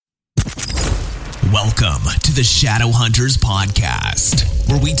Welcome to the Shadowhunters Podcast,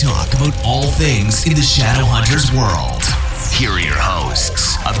 where we talk about all things in the Shadowhunters world. Here are your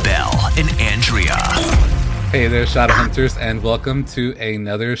hosts, Abel and Andrea. Hey there, Shadowhunters, and welcome to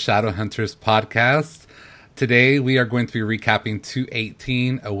another Shadowhunters Podcast. Today, we are going to be recapping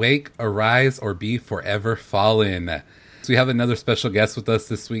S2E18, Awake, Arise, or Be Forever Fallen. So we have another special guest with us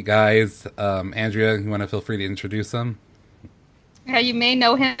this week, guys. Andrea, you want to feel free to introduce him? Yeah, you may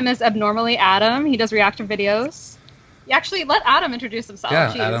know him as Abnormally Adam. He does reaction videos. You actually let Adam introduce himself.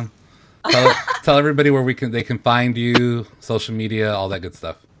 Yeah, Jeez. Adam. Tell everybody where they can find you, social media, all that good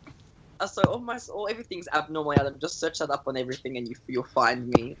stuff. So everything's Abnormal Adam. Just search that up on everything and you'll find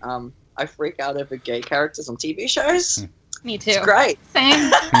me. I freak out over gay characters on TV shows. Me too. It's great.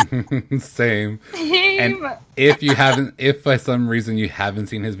 Same. Same. And if by some reason you haven't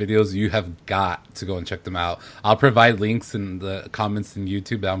seen his videos, you have got to go and check them out. I'll provide links in the comments in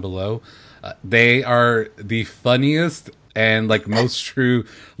YouTube down below. They are the funniest and most true.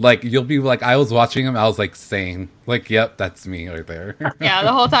 You'll be like, I was watching them, I was like, same. Yep, that's me right there. Yeah,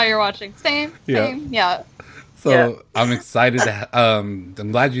 the whole time you're watching. Same. Yeah. So yeah. I'm excited to. I'm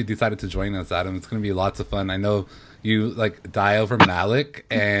glad you decided to join us, Adam. It's going to be lots of fun. I know you die over Malik,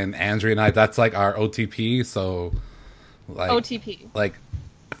 and Andrea and I. That's our OTP. So OTP.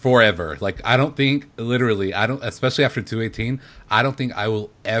 Forever. I don't think literally. I don't. Especially after S2E18, I don't think I will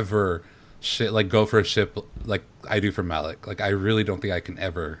ever go for a ship like I do for Malik. I really don't think I can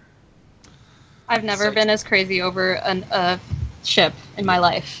ever. I've never been as crazy over a ship in my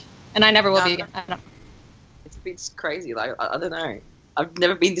life, and I never will be again. I don't. It's crazy. I don't know. I've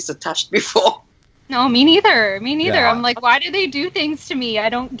never been this attached before. No, me neither. Yeah. I'm like, why do they do things to me? I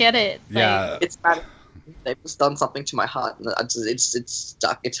don't get it. Yeah. It's bad. They've just done something to my heart. And it's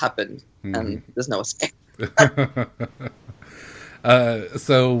stuck. It's happened. And there's no escape.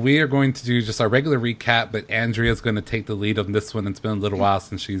 So we are going to do just our regular recap, but Andrea's going to take the lead on this one. It's been a little while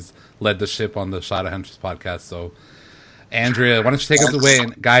since she's led the ship on the Shadowhunters podcast. So Andrea, why don't you take us away?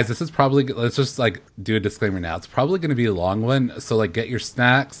 And guys, this is probably, let's just do a disclaimer now. It's probably going to be a long one. So get your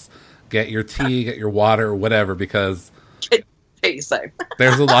snacks, get your tea, get your water or whatever, because there's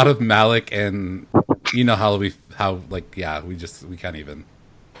a lot of Malik, and you know we can't even.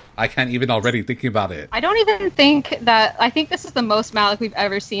 I can't even already thinking about it. I don't even think that, I think this is the most Malik we've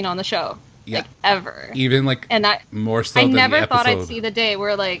ever seen on the show. Yeah. Ever. Even and more so I than never the thought I'd episode. see the day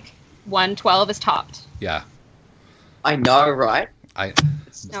where 112 is topped. Yeah. I know, right?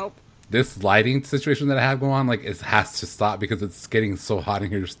 Nope. This lighting situation that I have going on, it has to stop because it's getting so hot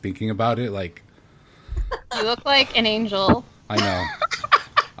in here just thinking about it. You look like an angel. I know.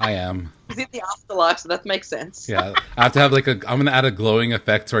 I am. He's in the afterlife, so that makes sense. Yeah. I have to have I'm going to add a glowing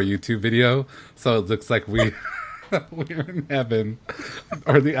effect to our YouTube video. So it looks like we're in heaven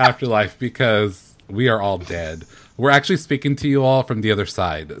or the afterlife because we are all dead. We're actually speaking to you all from the other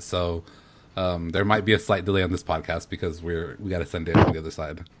side. So there might be a slight delay on this podcast because we got to send it from the other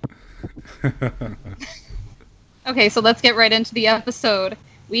side. Okay, so let's get right into the episode.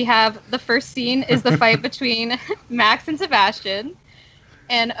 We have the first scene is the fight between Max and Sebastian.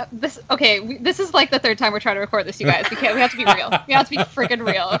 And this is the third time we're trying to record this, you guys. We have to be real. We have to be freaking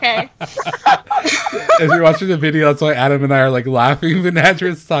real, okay? If you're watching the video, that's why Adam and I are laughing when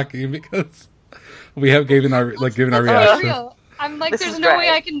Andrew's talking because we have given our reaction. Real. I'm there's no way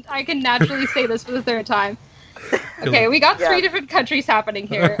I can naturally say this for the third time. Okay, we got 3 different countries happening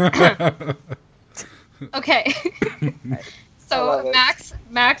here. Okay. So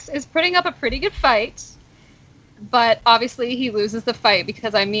Max is putting up a pretty good fight, but obviously he loses the fight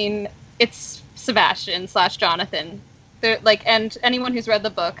because it's Sebastian / Jonathan. They're and anyone who's read the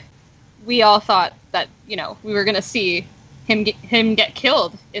book, we all thought that we were gonna see him get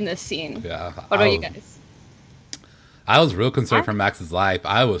killed in this scene. Yeah. What about you guys? I was real concerned for Max's life.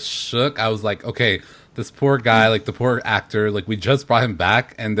 I was shook. I was like, okay, this poor guy, the poor actor, we just brought him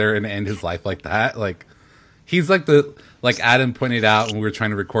back and they're going to end his life like that. He's Adam pointed out when we were trying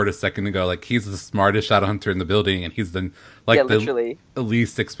to record a second ago, he's the smartest shadow hunter in the building and he's the, the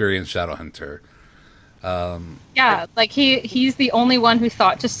least experienced shadow hunter. He's the only one who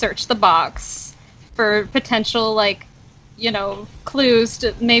thought to search the box for potential, clues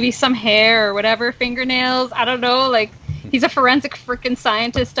to maybe some hair or whatever, fingernails. I don't know. He's a forensic freaking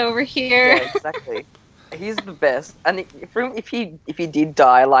scientist over here. Yeah, exactly. He's the best. And if he did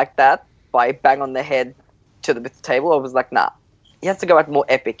die like that by bang on the head to the table, I was like, nah. He has to go out more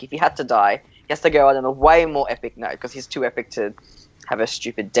epic. If he had to die, he has to go out on a way more epic note because he's too epic to have a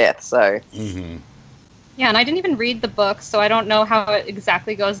stupid death. So. Mm-hmm. Yeah, and I didn't even read the books, so I don't know how it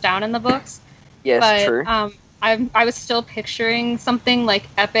exactly goes down in the books. Yes, true. I was still picturing something like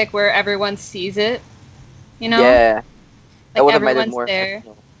epic where everyone sees it. You know? Yeah. That Like would have made it everyone's more there.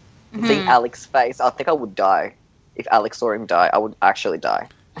 emotional. Seeing Alex's face, I think I would die. If Alex saw him die, I would actually die.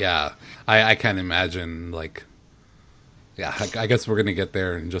 Yeah, I can't imagine, like, yeah, I guess we're going to get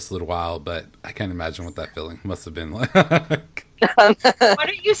there in just a little while, but I can't imagine what that feeling must have been like. What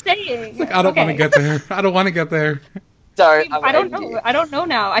are you saying? Like, I don't want to get there. I don't want to get there. Sorry, I don't know. I don't know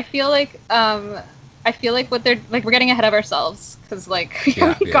now. I feel like what they're like, we're getting ahead of ourselves because like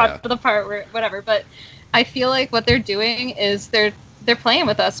we got to the part where whatever. But I feel like what they're doing is they're playing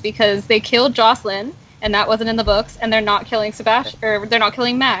with us because they killed Jocelyn and that wasn't in the books, and they're not killing Sebastian, or they're not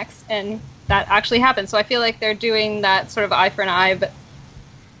killing Max, and that actually happened. So I feel like they're doing that sort of eye for an eye, but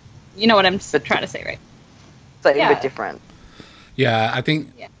you know what I'm trying to say, right? It's like a bit different. Yeah, I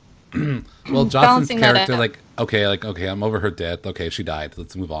think. Yeah. Well, Jocelyn's character, like, okay, I'm over her death. Okay, she died.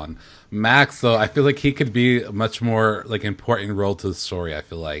 Let's move on. Max, though, I feel like he could be a much more like important role to the story. I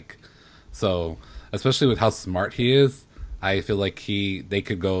feel like, so especially with how smart he is, I feel like they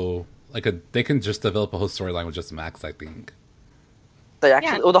could go like they can just develop a whole storyline with just Max. I think. They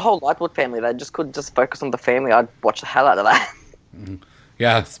actually, or the whole Lightwood family, they just could just focus on the family. I'd watch the hell out of that.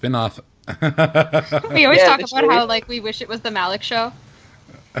 Yeah, spin-off. We always talk about how like we wish it was the Malik show.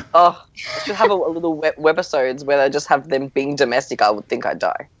 Oh, I should have a little webisodes where they just have them being domestic. I would think I'd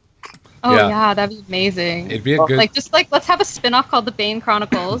die. Oh yeah, that'd be amazing. It'd be a good let's have a spin-off called the Bane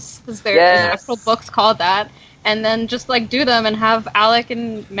Chronicles because there's actual books called that, and then just like do them and have Alec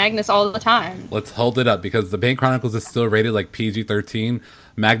and Magnus all the time. Let's hold it up because the Bane Chronicles is still rated like PG-13.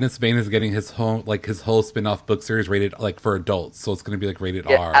 Magnus Bane is getting his whole spin-off book series rated like for adults, so it's going to be like rated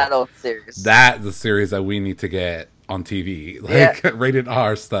R. Adult series. That's the series that we need to get on TV, like rated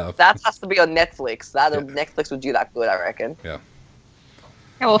R stuff. That has to be on Netflix. Netflix would do that good, I reckon. Yeah.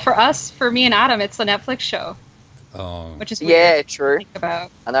 Yeah, well, for me and Adam, it's a Netflix show. Oh. Which is weird true. To think about.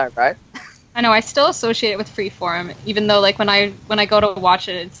 I know, right? I know. I still associate it with Freeform, even though like when I go to watch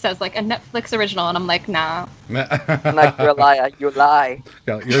it, it says like a Netflix original, and I'm like, nah. I'm like, you're a liar. You lie.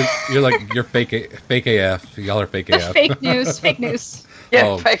 Yeah, you're fake AF. Y'all are fake AF. Fake news. Yeah,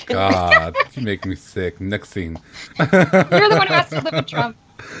 oh God, you make me sick. Next scene. You're the one who has to live with Trump.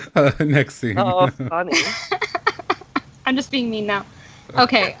 Next scene. Oh, funny. I'm just being mean now.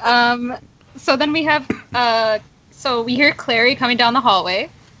 Okay. So then we have. So we hear Clary coming down the hallway,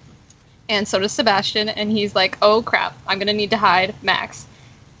 and so does Sebastian, and he's like, "Oh crap! I'm gonna need to hide Max."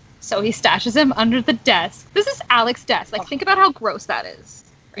 So he stashes him under the desk. This is Alex's desk. Like, think about how gross that is.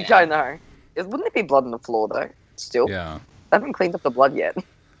 Right I know. Wouldn't there be blood on the floor though? Still. Yeah. I haven't cleaned up the blood yet.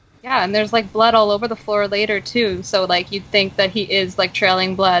 Yeah, and there's like blood all over the floor later too. So like you'd think that he is like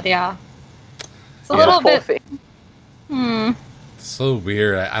trailing blood. Yeah, it's a little bit. So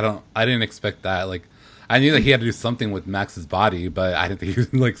weird. I didn't expect that. Like, I knew that he had to do something with Max's body, but I didn't think he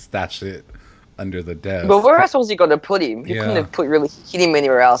would like stash it under the desk. But where else was he going to put him? He couldn't have hit him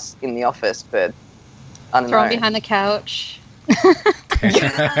anywhere else in the office. But I don't know. Throw him behind the couch.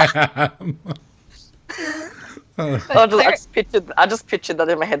 I just pictured that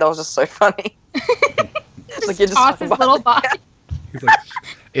in my head. That was just so funny. Like you're just toss his little body. He's like,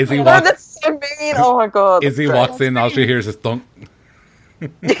 Izzy walks. Oh, that's so mean. Oh my God. Izzy walks in. All she hears is thunk.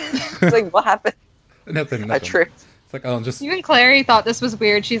 It's like, what happened? Nothing. I tripped. It's like, oh, just. Even Clary thought this was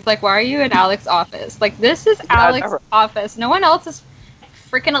weird. She's like, "Why are you in Alex's office? Like, this is Alex's office. No one else is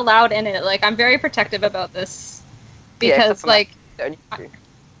freaking allowed in it." Like, I'm very protective about this because, I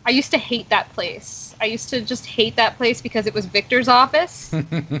used to hate that place. I used to just hate that place because it was Victor's office.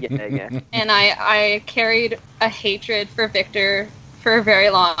 Yeah. And I carried a hatred for Victor for a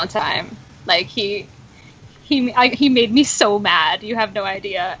very long time. Like he made me so mad. You have no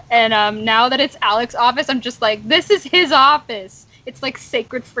idea. And now that it's Alex's office, I'm just like, this is his office. It's like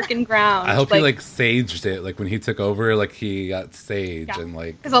sacred freaking ground. I hope he like saged it. Like when he took over, like he got saged and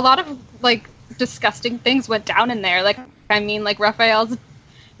like. Because a lot of like disgusting things went down in there. Like I mean, like Raphael's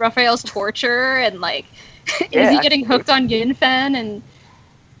torture and like Izzy getting hooked on Yinfen and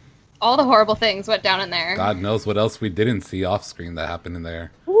all the horrible things went down in there. God knows what else we didn't see off screen that happened in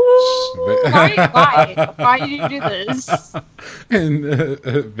there. Why did you do this? And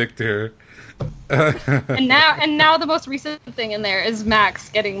Victor. and now the most recent thing in there is Max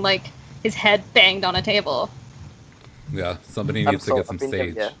getting like his head banged on a table. Yeah, somebody needs to get some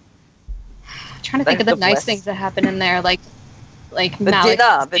sage. I'm trying to think of the nice things that happen in there, like the Malik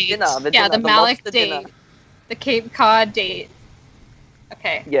dinner. The Malik date, the Cape Cod date.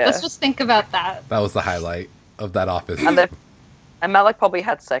 Okay, let's just think about that. That was the highlight of that office. And Malik probably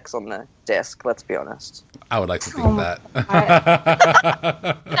had sex on the desk. Let's be honest. I would like to think that.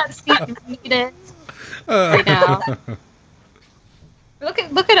 That scene made it. right now.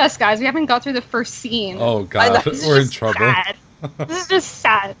 Look at us, guys. We haven't got through the first scene. Oh god, we're in trouble. Sad. This is just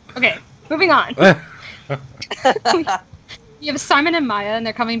sad. Okay, moving on. You have Simon and Maya, and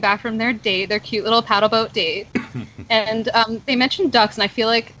they're coming back from their date, their cute little paddle boat date. And they mentioned ducks, and I feel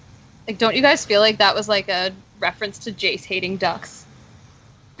like, don't you guys feel like that was like a reference to Jace hating ducks?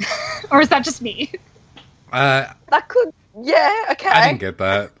 Or is that just me? That could, yeah, okay. I didn't get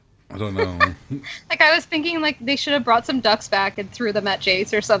that. I don't know. Like, I was thinking, like, they should have brought some ducks back and threw them at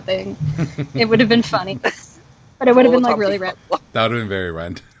Jace or something. It would have been funny. But it would have been, like, really random. That would have been very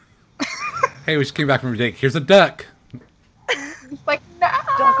random. Hey, we just came back from your date. Here's a duck. It's like, no!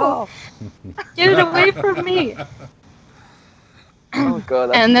 Duck off. Get it away from me! Oh,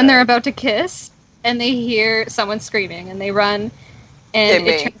 God. And then they're about to kiss, and they hear someone screaming, and they run, and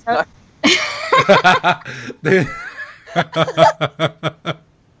it turns out...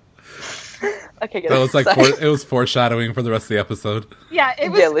 Okay, that was like it was foreshadowing for the rest of the episode. Yeah, it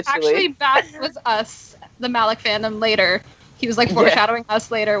was actually that was us, the Malik fandom later. He was like foreshadowing us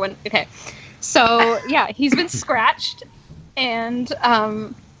later when So yeah, he's been scratched, and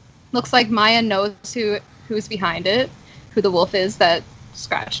looks like Maya knows who's behind it, who the wolf is that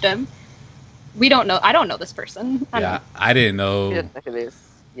scratched him. We don't know. I don't know this person. I didn't know.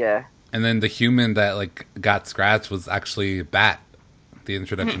 Yeah. And then the human that like got scratched was actually Bat. The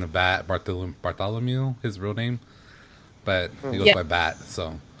introduction of Bat, Bartholomew, his real name, but he goes by Bat,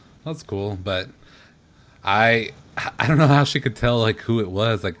 so that's cool. But I don't know how she could tell like who it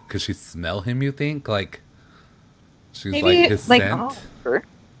was, like could she smell him? You think like she's maybe, like his scent?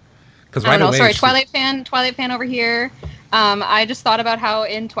 Because right away, sorry, Twilight fan over here. I just thought about how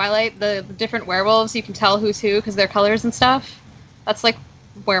in Twilight the different werewolves you can tell who's who because their colors and stuff. That's like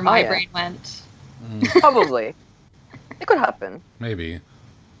where my brain went. Probably. It could happen. Maybe.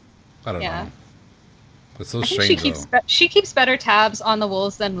 I don't know. It's so I strange. She keeps better tabs on the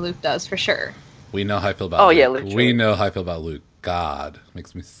wolves than Luke does, for sure. We know how I feel about Luke. Yeah, literally. We know how I feel about Luke. God,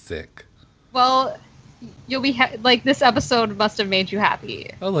 makes me sick. Well, you'll be like this episode must have made you happy.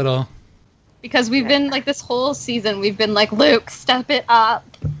 A little. Because we've been like this whole season, we've been like, Luke, step it up.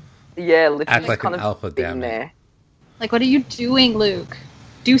 Yeah, literally. Act like an alpha, damn it. Like, what are you doing, Luke?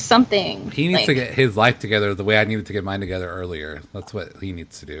 Do something. He needs to get his life together the way I needed to get mine together earlier. That's what he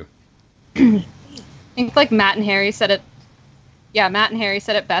needs to do. I think like Matt and Harry said it. Yeah, Matt and Harry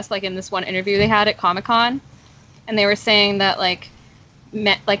said it best. Like in this one interview they had at Comic-Con, and they were saying that like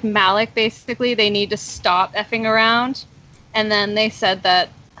Malik basically they need to stop effing around, and then they said that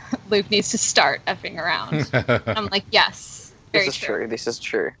Luke needs to start effing around. I'm like, yes, very true. This is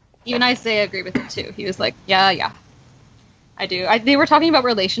true. Even Isaiah agreed with it too. He was like, yeah. I do. They were talking about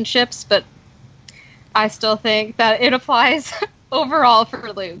relationships, but I still think that it applies overall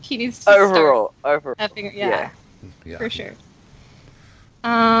for Luke. He needs to overall. Yeah, for sure.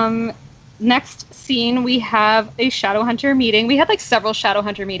 Next scene, we have a Shadowhunter meeting. We had like several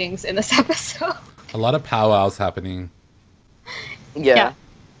Shadowhunter meetings in this episode. A lot of powwows happening. Yeah.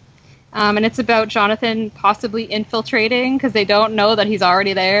 And it's about Jonathan possibly infiltrating because they don't know that he's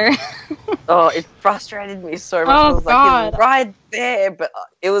already there. Oh, it frustrated me so much. Oh, I was like, he's right there, but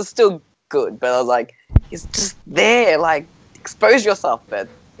it was still good. But I was like, he's just there. Like, expose yourself, but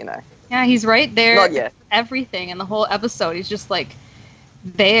you know. Yeah, he's right there. Not yet. Everything in the whole episode, he's just like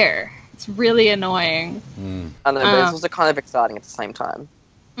there. It's really annoying. I know, but it's also kind of exciting at the same time.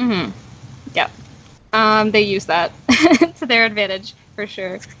 Mm-hmm. Yeah. They use that to their advantage for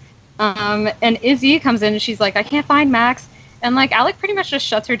sure. And Izzy comes in and she's like, I can't find Max. And like Alec pretty much just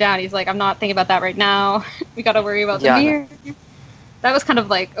shuts her down. He's like, I'm not thinking about that right now. We got to worry about the mirror. That was kind of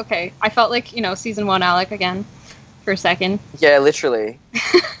like, okay. I felt like, season 1 Alec again for a second. Yeah, literally.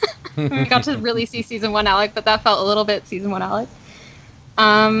 We got to really see season 1 Alec, but that felt a little bit season 1 Alec.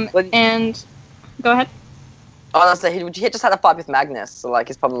 And go ahead. Honestly, he just had a fight with Magnus, so like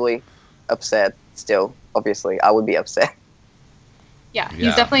he's probably upset still. Obviously, I would be upset. Yeah,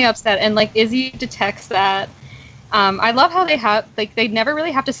 he's definitely upset, and like Izzy detects that. I love how they never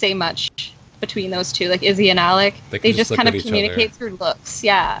really have to say much between those two, like Izzy and Alec. They just kind of communicate through looks.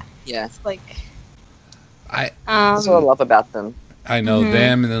 Yeah. It's like that's what I love about them. I know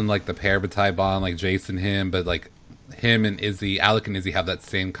them, and then like the parabatai bond, like Jason him, but like him and Izzy, Alec and Izzy have that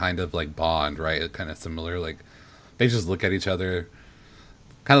same kind of like bond, right? Kind of similar. Like they just look at each other.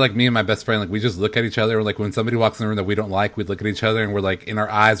 Kind of like me and my best friend, like we just look at each other. Like when somebody walks in the room that we don't like, we look at each other and we're like, in our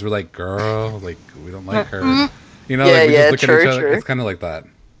eyes, we're like, girl, like we don't like her. Like we just look at each other. It's kind of like that.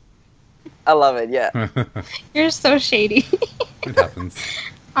 I love it, yeah. You're so shady. It happens.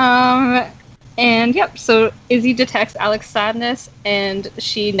 And so Izzy detects Alec's sadness and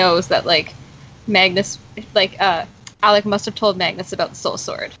she knows that like Magnus, like, Alec must have told Magnus about the Soul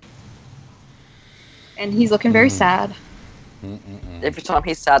Sword. And he's looking very sad. Every time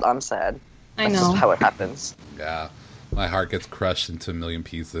he's sad, I'm sad. I That's know. just how it happens. Yeah, my heart gets crushed into a million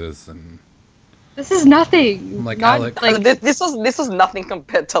pieces, and This is nothing. I'm like, Not, Alec. like, This was nothing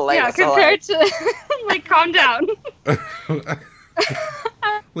compared to later. yeah, so, compared to, like, calm down.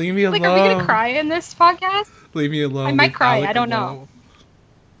 leave me alone. Like, are we gonna cry in this podcast? Leave me alone. I might Leave cry, Alec I don't know. alone.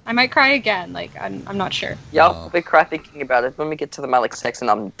 I might cry again. Like, I'm not sure. Yeah, I'll Oh. probably cry thinking about it when we get to the Malik section.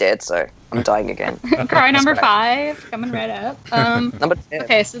 I'm dead, so I'm dying again. Cry number 5, coming right up. Number 10.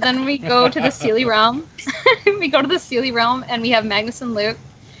 Okay, so then we go to the Sealy realm. We go to the Sealy realm, and we have Magnus and Luke.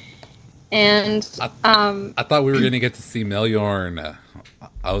 And I thought we were gonna get to see Melyorn.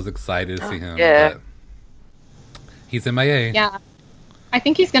 I was excited to see him. Yeah. But he's MIA. yeah, I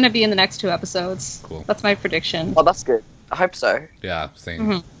think he's gonna be in the next 2 episodes. Cool. That's my prediction. Oh, that's good. I hope so. Yeah, same.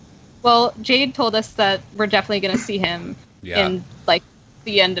 Mhm. Well, Jade told us that we're definitely gonna see him Yeah. in like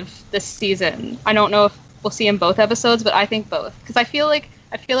the end of this season. I don't know if we'll see him both episodes, but I think both because I feel like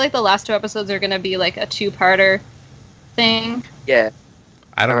the last 2 episodes are gonna be like a 2-parter thing. Yeah.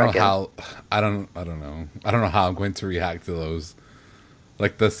 I don't I know reckon. how. I don't know. I don't know how I'm going to react to those.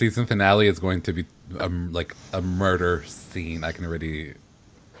 Like the season finale is going to be like a murder scene. I can already.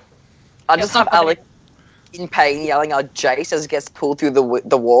 I just have Alec in pain yelling out Jace as he gets pulled through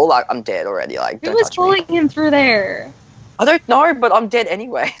the wall. Like, I'm dead already. Like, Who don't was touch me. pulling him through there? I don't know, but I'm dead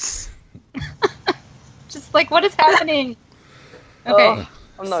anyways. Just like, what is happening? Okay, Oh,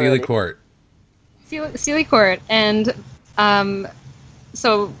 I'm not Sealy ready. Court. Sealy Court, and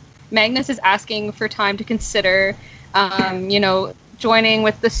so Magnus is asking for time to consider, joining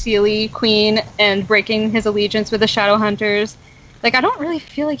with the Sealy Queen and breaking his allegiance with the Shadowhunters. Like, I don't really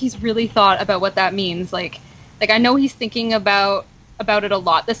feel like he's really thought about what that means. Like I know he's thinking about it a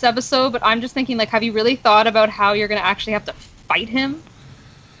lot this episode, but I'm just thinking, like, have you really thought about how you're going to actually have to fight him?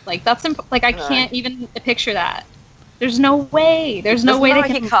 Like, that's like, I can't even picture that. There's no way. There's no way they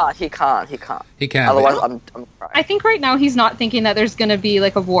can. He can't. He can. Otherwise, but- I'm crying. I think right now he's not thinking that there's going to be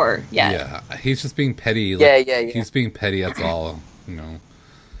like a war yet. Yeah, he's just being petty. Like, Yeah. He's being petty. That's all. You know.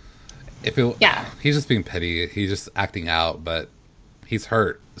 If it, Yeah. he's just being petty. He's just acting out, but he's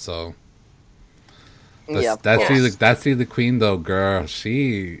hurt. So Yeah, of that's course. that's the queen though, girl.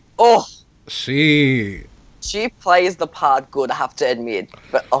 She Oh, she plays the part good, I have to admit.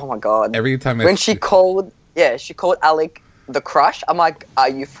 But oh my god, every time when she called Alec the crush, I'm like, are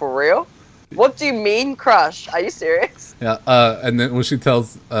you for real? What do you mean, crush? Are you serious? yeah, and then when she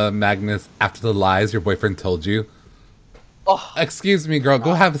tells Magnus after the lies your boyfriend told you, Oh, excuse me, girl,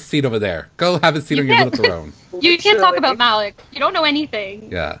 go have a seat over there. Go have a seat You on your can't- little throne. You can't talk literally. about Malik. You don't know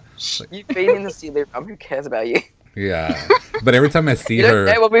anything. Yeah, You've been in the Sealy realm. Who cares about you? yeah. But every time I see You don't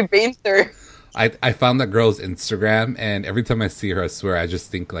her, know what we've been through. I found that girl's Instagram, and every time I see her, I swear I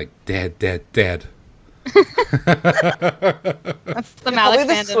just think like dead. That's the Probably Malik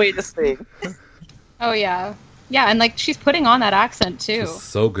the fandom. sweetest thing. Oh yeah, yeah, and like she's putting on that accent too. She's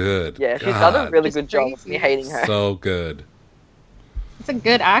so good. Yeah, she's God, done a really Just good job of me crazy. hating her. so good. It's a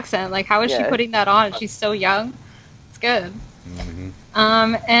good accent. Like, how is she Yeah. putting that on? She's so young. It's good. hmm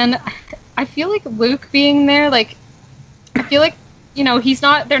And I feel like Luke being there, like, I feel like,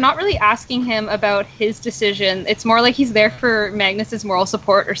 they're not really asking him about his decision. It's more like he's there for Magnus's moral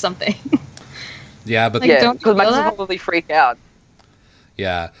support or something. Yeah, but Like, Yeah, don't you because feel Max will that? probably freak out.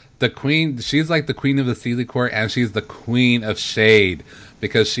 yeah, the queen. She's like the queen of the Sealy Court, and she's the queen of shade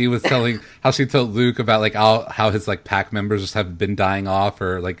because she was telling how she told Luke about like how his like pack members just have been dying off,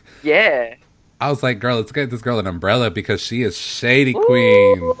 or like Yeah. I was like, girl, let's get this girl an umbrella because she is shady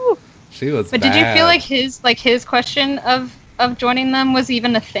queen. Ooh. She was. But did you feel bad. like his question of joining them was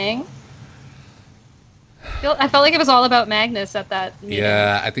even a thing? I felt like it was all about Magnus at that meeting.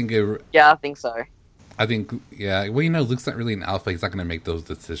 Yeah, I think it. Yeah, I think so. I think, yeah. Well, Luke's not really an alpha. He's not going to make those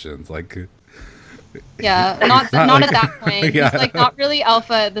decisions. Like, Yeah, It's not not at like- that point. Yeah. He's like not really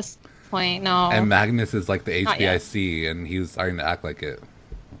alpha at this point. No. and Magnus is like the Not yet. HBIC, and he's starting to act like it.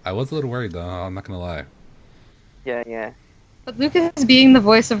 I was a little worried, though. I'm not going to lie. Yeah. But Luke is being the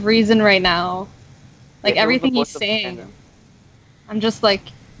voice of reason right now. Like Yeah, he was everything the he's voice of saying. fandom. I'm just like,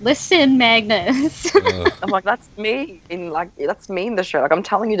 listen, Magnus. Ugh. I'm like, that's me that's me in the show. Like, I'm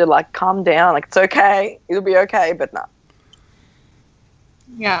telling you to like calm down. Like, it's okay. It'll be okay. But no.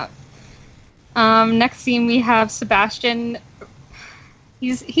 Yeah. Next scene we have Sebastian.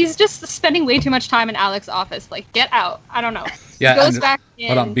 He's just spending way too much time in Alec's office. Like, get out. I don't know. Yeah, he goes and- back in.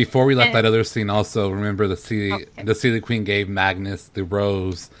 Hold on. Before we left and- that other scene, also remember the Okay. Sealy Queen gave Magnus the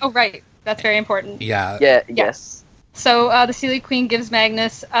rose. Oh right, that's very important. Yeah, Yeah. Yes. So the Sealy Queen gives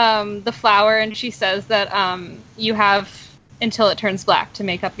Magnus the flower, and she says that you have until it turns black to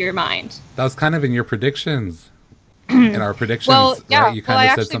make up your mind. That was kind of in your predictions. In our predictions, well, yeah. Right? You kind I of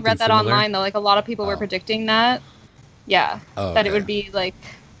said actually something read that similar. online, though. Like, a lot of people were predicting that. Yeah. Oh, that it okay. would be, like,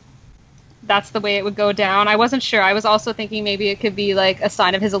 that's the way it would go down. I wasn't sure. I was also thinking maybe it could be, like, a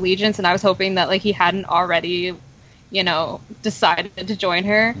sign of his allegiance, and I was hoping that, like, he hadn't already, decided to join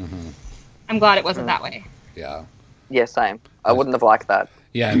her. Mm-hmm. I'm glad it wasn't that way. Yeah. Yeah, same. I wouldn't have liked that.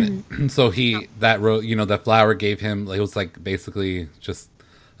 Yeah, and so that flower gave him, like, it was like basically just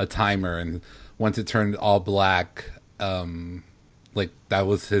a timer, and once it turned all black, like that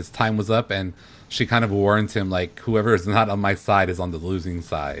was his time was up, and she kind of warned him, like, whoever is not on my side is on the losing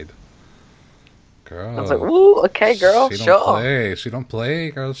side. Girl, I was like, ooh, okay, girl, she sure. don't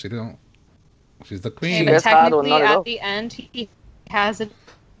play, girl. She's the queen. Okay, but Yes, hard or technically, not at all. at the end, he has it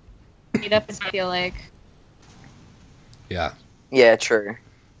made up. I feel like Yeah. Yeah, true.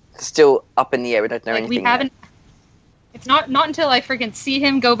 It's still up in the air. We don't know we anything haven't. It's not until I freaking see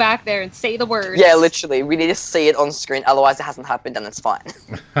him go back there and say the words. yet. Yeah, literally. We need to see it on screen. Otherwise, it hasn't happened, and it's fine.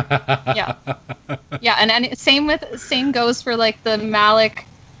 Yeah, yeah, and same goes for like the Malik.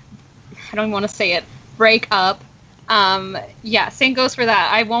 I don't even want to say it. Break up. Yeah, same goes for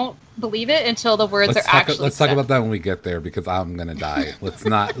that. I won't believe it until the words are actually. Let's talk about that when we get there, because I'm gonna die. Let's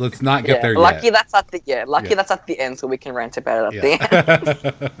not get there lucky yet. that's at the end, so we can rant about it at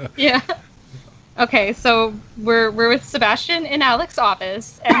the end. Yeah. Okay, so we're with Sebastian in Alex's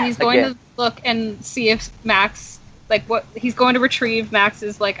office, and he's going to look and see if Max, like, what he's going to retrieve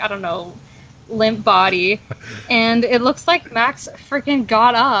Max's, like, I don't know, limp body, and it looks like Max freaking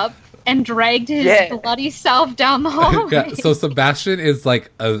got up and dragged his bloody self down the hallway. Yeah, so Sebastian is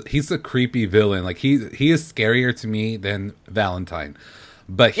like he's a creepy villain. Like he is scarier to me than Valentine.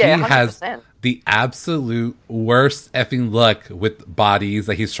 But he 100%. has the absolute worst effing luck with bodies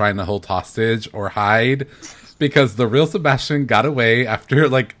that he's trying to hold hostage or hide, because the real Sebastian got away after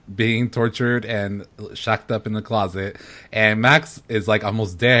like being tortured and shacked up in the closet, and Max is like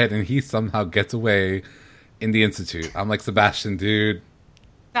almost dead, and he somehow gets away in the Institute. I'm like, Sebastian, dude.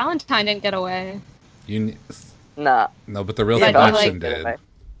 Valentine didn't get away. Nah. No, but the real Yeah, Sebastian like, did.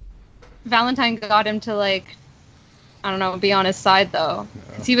 Valentine got him to, like, I don't know, be on his side, though.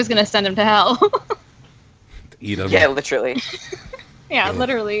 Because he was going to send him to hell. Eat him. Yeah, literally. Yeah,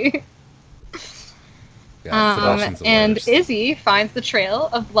 literally. Yeah, Sebastian's the and worst. Izzy finds the trail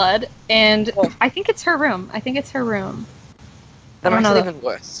of blood, and I think it's her room. That I don't makes know, it though. even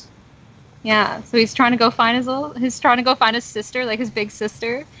worse. Yeah, so he's trying to go find his sister, like his big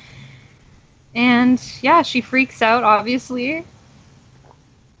sister. And yeah, she freaks out, obviously.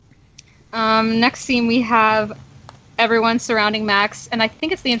 Next scene we have everyone surrounding Max, and I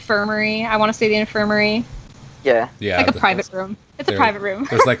think it's the infirmary. I want to say the infirmary. Yeah. Yeah, Like a private room. It's a private room.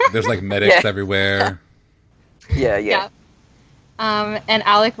 There's like medics everywhere. Yeah. And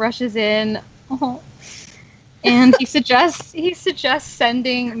Alec rushes in. Oh. And he suggests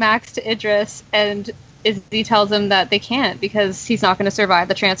sending Max to Idris, and Izzy tells him that they can't because he's not going to survive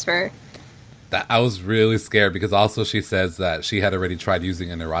the transfer. I was really scared, because also she says that she had already tried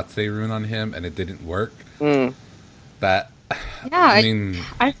using an Eratse rune on him and it didn't work. That, yeah,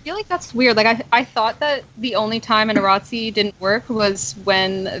 I feel like that's weird. Like, I thought that the only time an Eratse didn't work was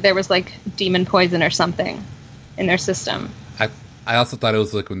when there was, like, demon poison or something in their system. I also thought it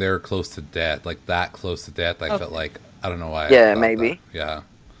was like when they were close to death, like that close to death. I felt like, I don't know why. Yeah, maybe. That. Yeah.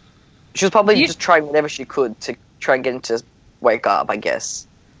 She was probably just trying whatever she could to try and get him to wake up, I guess.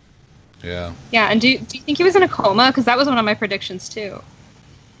 Yeah. Yeah, and do you think he was in a coma? Because that was one of my predictions, too.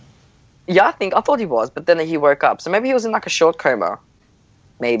 Yeah, I thought he was, but then he woke up. So maybe he was in like a short coma. I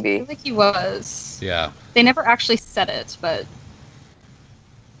Maybe. feel like he was. Yeah. They never actually said it, but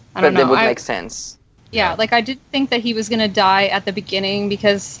I But don't know. it would make sense. Yeah, like, I did think that he was going to die at the beginning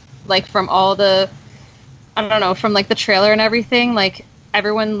because, like, from all the, I don't know, from, like, the trailer and everything, like,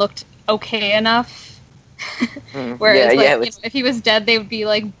 everyone looked okay enough. Whereas, if he was dead, they would be,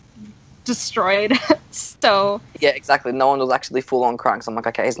 like, destroyed. So. Yeah, exactly. No one was actually full on crying, so I'm like,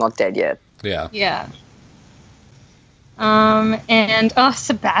 okay, he's not dead yet. Yeah. Yeah. And,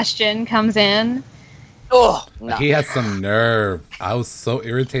 Sebastian comes in. Oh, no. He had some nerve. I was so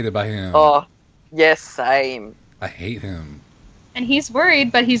irritated by him. Oh, yes, same. I hate him. And he's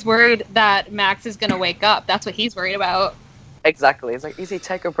worried, but he's worried that Max is going to wake up. That's what he's worried about. Exactly. He's like, Izzy,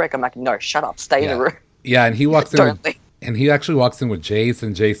 take a break. I'm like, no, shut up. Stay in the room. Yeah, and he walks in Don't leave. and he actually walks in with Jace,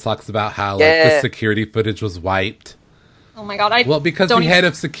 and Jace talks about how like the security footage was wiped. Oh my god, because the head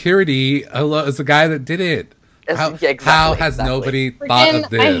of security is the guy that did it. How, exactly, how has nobody thought of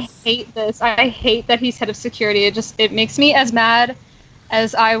this? I hate this. I hate that he's head of security. It makes me as mad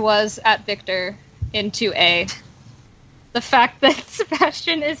as I was at Victor in 2A. The fact that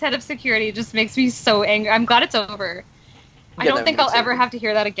Sebastian is head of security just makes me so angry. I'm glad it's over. I don't think I'll ever have to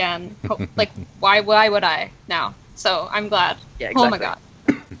hear that again. Like, why would I now? So I'm glad. Yeah, exactly. Oh my god.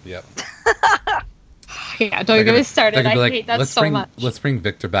 Yep. Yeah, don't get me started. I like, hate that so much. Let's bring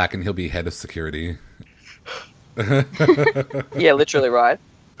Victor back and he'll be head of security. Yeah, literally, right?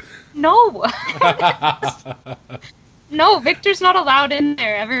 No. No, Victor's not allowed in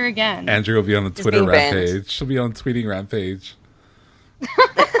there ever again. Andrew will be on the Twitter rampage. She'll be on tweeting rampage.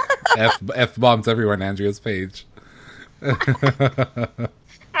 F bombs everywhere on Andrea's page.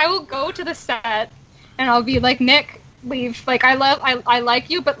 I will go to the set and I'll be like, Nick, leave. Like, I like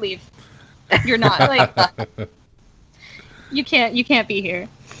you, but leave. You're not like you can't be here.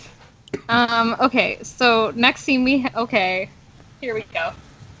 Okay, so next scene okay, here we go.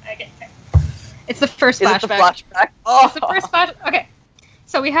 It's the first flashback. Is it the flashback? Oh. It's the first flash. Okay,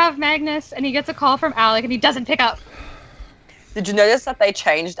 so we have Magnus, and he gets a call from Alec, and he doesn't pick up. Did you notice that they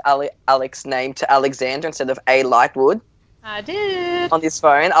changed Alec's name to Alexander instead of A. Lightwood? I did. On his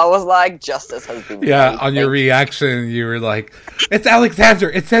phone, I was like, justice has been made. On your reaction, you were like, "It's Alexander!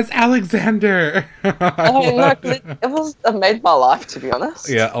 It says Alexander!" It made my life, to be honest.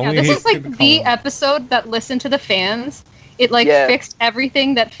 Yeah, this is like the episode that listened to the fans. It fixed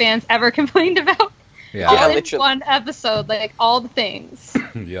everything that fans ever complained about. Yeah, all in literally. one episode, like all the things.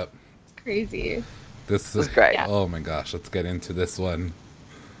 Yep. It's crazy. This is great. Yeah. Oh my gosh, let's get into this one.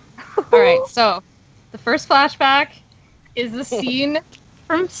 All right, so the first flashback is the scene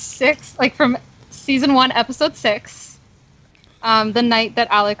from season 1, episode 6. The night that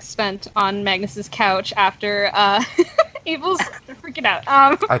Alex spent on Magnus's couch after Abel's freaking out.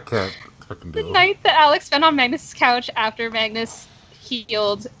 I can't freaking do The night that Alex spent on Magnus's couch after Magnus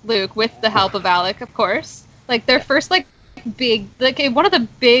healed Luke with the help of Alec, of course. Like their first big, one of the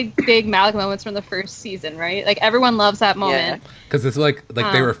big Malik moments from the first season, right? Like everyone loves that moment. Because it's like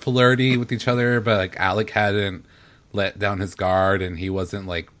they were flirty with each other, but like Alec hadn't let down his guard and he wasn't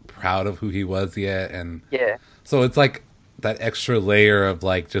like proud of who he was yet, and so it's like that extra layer of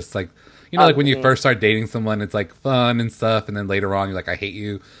like just like, you know, like when you first start dating someone, it's like fun and stuff, and then later on you're like, I hate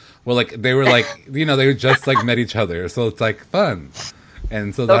you. Well, like they were like, you know, they were just like met each other, so it's like fun.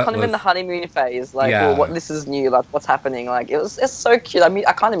 And so they were that kind of in the honeymoon phase, like, well, what this is new, like what's happening, like it's so cute. I mean,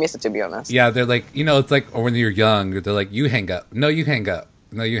 I kind of miss it, to be honest. Yeah, they're like, you know, it's like, or when you're young, they're like, you hang up, no, you hang up.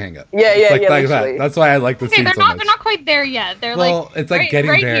 No, you hang up. Yeah, like that. That's why I like the scene so much. They're not quite there yet. They're it's like getting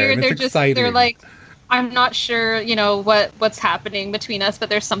right there. Here, and they're it's exciting. They're like, I'm not sure, you know, what's happening between us, but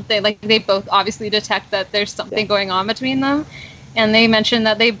there's something, like they both obviously detect that there's something going on between them, and they mention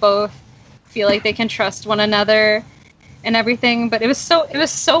that they both feel like they can trust one another and everything. But it was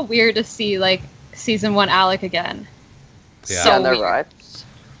so weird to see like season 1 Alec again. Yeah, so they're weird. right.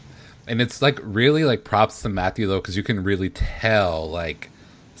 And it's like really like props to Matthew though, because you can really tell like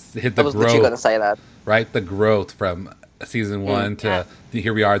hit the I was growth. literally going to say that. Right, the growth from season 1 to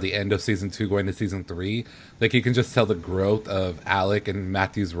here we are, the end of season 2, going to season 3. Like you can just tell the growth of Alec and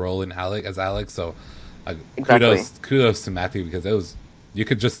Matthew's role in Alec as Alex. So kudos to Matthew, because you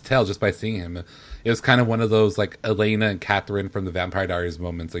could just tell just by seeing him. It was kind of one of those like Elena and Catherine from the Vampire Diaries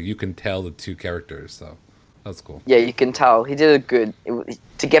moments. Like you can tell the two characters. So that's cool. Yeah, you can tell he did it good.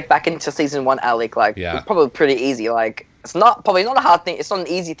 To get back into season 1 Alec, like it was probably pretty easy. Like it's probably not a hard thing. It's not an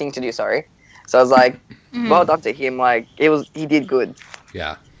easy thing to do. Sorry. So I was like, well done to him. Like he did good.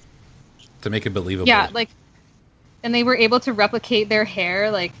 Yeah. To make it believable. Yeah, like, and they were able to replicate their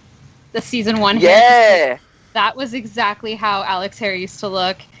hair, like the season 1 hair. Yeah. That was exactly how Alex's hair used to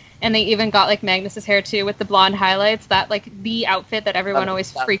look. And they even got like Magnus's hair too, with the blonde highlights. That like the outfit that everyone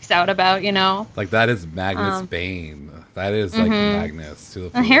always freaks out about, you know. Like that is Magnus Bane. That is like Magnus to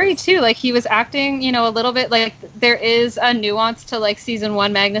the and Harry too. Like he was acting, you know, a little bit like there is a nuance to like season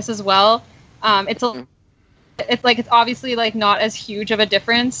 1 Magnus as well. It's obviously like not as huge of a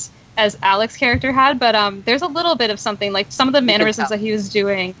difference as Alex's character had, but there's a little bit of something, like some of the mannerisms that he was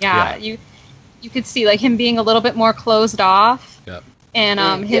doing. Yeah. You could see like him being a little bit more closed off. Yep.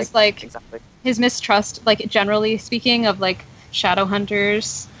 And his mistrust, like generally speaking, of like shadow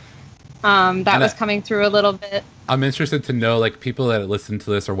hunters, that was coming through a little bit. I'm interested to know, like, people that listen to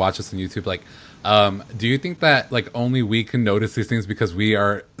this or watch this on YouTube, like, do you think that like only we can notice these things because we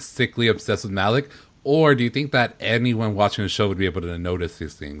are sickly obsessed with Malik, or do you think that anyone watching the show would be able to notice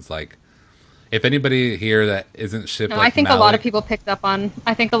these things? Like, if anybody here that isn't shipped, no, like I think Malik, a lot of people picked up on.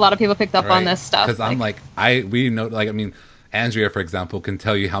 I think a lot of people picked up on this stuff. Because I'm like, we know, like, I mean, Andrea, for example, can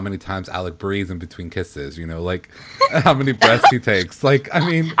tell you how many times Alec breathes in between kisses. You know, like how many breaths he takes. Like, I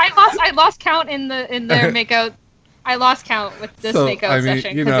mean, I lost count in their makeout. I lost count with this makeout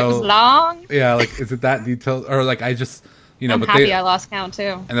session because it was long. Yeah, like is it that detailed or like I just I'm but happy I lost count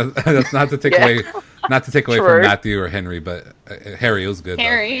too. And that's not to take away from Matthew or Henry, but Harry was good.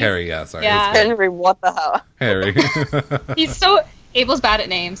 Harry, yeah, sorry. Yeah. Henry, what the hell? Harry. He's so Abel's bad at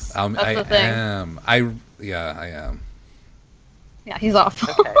names. That's the thing. I am. Yeah, he's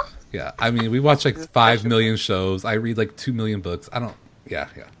awful. Okay. Yeah, I mean, we watch like 5 million shows. I read like 2 million books. I don't. Yeah.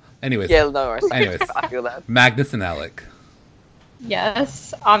 Anyways. Yeah, no worries. Anyways, I feel that. Magnus and Alec.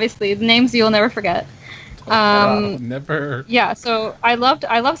 Yes, obviously the names you'll never forget. Never. Yeah, so I loved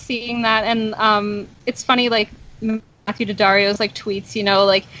seeing that, and it's funny, like Matthew Daddario's like tweets, you know,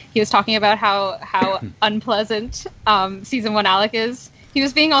 like he was talking about how unpleasant season 1 Alec is. He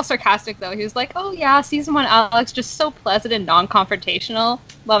was being all sarcastic though. He was like, "Oh yeah, season 1 Alec's just so pleasant and non-confrontational.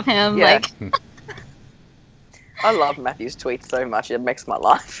 Love him." Yeah. Like, I love Matthew's tweets so much; it makes my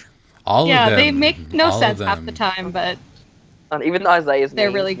life. All of them. They make no sense half the time, but and even Isaiah's they're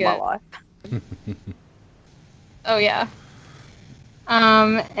memes really good. My life. Oh yeah.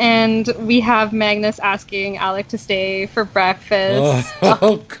 And we have Magnus asking Alec to stay for breakfast.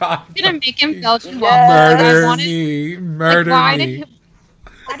 Oh God! I'm gonna make him Belgian Murder waffles. me!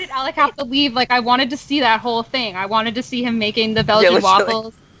 Why did Alec have to leave? Like, I wanted to see that whole thing. I wanted to see him making the Belgian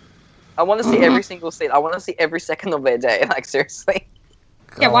waffles. I want to see every single scene. I want to see every second of their day. Like, seriously.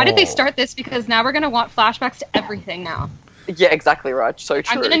 Yeah, why did they start this? Because now we're gonna want flashbacks to everything now. Yeah, exactly right. So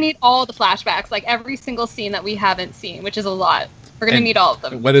true. I'm gonna need all the flashbacks, like every single scene that we haven't seen, which is a lot. We're gonna need all of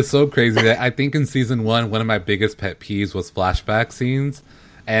them. What is so crazy that I think in season 1, one of my biggest pet peeves was flashback scenes,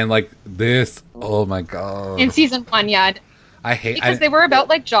 and like this, oh my God. In season 1, yeah. I hate because they were about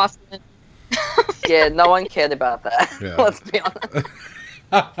like Jocelyn. Yeah, no one cared about that. Yeah. Let's be honest.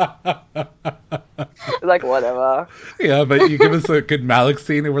 Like, whatever. Yeah, but you give us a good Malik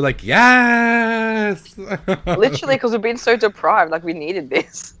scene and we're like, yes! Literally, because we've been so deprived. Like, we needed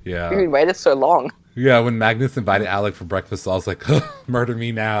this. Yeah. We waited so long. Yeah, when Magnus invited Alec for breakfast, I was like, murder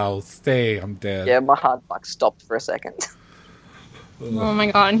me now. Stay, I'm dead. Yeah, my heart like stopped for a second. Oh my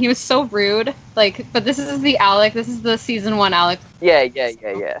God, and he was so rude. Like, but this is the Alec. This is the season 1 Alec. Yeah.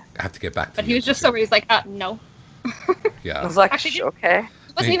 I have to get back to But he was just so rude. He's like, no. Yeah. I was like, Actually, okay.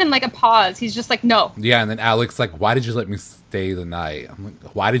 It wasn't even like a pause. He's just like, no. Yeah, and then Alec's like, why did you let me stay the night? I'm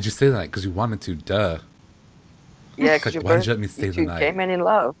like, why did you stay the night? Because you wanted to, duh. Yeah, because why did you let me stay the night? Gay men in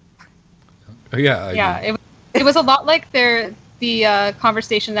love. Yeah. It was a lot like the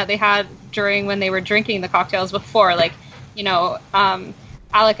conversation that they had during when they were drinking the cocktails before, like, you know,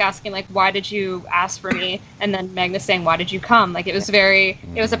 Alec asking like, why did you ask for me, and then Magnus saying, why did you come? Like, it was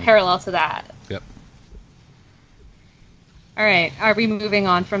a parallel to that. Yep. All right, are we moving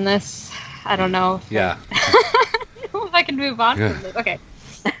on from this? I don't know. Yeah. I don't know if I can move on from this. Okay.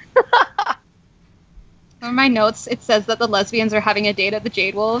 On my notes, it says that the lesbians are having a date at the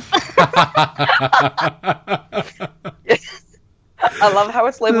Jade Wolf. I love how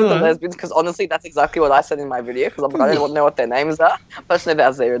it's labeled the lesbians, because honestly, that's exactly what I said in my video, because I don't know what their names are. But I just know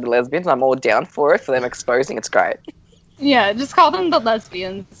that they're the lesbians, and I'm all down for it, for them exposing. It's great. Yeah, just call them the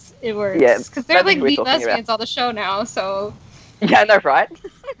lesbians. It works. Yeah, because they're like the about. lesbians on the show now, so... Yeah, I know, right?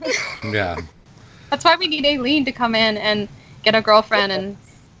 Yeah. That's why we need Aileen to come in and get a girlfriend and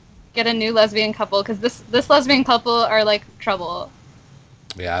get a new lesbian couple, because this lesbian couple are like trouble.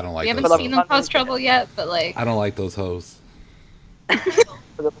 Yeah, I don't like we those. haven't seen them cause trouble yet, but like... I don't like those hoes.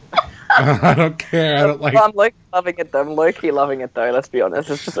 I don't care. I don't like... I'm low-key loving it, though. I'm low-key loving it, though, let's be honest.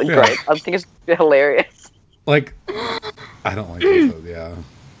 It's just great. I think it's hilarious. Like, I don't like those hoes, yeah.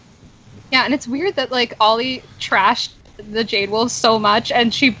 Yeah, and it's weird that, like, Ollie trashed the Jade Wolf so much,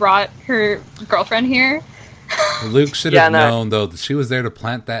 and she brought her girlfriend here. Luke should have known, though, that she was there to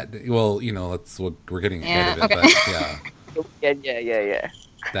plant that... Well, you know, that's what we're getting ahead of it, okay. but Yeah.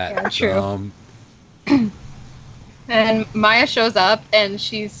 That true. And Maya shows up, and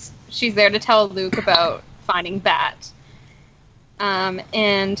she's there to tell Luke about finding Bat.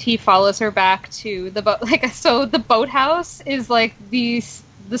 And he follows her back to the boat. Like, so the boathouse is like the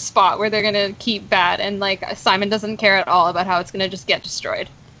spot where they're gonna keep Bat, and like Simon doesn't care at all about how it's gonna just get destroyed.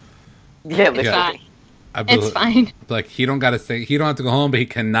 Yeah, literally. It's fine. Like, he don't have to go home, but he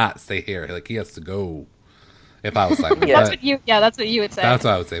cannot stay here. Like, he has to go. If I was Simon. That's what you would say. That's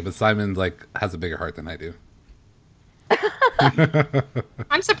what I would say. But Simon, like, has a bigger heart than I do.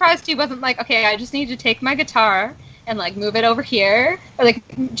 I'm surprised he wasn't like, okay, I just need to take my guitar and like move it over here, or like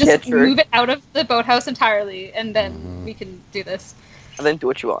just move it out of the boathouse entirely, and then we can do this. And then do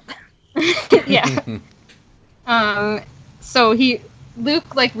what you want. Yeah. So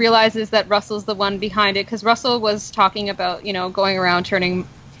Luke like realizes that Russell's the one behind it, because Russell was talking about, going around turning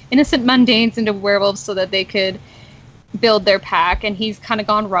innocent mundanes into werewolves so that they could build their pack, and he's kind of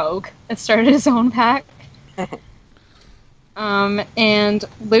gone rogue and started his own pack. And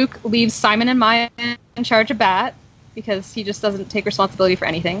Luke leaves Simon and Maya in charge of Bat because he just doesn't take responsibility for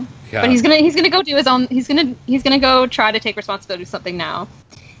anything. Yeah. But he's gonna go do his own. He's gonna go try to take responsibility for something now,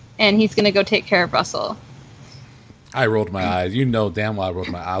 and he's gonna go take care of Russell. I rolled my eyes. You know damn well I rolled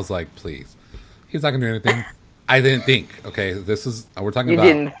my eyes. I was like, please, he's not gonna do anything. I didn't think. Okay, we're talking about.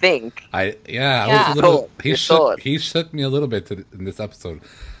 You didn't think. I was a little. He shook me a little bit in this episode,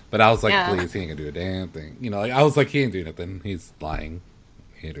 but I was like, please, he ain't gonna do a damn thing. I was like, he ain't doing nothing. He's lying.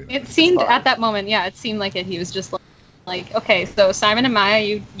 He ain't doing nothing. It seemed at that moment, it seemed like it. He was just like, okay, so Simon and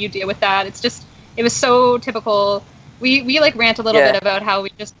Maya, you deal with that. It was so typical. We like rant a little bit about how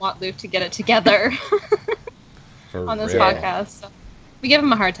we just want Luke to get it together on this podcast. So we give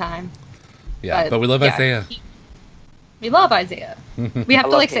him a hard time. Yeah, but we love Isaiah. We love Isaiah. We have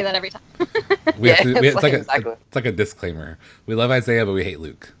to say that every time. It's like a disclaimer. We love Isaiah, but we hate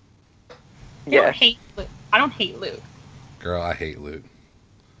Luke. Yeah. I don't hate Luke. Girl, I hate Luke.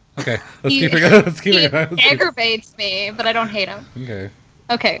 Okay, let's keep it going. He aggravates me, but I don't hate him.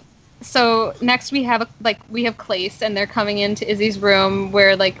 Okay. So next we have Clace, and they're coming into Izzy's room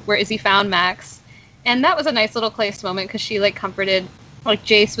where Izzy found Max, and that was a nice little Clace moment because she comforted.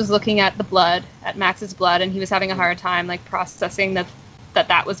 Jace was looking at the blood, at Max's blood, and he was having a hard time processing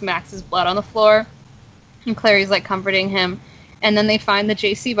that was Max's blood on the floor. And Clary's comforting him, and then they find the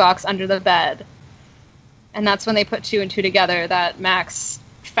JC box under the bed, and that's when they put two and two together that Max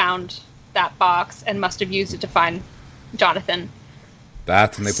found that box and must have used it to find Jonathan.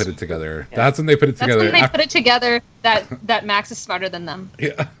 That's when they put it together. That's when they put it together that Max is smarter than them.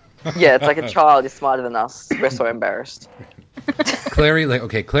 Yeah. Yeah, it's like a child is smarter than us. We're so embarrassed. Clary,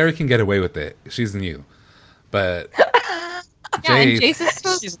 Clary can get away with it. She's new. But Jace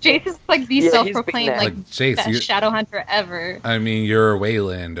is the self-proclaimed Jace, best shadow hunter ever. I mean, you're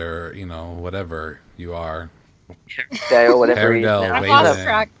Wayland or whatever you are. Dale, whatever he is. I've lost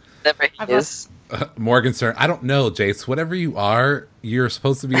track. Whatever he is. Morgenstern, I don't know, Jace. Whatever you are, you're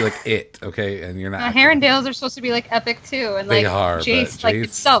supposed to be it, okay? And you're not. Herondales are supposed to be epic too, and they are. Jace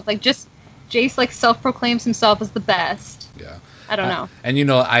itself, Jace self-proclaims himself as the best. Yeah. I don't know.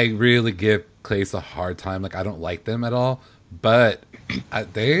 And I really give Clace a hard time. I don't like them at all, but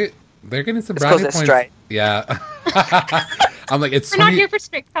they're getting some brownie points. Straight. Yeah. I'm like, we're not here for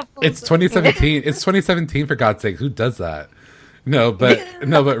straight couples. It's 2017. It's 2017 for God's sake. Who does that? No, but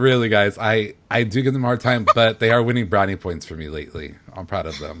really, guys, I do give them a hard time, but they are winning brownie points for me lately. I'm proud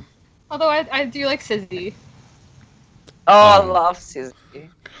of them. Although I do like Sizzy. Oh, I love Sizzy.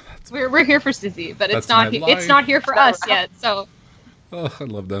 We're here for Sizzy, but it's not here for us yet. So. Oh, I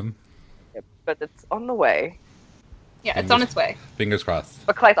love them. Yeah, but it's on the way. Yeah, it's on its way. Fingers crossed.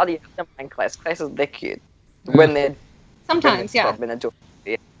 But Clace, I don't mind Clace. Clace is they're cute when they're sometimes, yeah.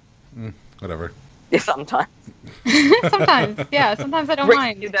 Whatever. Yeah, sometimes. Sometimes I don't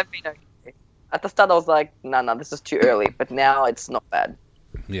mind. Okay. At the start, I was like, no, this is too early. But now it's not bad.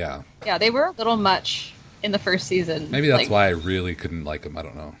 Yeah. Yeah, they were a little much in the first season. Maybe that's why I really couldn't like them. I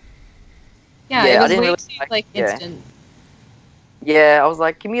don't know. Yeah, it was way too instant. Yeah, I was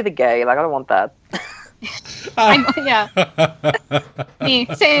like, give me the gay. I don't want that. Me,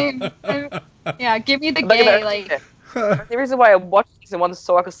 same. Yeah, give me the gay. The reason why I watched season 1 is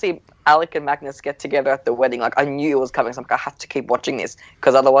so I could see Alec and Magnus get together at the wedding. I knew it was coming, so I have to keep watching this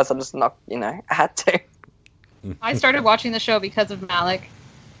because otherwise I'm just not, I had to. I started watching the show because of Malik.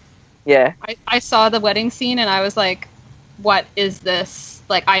 Yeah. I saw the wedding scene and I was like, what is this?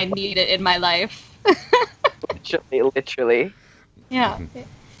 I need it in my life. Literally. Yeah.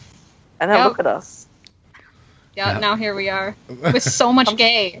 And now look at us. Yeah, now here we are. With so much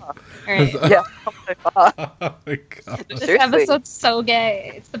gay. All right. Yeah. Oh my God. This episode's so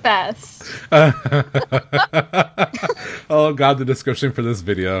gay. It's the best. Oh God, the description for this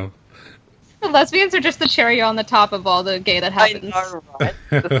video. The lesbians are just the cherry on the top of all the gay that happens. I know, right?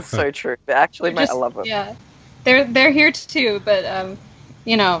 This is so true. Actually, I love it. Yeah. They're here too, but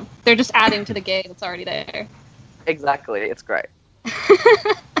they're just adding to the gay that's already there. Exactly. It's great.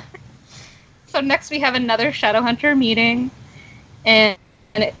 So next we have another Shadowhunter meeting, and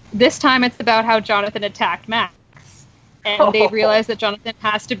this time it's about how Jonathan attacked Max, and they realize that Jonathan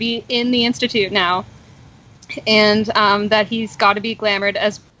has to be in the Institute now, and that he's got to be glamored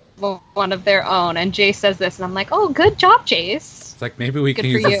as one of their own. And Jace says this, and I'm like, oh, good job, Jace. It's maybe we can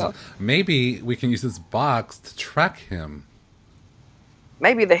use this box to track him.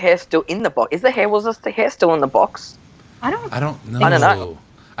 Maybe the hair's still in the box. Was the hair still in the box? I don't know. I don't know.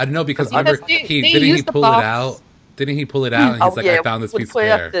 I don't know because Because he they didn't he used the pull box. it out? Didn't he pull it out? And he's like, I found this piece of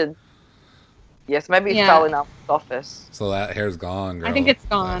hair. Yes, maybe it Yeah. fell in our office. So that hair's gone, girl. I think it's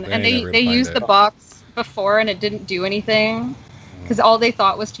gone. They And ain't never they gonna used find the it. box before and it didn't do anything. Because all they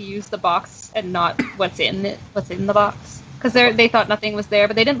thought was to use the box and not what's in the box. Because they thought nothing was there,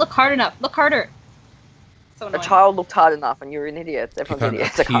 but they didn't look hard enough. Look harder. So A annoying. child looked hard enough, and you're an idiot. He Everyone's found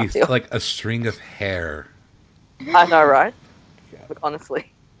idiots. a I can't piece, deal. like a string of hair. I know, right? Look,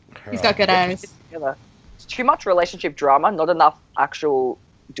 honestly, He's got good eyes. together. It's too much relationship drama, not enough actual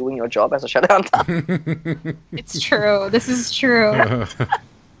doing your job as a Shadowhunter. It's true. This is true.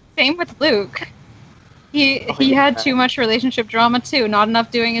 Same with Luke. He had too much relationship drama too. Not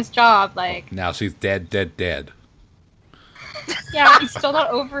enough doing his job. Like, Now she's dead. yeah, he's still not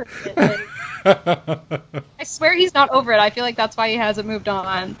over it. Like, I swear he's not over it. I feel like that's why he hasn't moved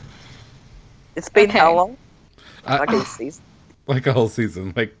on. It's been Okay. how long? Uh, Like a season. Like a whole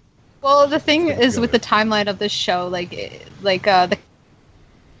season. Like, Well, the thing Let's is go with the timeline of this show, the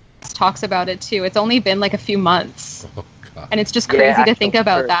talks about it too. It's only been like a few months, oh god. and it's just Yeah, crazy to actually, think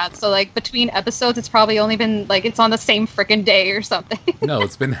about true. that. So like between episodes, it's probably only been like it's on the same freaking day or something. No,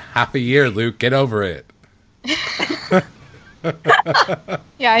 it's been half a year, Luke. Get over it.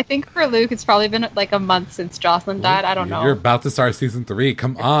 Yeah, I think for Luke, it's probably been like a month since Jocelyn died. I don't know. You're about to start season 3.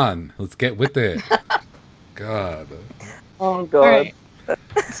 Come on. Let's get with it. God. Oh god. All right.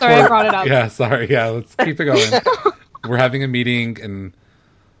 Sorry, I brought it up. Yeah, sorry. Yeah, let's keep it going. We're having a meeting, and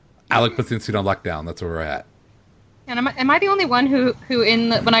Alec puts the institute on lockdown. That's where we're at. And am I the only one who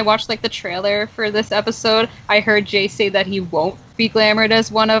when I watched like the trailer for this episode, I heard Jay say that he won't be glamored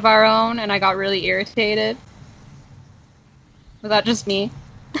as one of our own, and I got really irritated. Was that just me?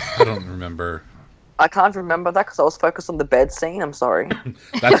 I don't remember. I can't remember that because I was focused on the bed scene. I'm sorry.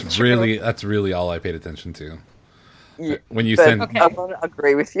 That's really all I paid attention to. Yeah, When you but send, Okay. I don't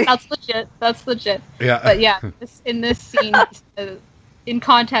agree with you. That's legit. yeah, But yeah, in this scene, in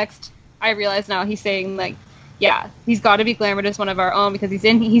context, I realize now he's saying like, yeah, he's got to be glamored as one of our own because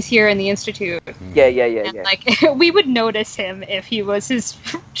he's here in the institute, Yeah. and like we would notice him if he was his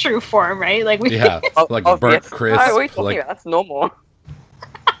true form, right? Like we, yeah, like burnt yes. crisp. No, what are you talking Like, about? That's normal.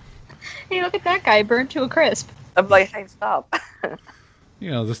 hey, look at that guy burnt to a crisp. I'm like, hey, stop.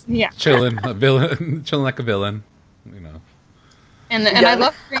 just Yeah. chilling, a villain, chilling like a villain. And Yeah. I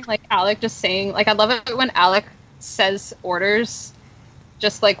love hearing like Alec just saying like I love it when Alec says orders,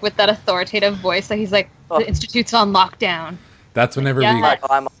 just like with that authoritative voice. Like he's like the institute's on lockdown. That's whenever Yeah. we. Like,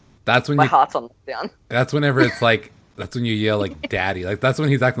 That's when my you. heart's on lockdown. That's whenever it's like. That's when you yell like "daddy." Like that's when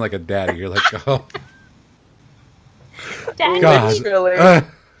he's acting like a daddy. You're like, oh Daddy. God. Literally.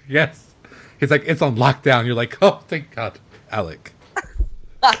 Yes. He's like, it's on lockdown. You're like, oh, thank God, Alec.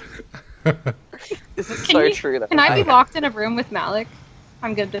 This is Can so you- true. Though. Can I be locked in a room with Malik?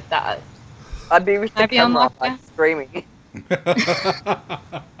 I'm good with that. I'd be with Can I the be on camera, lockdown? like, screaming.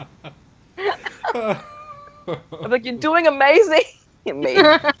 I'm like, you're doing amazing. Me.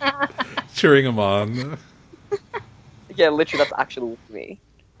 Cheering him on. Yeah, literally, that's actually me.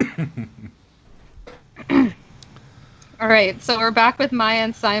 All right, so we're back with Maya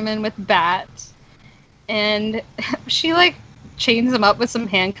and Simon with Bat, and she like chains him up with some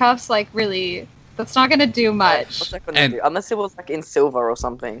handcuffs. Like, really, that's not gonna do What's much. that gonna And- do? Unless it was like in silver or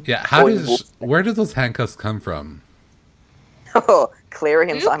something. Yeah, how Or in does where do those handcuffs come from? Oh, Clary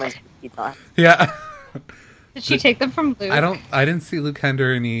and Luke? Simon's time. Yeah, Did she take them from Luke? I didn't see Luke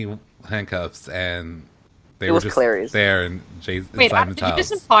Hender any handcuffs, and they It were was just Clary's. there in Wait, Simon's did you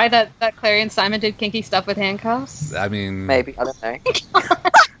just house. imply that Clary and Simon did kinky stuff with handcuffs? I mean, Maybe, I don't know.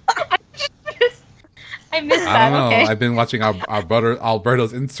 I missed I that. don't know. Okay. I've been watching our brother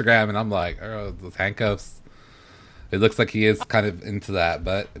Alberto's Instagram, and I'm like, oh, those handcuffs. It looks like he is kind of into that,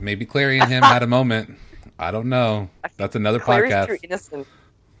 but maybe Clary and him had a moment. I don't know. That's another Clary's podcast. too innocent.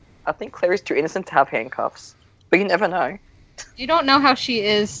 I think Clary's too innocent to have handcuffs. But you never know. You don't know how she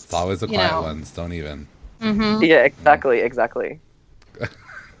is. It's always the you quiet know. ones. Don't even. Mm-hmm. Yeah, exactly.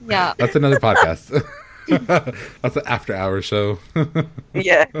 Yeah. That's another podcast. That's an after-hour show.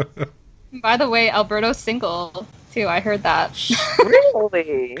 Yeah. By the way, Alberto's single too. I heard that.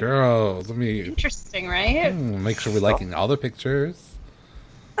 Really? Girls, let me Interesting, right? make sure we're liking all the pictures.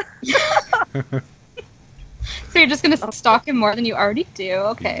 So you're just gonna stalk him more than you already do?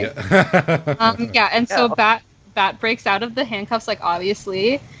 Okay. Yeah. Yeah, and so Yeah. Bat breaks out of the handcuffs, like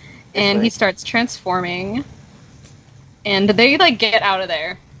obviously, and he right. starts transforming, and they like get out of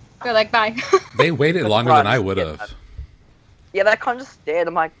there. They're like, bye. They waited longer than I would Yeah. have. Yeah, they kind of just stared.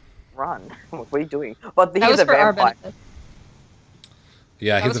 I'm like, run. What are you doing? But That he's was a for our vampire. benefit.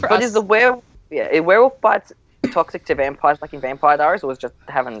 Yeah, That he's was a for But us. is a werewolf? Yeah, a werewolf bites toxic to vampires like in Vampire Diaries, or was just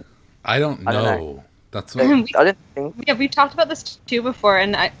haven't? I don't know. That's what... I don't think. Yeah, we've talked about this too before,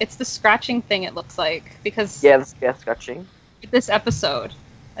 and it's the scratching thing. It looks like because Yeah, scratching. this episode,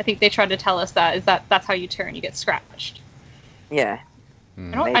 I think they tried to tell us that's how you turn. You get scratched. Yeah.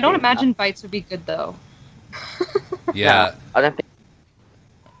 I don't imagine bites would be good though. Yeah. No, I don't think.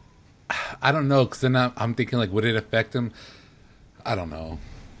 I don't know, because then I'm thinking, like, would it affect him? I don't know.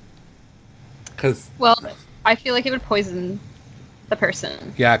 Well, I feel like it would poison the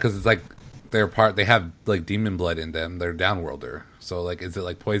person. Yeah, because it's like they have like demon blood in them. They're downworlder. So like, is it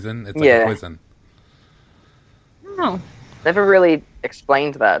like poison? It's like a poison. I don't know. Never really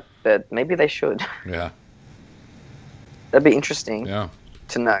explained that, but maybe they should. Yeah. That'd be interesting. Yeah.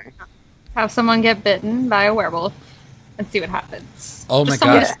 To know. Have someone get bitten by a werewolf and see what happens. Oh my Just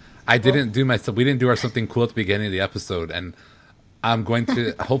someone- gosh. We didn't do our something cool at the beginning of the episode, and I'm going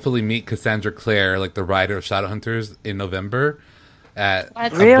to hopefully meet Cassandra Clare, like the writer of Shadowhunters, in November at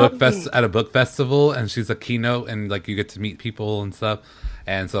a book festival, and she's a keynote, and like you get to meet people and stuff.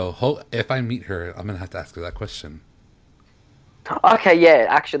 And so if I meet her, I'm gonna have to ask her that question. Okay, yeah,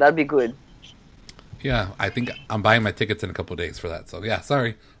 actually that'd be good. Yeah, I think I'm buying my tickets in a couple of days for that. So yeah,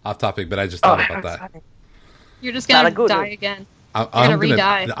 sorry, off topic, but I just thought about that. You're just gonna die again. I'm gonna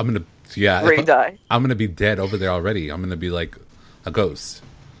re-die. Re-die. I'm gonna be dead over there already. I'm gonna be like a ghost.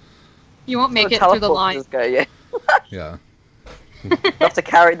 You won't make it through the line. Yeah. Yeah. They'll have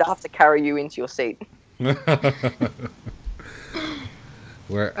to carry you into your seat. All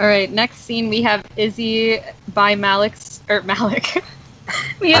right, next scene we have Izzy by Malik.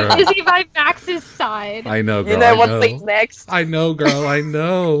 We have Izzy by Max's side. I know, girl. You know what's next? I know, girl. I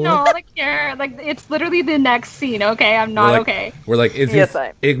know. No, like here, like it's literally the next scene. Okay, I'm not okay. We're like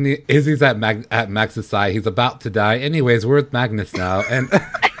Izzy's at Max's side. He's about to die. Anyways, we're with Magnus now, and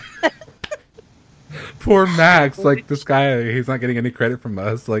poor Max. Like this guy, he's not getting any credit from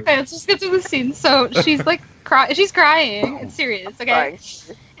us. Like, okay, let's just get to the scene. So she's like she's crying. It's serious, okay?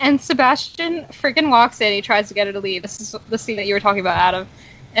 And Sebastian freaking walks in. He tries to get her to leave. This is the scene that you were talking about, Adam.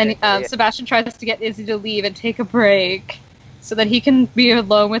 And Sebastian tries to get Izzy to leave and take a break so that he can be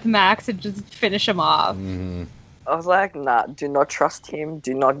alone with Max and just finish him off. Mm-hmm. I was like, nah, do not trust him.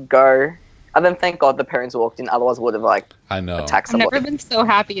 Do not go. And then thank God the parents walked in. Otherwise, would have attacked someone. I've never been so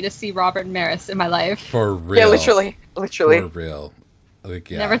happy to see Robert Maris in my life. For real. Yeah, literally. For real.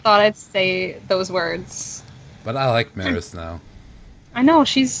 Like, yeah. Never thought I'd say those words. But I like Maris now. I know,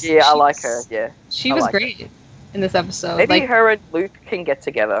 I like her, yeah. She was great in this episode. Maybe her and Luke can get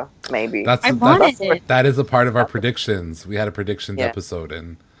together, maybe. That is a part of our predictions. We had a predictions episode,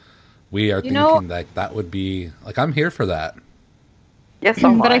 and we are thinking that would be... Like, I'm here for that. Yes,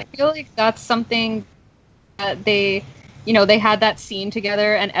 but I feel like that's something that they had that scene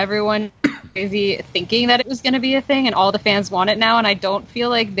together, and everyone crazy thinking that it was going to be a thing, and all the fans want it now, and I don't feel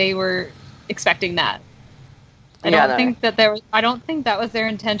like they were expecting that. I don't think that was their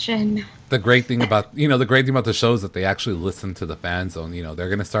intention. The great thing about the show is that they actually listen to the fan zone. You know, they're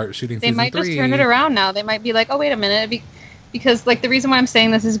going to start shooting season 3. They might just turn it around now. They might be like, oh, wait a minute. Because, like, the reason why I'm saying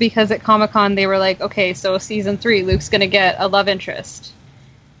this is because at Comic-Con they were like, okay, so season 3, Luke's going to get a love interest.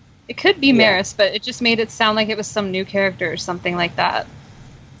 It could be Maris, but it just made it sound like it was some new character or something like that.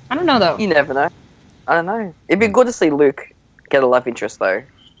 I don't know, though. You never know. I don't know. It'd be good to see Luke get a love interest, though.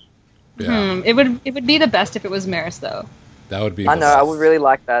 Yeah. It would be the best if it was Maris, though. That would be. I know. I would really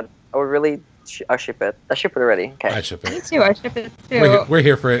like that. I would really. I ship it. I ship it already. Okay. I ship it. Me too. I ship it too. We're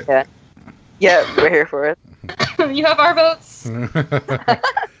here for it. Yeah, we're here for it. You have our votes.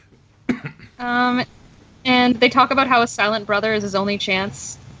 And they talk about how a silent brother is his only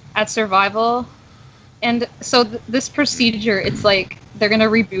chance at survival, and so this procedure, it's like they're gonna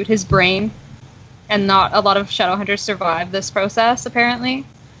reboot his brain, and not a lot of Shadowhunters survive this process. Apparently,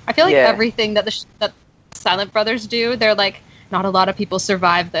 I feel like everything that that Silent Brothers do, they're like, not a lot of people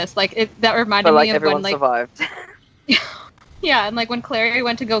survive this. Like that reminded me of when survived. Yeah, and like when Clary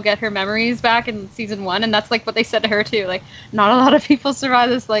went to go get her memories back in season 1, and that's like what they said to her too. Like, not a lot of people survive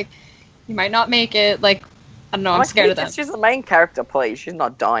this. Like, you might not make it. Like, I don't know. I'm scared of that. She's the main character, please. She's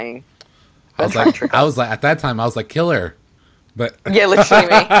not dying. I was like, at that time, I was like, kill her. But yeah, literally me.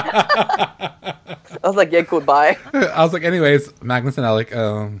 I was like, yeah, goodbye. I was like, anyways, Magnus and Alec.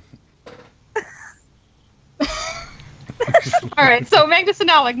 All right, so Magnus and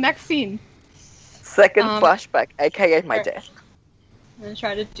Alec, next scene. Second flashback, aka my death. I'm gonna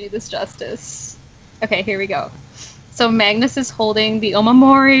try to do this justice. Okay, here we go. So Magnus is holding the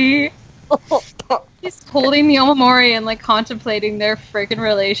Omamori. He's holding the Omamori and like contemplating their freaking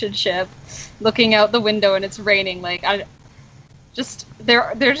relationship, looking out the window and it's raining. Like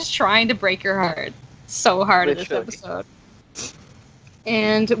they're just trying to break your heart. so hard Literally. in this episode.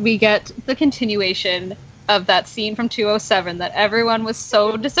 And we get the continuation of that scene from 207 that everyone was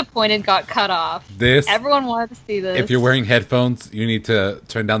so disappointed got cut off. Everyone wanted to see this. If you're wearing headphones, you need to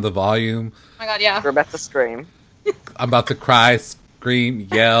turn down the volume. Oh my god, yeah. We're about to scream. I'm about to cry, scream,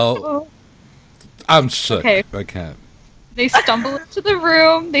 yell. I'm shook. Okay. I can't. They stumble into the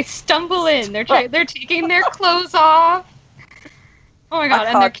room. They stumble in. They're taking their clothes off. Oh my god,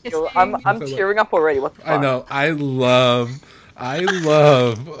 and they're kissing. I'm tearing up already. What the fuck? I know. I love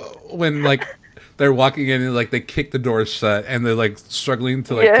when like they're walking in and like they kick the door shut and they're like struggling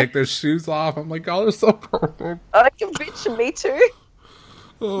to like take their shoes off. I'm like, oh, they're so perfect. Bitch, me too.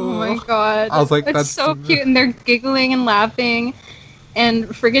 Oh my god. I was like, it's that's so cute, and they're giggling and laughing. And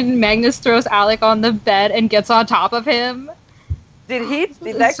friggin' Magnus throws Alec on the bed and gets on top of him. Did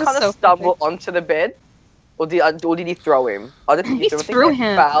they kind of stumble onto the bed? Or did he throw him? I don't think he threw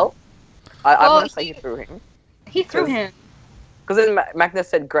him. Foul. I'm going to say he threw him. He threw him. Because then Magnus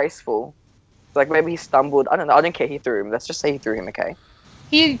said graceful. It's like maybe he stumbled. I don't know. I don't care. He threw him. Let's just say he threw him, okay?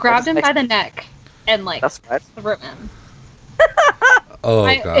 He grabbed him by the neck and like threw him.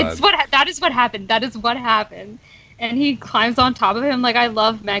 God. That is what happened. That is what happened. And he climbs on top of him. Like, I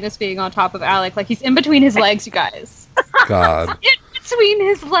love Magnus being on top of Alec. Like, he's in between his legs, you guys. God. In between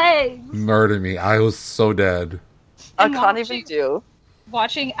his legs. Murder me. I was so dead. I can't even deal.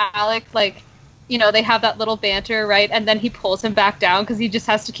 Watching Alec, like, you know, they have that little banter, right? And then he pulls him back down because he just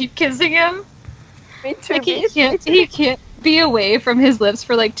has to keep kissing him. Me too. Like, he can't be away from his lips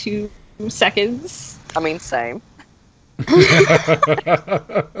for, like, 2 seconds. I mean, same.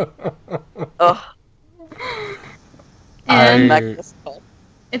 Ugh. And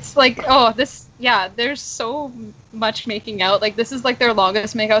it's like, there's so much making out. Like, this is like their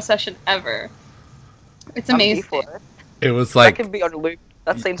longest makeout session ever. It's amazing. It was like that can be on loop.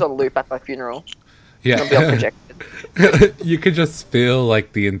 That scene's on loop at my funeral. Yeah, be on projected. You could just feel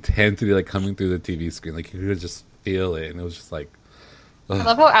like the intensity like coming through the TV screen. Like you could just feel it, and it was just like. Ugh. I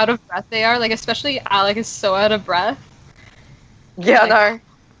love how out of breath they are. Like, especially Alec is so out of breath. Yeah, like, I know.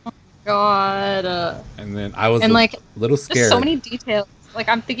 God. And then I was a little scared. There's so many details. Like,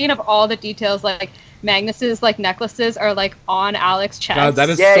 I'm thinking of all the details. Like, Magnus's like necklaces are like on Alec's chest. God, that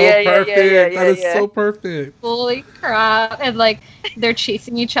is so perfect. That is so perfect. Holy crap! And like, they're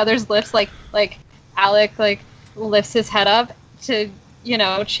chasing each other's lips. Like Alec like lifts his head up to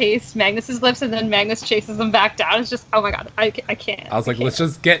chase Magnus's lips, and then Magnus chases them back down. It's just, oh my god, I can't. I was like, let's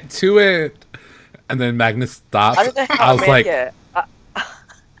just get to it. And then Magnus stopped. I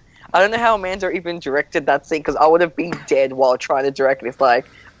don't know how Amanda even directed that scene, because I would have been dead while trying to direct it. It's like,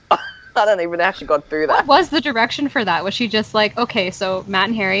 I don't even know how she got through that. What was the direction for that? Was she just like, okay, so Matt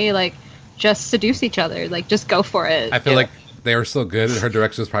and Harry, like, just seduce each other. Like, just go for it. I feel like they were so good, and her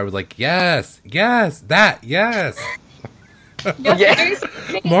direction was probably like, yes, that, yes.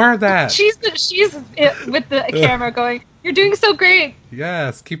 More of that. She's with the camera going, you're doing so great.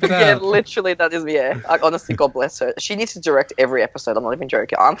 Yes, keep it up. Yeah, literally, that is, honestly, God bless her. She needs to direct every episode. I'm not even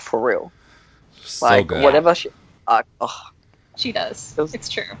joking. I'm for real. So good. Whatever she... She does. It's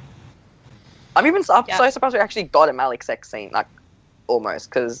true. I'm so surprised we actually got a Malik sex scene, like, almost,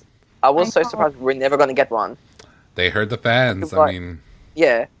 because I was so surprised we were never going to get one. They heard the fans, like,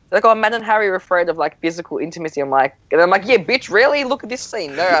 yeah. They're like, Matt and Harry are afraid of, like, physical intimacy. I'm like, yeah, bitch, really? Look at this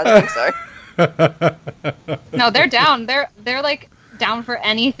scene. No, I don't think so. No, they're down. They're like down for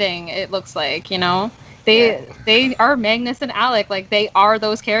anything. It looks like, they are Magnus and Alec. Like, they are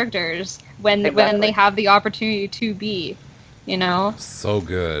those characters when they have the opportunity to be, So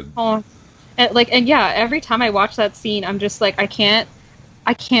good. Oh, and every time I watch that scene, I'm just like, I can't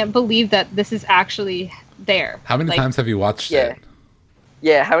believe that this is actually there. How many times have you watched it?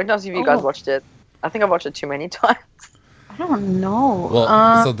 Yeah, how many times have you guys watched it? I think I've watched it too many times. I don't know.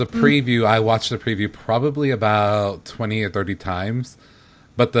 Well, so the preview, I watched the preview probably about 20 or 30 times.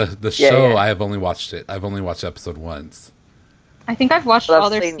 But the show, I have only watched it. I've only watched episode once. I think I've watched all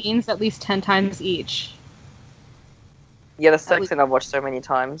their scenes at least 10 times each. Yeah, the sex scene I've watched so many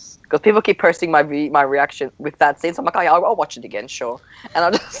times. Because people keep posting my reaction with that scene. So I'm like, oh, yeah, I'll watch it again, sure. And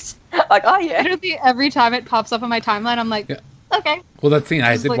I'm just like, oh, yeah. Literally every time it pops up on my timeline, I'm like... Yeah. Okay. Well, that scene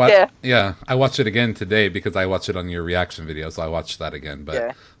I did watch. Yeah, I watched it again today because I watched it on your reaction video, so I watched that again.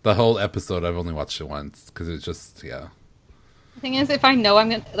 But the whole episode, I've only watched it once because it's just The thing is, if I'm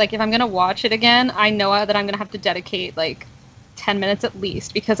gonna watch it again, I know that I'm gonna have to dedicate like 10 minutes at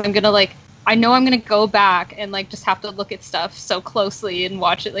least, because I'm gonna I know I'm gonna go back and just have to look at stuff so closely and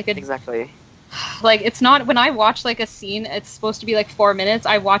watch it exactly. Like, it's not, when I watch a scene, it's supposed to be 4 minutes.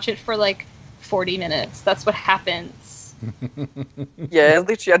 I watch it for 40 minutes. That's what happens. Yeah,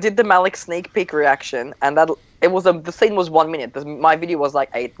 literally, I did the Malik sneak peek reaction, and the scene was 1 minute. My video was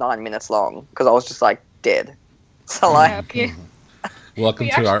like 8-9 minutes long because I was just like dead. So like, welcome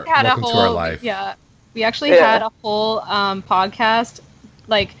to our life. Yeah, we actually had a whole podcast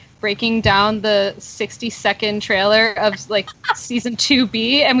like breaking down the 60-second trailer of like season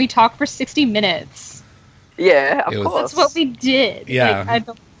 2B, and we talked for 60 minutes. Yeah, of course. That's what we did. Yeah,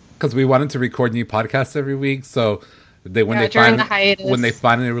 because we wanted to record new podcasts every week, so when they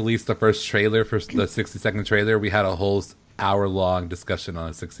finally released the first trailer for the 60-second trailer, we had a whole hour-long discussion on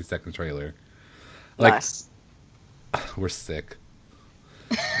a 60-second trailer. Like, nice. We're sick.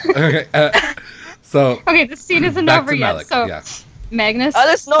 Okay, okay, the scene isn't over yet. Malik. So yeah. Magnus. Oh,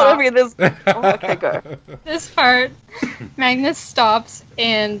 that's not over this. Oh, okay, go. This part, Magnus stops,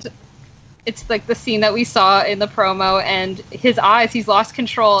 and it's like the scene that we saw in the promo, and his eyes, he's lost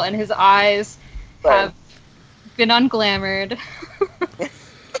control, and his eyes have been unglamored.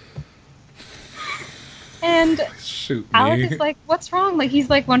 And Alec is like, what's wrong? Like, he's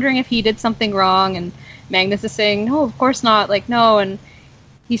like wondering if he did something wrong, and Magnus is saying, no, of course not, like, no, and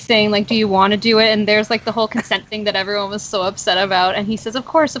he's saying, like, do you want to do it? And there's, like, the whole consent thing that everyone was so upset about. And he says, of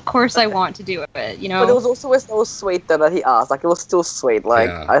course I want to do it, you know? But it was also so sweet that he asked. Like, it was still sweet. Like,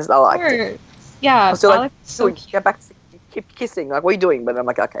 I liked it. Yeah. I was still like, get back, keep kissing. Like, what are you doing? But I'm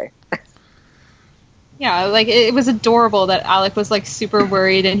like, okay. Yeah, like, it was adorable that Alec was, like, super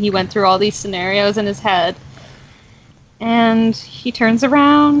worried, and he went through all these scenarios in his head. And he turns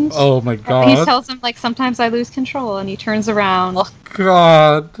around. Oh my god. He tells him, like, sometimes I lose control, and he turns around. Oh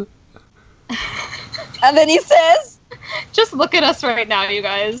god. And then he says, just look at us right now, you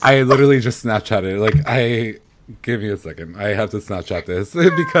guys. I literally just Snapchatted. Like, give me a second. I have to Snapchat this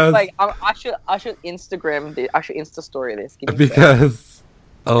because like, I should Instagram this. I should Insta story this. Because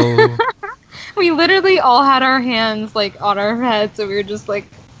we literally all had our hands like on our heads, so we were just like,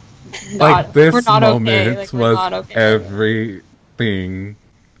 this we're not moment okay. Like, was not okay. everything.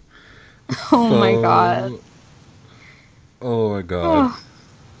 Oh my god. Oh my god.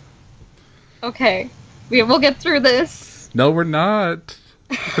 Okay, we'll get through this. No, we're not.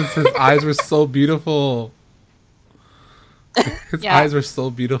 Because his eyes were so beautiful. His eyes were so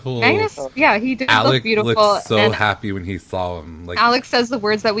beautiful. Magnus, he did look beautiful. Looked so happy when he saw him. Like, Alex says the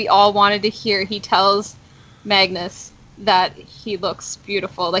words that we all wanted to hear. He tells Magnus that he looks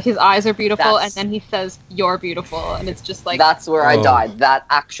beautiful. Like, his eyes are beautiful, and then he says, "You're beautiful," and it's just like... That's where I died. That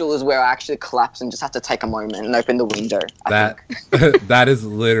is where I actually collapsed and just had to take a moment and open the window. That is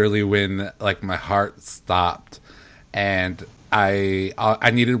literally when, like, my heart stopped, and I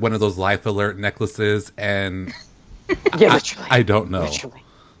needed one of those life alert necklaces, and... Yeah, literally. I don't know. Literally.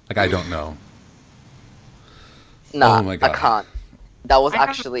 Like, I don't know. Nah, oh my God. I can't. That was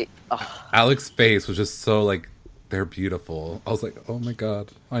actually... Alex's face was just so, like, they're beautiful. I was like, oh my God.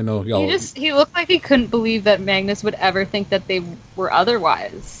 I know, y'all... He looked like he couldn't believe that Magnus would ever think that they were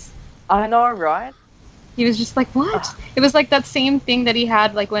otherwise. I know, right? He was just like, what? It was like that same thing that he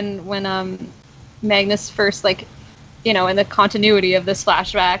had, like, when Magnus first, like, you know, in the continuity of this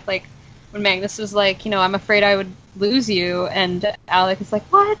flashback, like, when Magnus was like, you know, I'm afraid I would lose you, and Alec is like,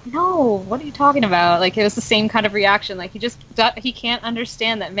 what? No, what are you talking about? Like, it was the same kind of reaction. Like, he can't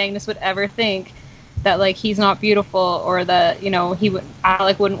understand that Magnus would ever think that, like, he's not beautiful, or that, you know,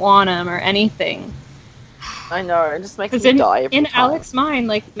 Alec wouldn't want him, or anything. I know, it just makes me die every in time. Alec's mind,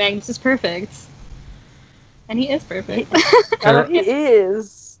 like, Magnus is perfect. And he is perfect. He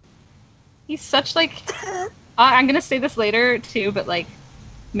is. He's such, like... I'm gonna say this later, too, but, like,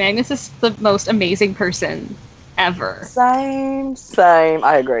 Magnus is the most amazing person ever. Same.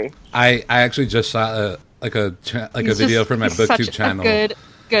 I agree. I actually just shot a video for my BookTube channel. A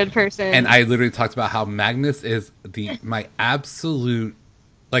good person. And I literally talked about how Magnus is my absolute,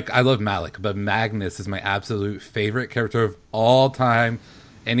 like, I love Malik, but Magnus is my absolute favorite character of all time.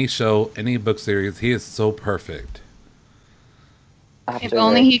 Any show, any book series, he is so perfect. If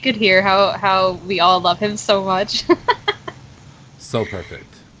only he could hear how we all love him so much. So perfect.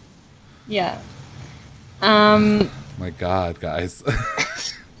 Yeah. My God, guys.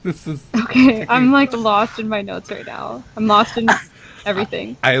 This is... Okay, I'm, like, lost in my notes right now. I'm lost in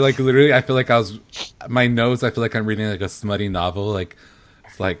everything. I like, literally, I feel like my notes, I feel like I'm reading, like, a smutty novel. Like,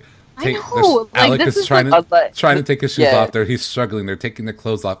 it's like... Alec is trying to take his shoes off. He's struggling. They're taking their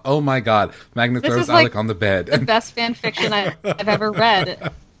clothes off. Oh my God! Magnus throws Alec on the bed. The best fan fiction I've ever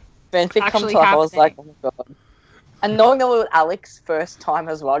read. Fanfic comes up. I was like, oh my God! And knowing that it was Alex's first time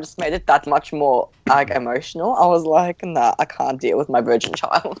as well just made it that much more like emotional. I was like, nah, I can't deal with my virgin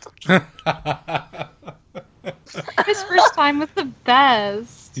child. His first time was the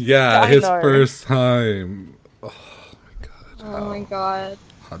best. Yeah, his first time. Oh Oh my god.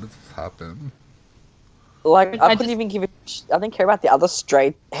 How did this happen? Like, I couldn't even give a I didn't care about the other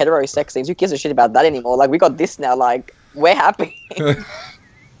straight hetero sex scenes. Who gives a shit about that anymore? Like, we got this now. Like, we're happy.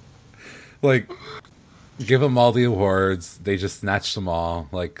 Like, give them all the awards. They just snatched them all.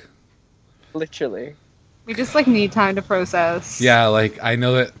 Like, literally. We just, like, need time to process. Yeah, like, I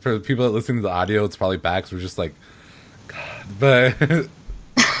know that for the people that listen to the audio, it's probably bad because we're just like, God. But,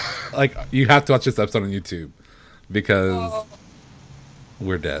 like, you have to watch this episode on YouTube because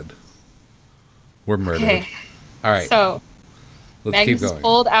we're dead. We're murdered. Okay. All right. So, let's Magnus keep going. is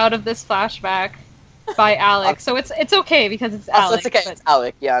pulled out of this flashback by Alec. So it's okay because it's Alec. It's okay. It's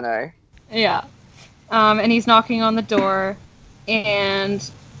Alec. Yeah, I know. Yeah. And he's knocking on the door,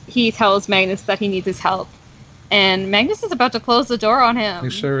 and he tells Magnus that he needs his help. And Magnus is about to close the door on him.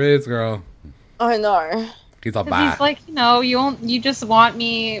 He sure is, girl. I know. He's all 'Cause bad. he's like, you just want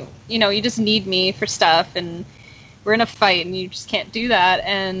me, you just need me for stuff, and we're in a fight, and you just can't do that.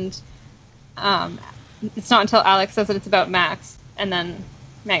 And it's not until Alex says that it's about Max, and then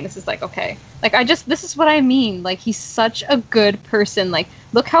Magnus is like, okay. Like, this is what I mean. Like, he's such a good person. Like,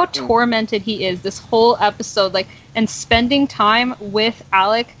 look how tormented he is this whole episode. Like, and spending time with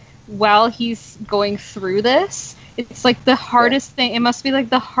Alec while he's going through this, it's like the hardest thing. It must be like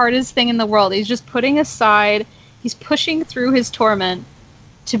the hardest thing in the world. He's just putting aside, he's pushing through his torment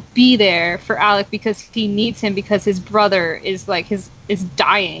to be there for Alec because he needs him, because his brother is like is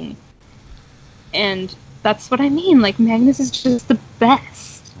dying. And that's what I mean. Like, Magnus is just the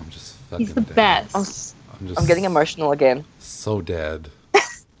best. I'm just fucking He's the dead. best. I'm getting emotional again. So dead.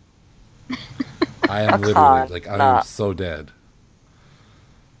 I am literally, like, I am so dead.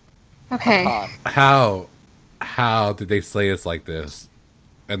 Okay. How did they slay us like this?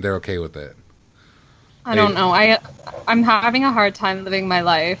 And they're okay with it. I don't know. I'm having a hard time living my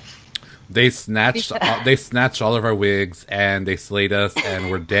life. They snatched all of our wigs, and they slayed us,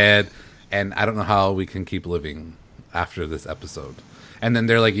 and we're dead. And I don't know how we can keep living after this episode. And then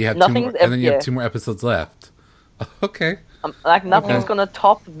they're like, you have two more episodes left. Okay. Like, nothing's gonna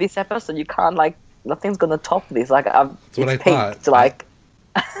top this episode. You can't, like, nothing's gonna top this. Like, That's what I thought. Like,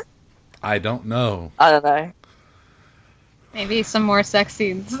 I don't know. I don't know. Maybe some more sex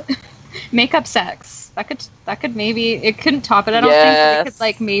scenes. Makeup sex. That could maybe, it couldn't top it. I don't think it could,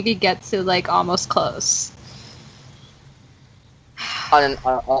 like, maybe get to, like, almost close. I don't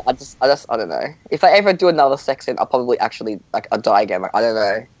know. If I ever do another sex scene, I'll probably actually, like, I'll die again. Like, I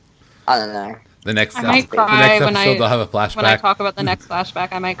don't know. The next I might cry episode, they'll have a flashback. When I talk about the next flashback,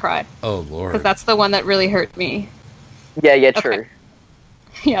 I might cry. Oh, Lord. Because that's the one that really hurt me. Yeah, true. Okay.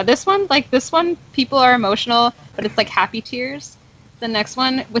 Yeah, this one, people are emotional, but it's like happy tears. The next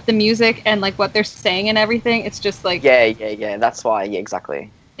one, with the music and like what they're saying and everything, it's just like... Yeah, that's why,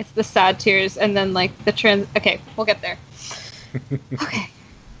 exactly. It's the sad tears, and then like the okay, we'll get there. Okay.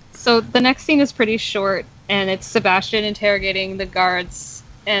 So the next scene is pretty short, and it's Sebastian interrogating the guards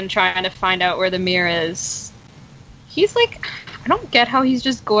and trying to find out where the mirror is. He's like, I don't get how he's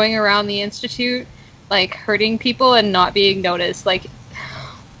just going around the institute, like, hurting people and not being noticed. Like,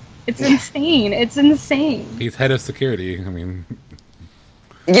 it's insane. It's insane. He's head of security. I mean...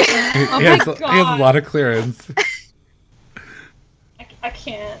 Yeah. He has a lot of clearance. I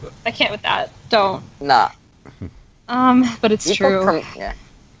can't with that. Don't. Nah. But it's true.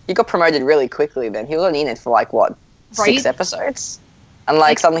 He got promoted really quickly then. He was only in it for, like, what, 6 episodes? And,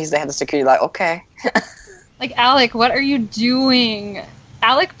 like, suddenly he's the head of security, like, okay. Like, Alec, what are you doing?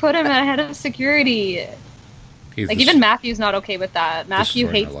 Alec put him at head of security. Even Matthew's not okay with that. Matthew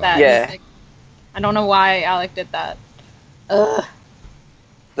hates that. Yeah. Like, I don't know why Alec did that. Ugh.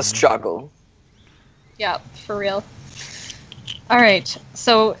 The struggle. Yeah, for real. Alright,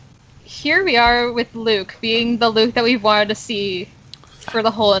 so here we are with Luke, being the Luke that we've wanted to see for the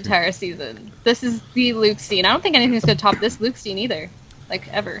whole entire season. This is the Luke scene. I don't think anything's going to top this Luke scene either. Like,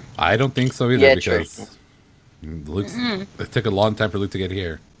 ever. I don't think so either, because it took a long time for Luke to get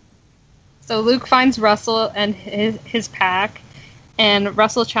here. So Luke finds Russell and his pack, and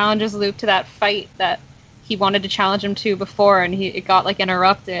Russell challenges Luke to that fight that he wanted to challenge him to before, and it got, like,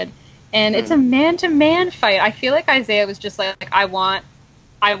 interrupted. And it's a man-to-man fight. I feel like Isaiah was just like, I want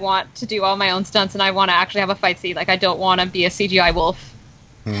to do all my own stunts, and I want to actually have a fight scene. Like, I don't want to be a CGI wolf.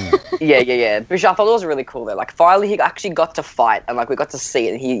 Yeah. Which I thought was really cool though. Like, finally he actually got to fight, and, like, we got to see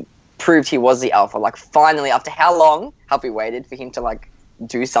it, and he proved he was the alpha. Like, finally, after how long have we waited for him to, like,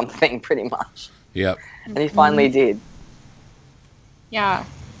 do something, pretty much. Yep. And he finally did. Yeah.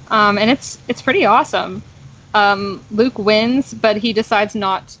 And it's pretty awesome. Luke wins, but he decides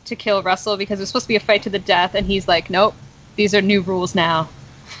not to kill Russell because it was supposed to be a fight to the death, and he's like, nope, these are new rules now.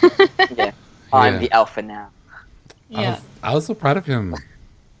 Yeah. I'm the alpha now. Yeah. I was so proud of him.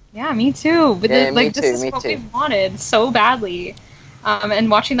 Yeah, me too. But Yeah, me this too, is me what too. we wanted so badly. And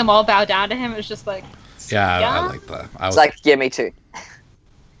watching them all bow down to him, it was just like, Yeah, I like that. I It's was like, yeah, me too.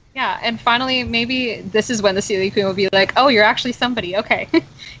 yeah. And finally, maybe this is when the Sealy Queen will be like, oh, you're actually somebody. Okay. Do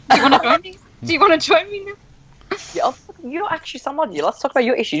you want to join me? Do you want to join me now? Yeah, you're not actually somebody. Let's talk about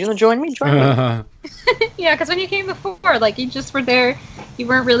your issues. You want to join me? Join me. Yeah, because when you came before, like, you just were there. You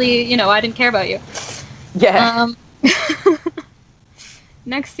weren't really, I didn't care about you. Yeah.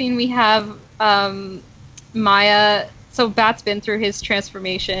 Next scene, we have Maya. So Bat's been through his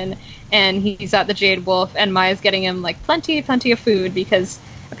transformation, and he's at the Jade Wolf, and Maya's getting him, like, plenty of food, because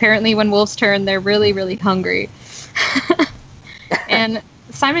apparently when wolves turn, they're really, really hungry. And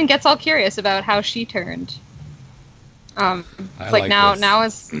Simon gets all curious about how she turned. It's like now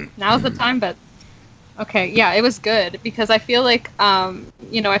is the time, but okay, yeah, it was good, because I feel like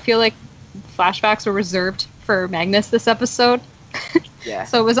flashbacks were reserved for Magnus this episode. Yeah.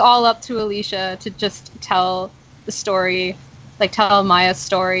 So it was all up to Alicia to just tell the story, like tell Maya's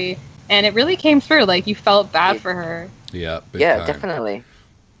story, and it really came through. Like, you felt bad for her. Yeah. Yeah, time. definitely.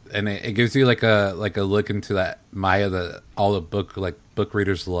 And it gives you like a look into that Maya that all the book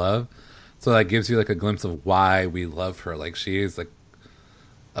readers love. So that gives you like a glimpse of why we love her. Like, she is like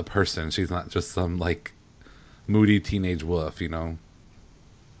a person. She's not just some like moody teenage wolf, Yeah,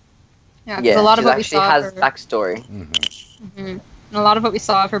 because Yeah, a lot of she what we actually saw has of her, backstory. and a lot of what we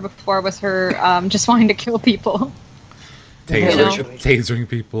saw of her before was her just wanting to kill people. Tasering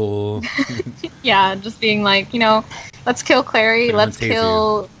people. Yeah, just being like, let's kill Clary, Everyone let's tase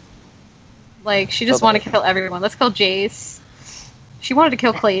kill... Like, she just wanted to kill everyone. Let's kill Jace. She wanted to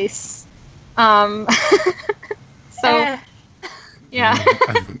kill Clace. So, yeah.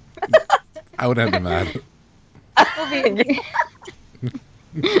 I would have been mad.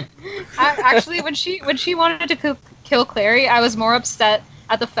 Actually, when she wanted to kill Clary, I was more upset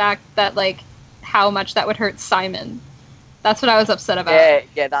at the fact that, like, how much that would hurt Simon. That's what I was upset about.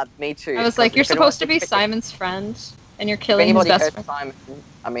 Yeah, that me too. I was like, you're supposed to be Simon's friend, and you're killing his best friend. Simon,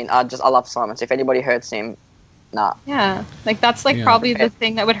 I mean, I love Simon. So if anybody hurts him, nah. Yeah, like, that's like probably the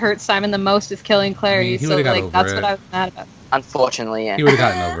thing that would hurt Simon the most is killing Clary. I mean, So like, that's what I was mad about. Unfortunately, yeah. He would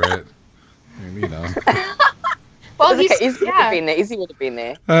have gotten over it. I mean, Well, Izzy would have been there. Izzy would have been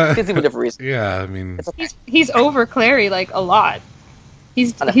there. Izzy would have risen. Yeah, I mean, It's okay. He's over Clary like a lot.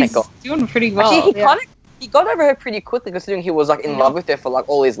 He's doing pretty well. Actually, he got over her pretty quickly, considering he was like in love with her for like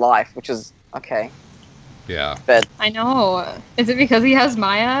all his life, which is okay. yeah. But I know. Is it because he has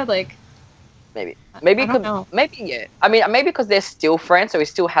Maya? Like, maybe I don't know. yeah. I mean, maybe because they're still friends, so he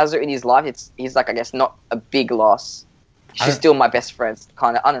still has her in his life. He's like, I guess, not a big loss. She's still my best friend,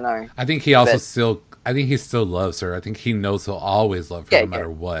 kind of. I don't know. I think he also he still loves her. I think he knows he'll always love her no matter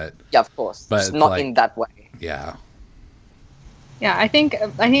what. Yeah, of course. But just not in that way. Yeah. Yeah, I think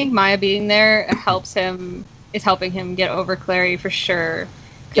Maya being there is helping him get over Clary for sure.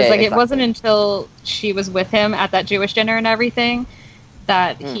 Because it wasn't until she was with him at that Jewish dinner and everything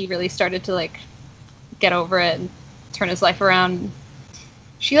that he really started to like get over it and turn his life around.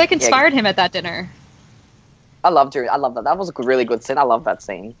 She like inspired him at that dinner. I loved her. I love that. That was a really good scene. I love that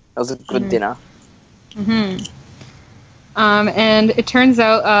scene. It was a good dinner. Mm-hmm. And it turns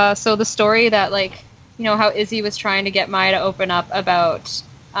out, so the story that, like, how Izzy was trying to get Maya to open up about,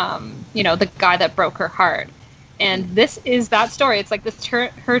 the guy that broke her heart. And this is that story. It's like this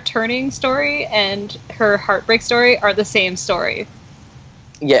her turning story and her heartbreak story are the same story.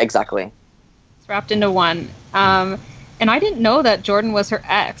 Yeah, exactly. It's wrapped into one. And I didn't know that Jordan was her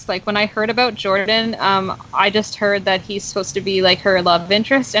ex. Like, when I heard about Jordan, I just heard that he's supposed to be, like, her love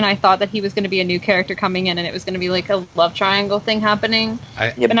interest, and I thought that he was going to be a new character coming in, and it was going to be, like, a love triangle thing happening. I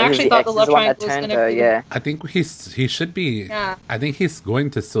actually thought the love triangle was going to be... Yeah. I think he should be... Yeah. I think he's going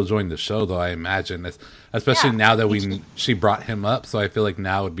to still join the show, though, I imagine. Especially now that she brought him up, so I feel like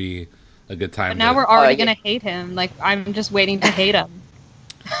now would be a good time. But now we're already going to hate him. Like, I'm just waiting to hate him.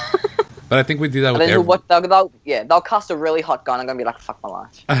 But I think we do that with they'll cast a really hot guy and I'm going to be like, fuck my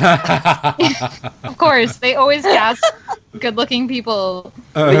life. Of course, they always cast good-looking people.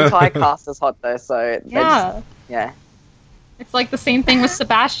 The entire cast is hot though, so... Yeah. Yeah. It's like the same thing with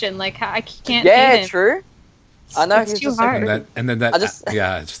Sebastian. Like, I can't hate him. Yeah, true. I know, it's he's too just hard. and then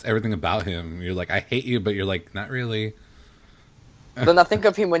just everything about him. You're like, I hate you, but you're like, not really. Then I think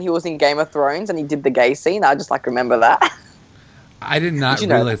of him when he was in Game of Thrones and he did the gay scene. I just like remember that. I did not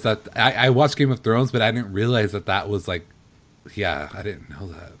realize that. I watched Game of Thrones, but I didn't realize that was like, yeah, I didn't know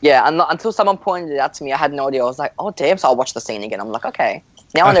that. Yeah, until someone pointed it out to me, I had no idea. I was like, oh damn! So I'll watch the scene again. I'm like, okay,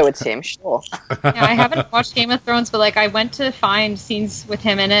 now I know it's him. Sure. Yeah, I haven't watched Game of Thrones, but like I went to find scenes with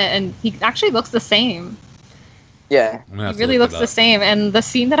him in it, and he actually looks the same. Yeah. I'm gonna have He to really look looks it the up. same. And the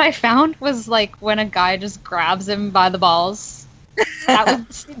scene that I found was like when a guy just grabs him by the balls.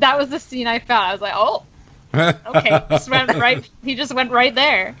 That was the scene I found. I was like, oh, okay, he just went right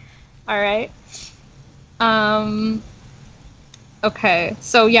there. All right. Okay,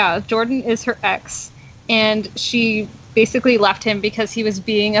 so yeah, Jordan is her ex, and she basically left him because he was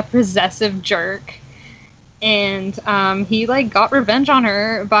being a possessive jerk, and he like got revenge on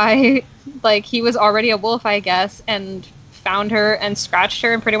her by like he was already a wolf, I guess, and found her and scratched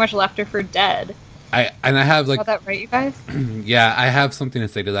her and pretty much left her for dead. I have like Got that right, you guys? yeah, I have something to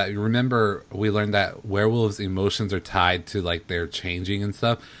say to that. You remember we learned that werewolves' emotions are tied to like their changing and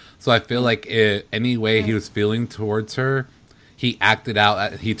stuff. So I feel like any way he was feeling towards her, he acted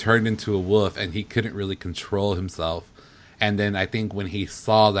out. He turned into a wolf, and he couldn't really control himself. And then I think when he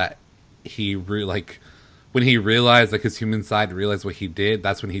saw that, when he realized like his human side, realized what he did,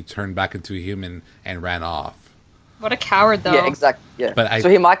 that's when he turned back into a human and ran off. What a coward, though. Yeah, exactly. Yeah. But so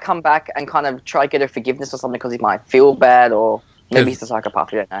he might come back and kind of try to get her forgiveness or something because he might feel bad, or maybe he's a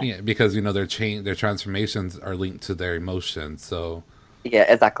psychopath. We don't know. Yeah, because you know their transformations are linked to their emotions. So yeah,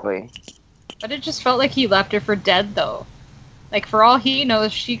 exactly. But it just felt like he left her for dead, though. Like, for all he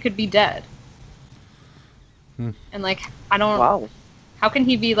knows, she could be dead. And, like, I don't... Wow. How can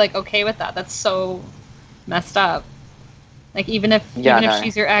he be, like, okay with that? That's so messed up. Like, even if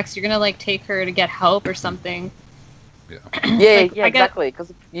she's your ex, you're gonna, like, take her to get help or something. yeah, Yeah, Like, yeah, exactly.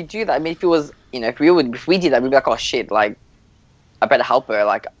 Because if you do that, I mean, if it was, if we did that, we'd be like, oh shit, like, I better help her.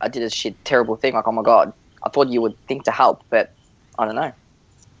 Like, I did a terrible thing. Like, oh my god, I thought you would think to help, but I don't know.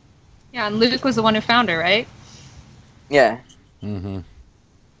 Yeah, and Luke was the one who found her, right? Yeah. mm-hmm.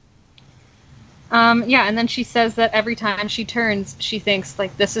 Yeah, and then she says that every time she turns, she thinks,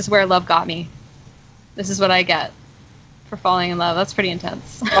 like, this is where love got me. This is what I get for falling in love. That's pretty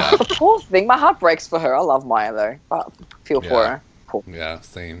intense. Oh, the poor thing. My heart breaks for her. I love Maya, though. But feel for her. Cool. Yeah,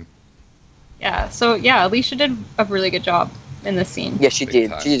 same. Yeah, so, yeah, Alicia did a really good job in this scene. Yeah, she Big did.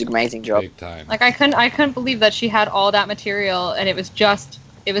 time. She did an amazing job. Big time. Like, I couldn't believe that she had all that material, and it was just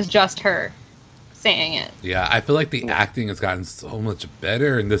her saying it. Yeah, I feel like the acting has gotten so much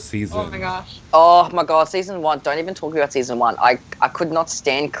better in this season. Oh my gosh. Oh my god, season 1. Don't even talk about season 1. I could not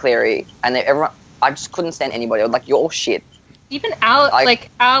stand Clary, and everyone. I just couldn't stand anybody. I was like, you're all shit. Even Alec,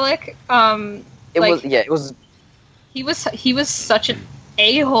 It was. He was such an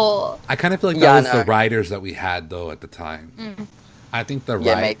a-hole. I kind of feel like Yeah, that was the writers that we had though at the time. I think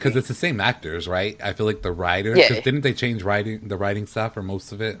because it's the same actors, right? I feel like the writers. Yeah. 'Cause didn't they change the writing stuff for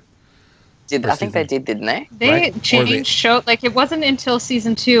most of it? I think they did, didn't they? They Right? changed show, like, it wasn't until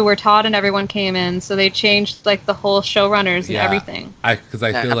season 2 where Todd and everyone came in, so they changed, like, the whole showrunners and everything. Because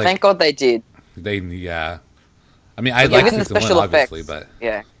I feel like thank God they did. they. Yeah. I mean, I like Even the season 1 special obviously, effects. but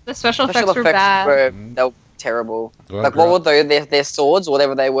Yeah. The special effects were bad. They were terrible. Well, like, girl, what were their swords,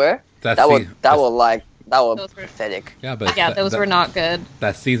 whatever they were? That were Those were- pathetic. yeah, but Yeah, those were not good.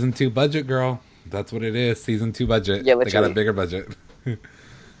 That season 2 budget, girl. That's what it is. Season 2 budget. Yeah, they got a literally. bigger budget.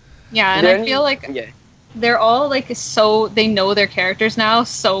 Yeah, and I feel like Yeah. they're all, like, they know their characters now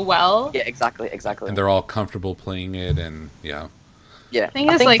so well. Yeah, exactly. And they're all comfortable playing it, and yeah. Yeah, Thing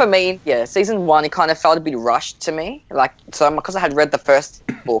I is, think like- for me, season 1, it kind of felt a bit rushed to me. Like, so because I had read the first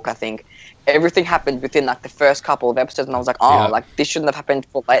book, I think everything happened within like the first couple of episodes, and I was like, oh, Yeah. like this shouldn't have happened.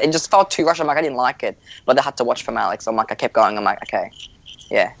 It just felt too rushed. I'm like, I didn't like it, but I had to watch from Alex. So I'm like, I kept going. I'm like, okay,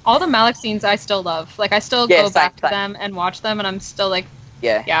 yeah, All the Malik scenes I still love. Like, I still Yeah, go back to same. them and watch them, and I'm still like,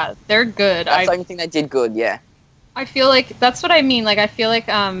 yeah. yeah, they're good. That's the only thing they did good. Yeah, I feel like that's what I mean. Like, I feel like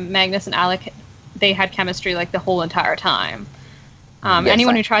Magnus and Alec, they had chemistry like the whole entire time.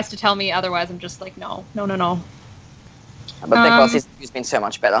 Anyone who tries to tell me otherwise, I'm just like, no. but thank God season 2's been so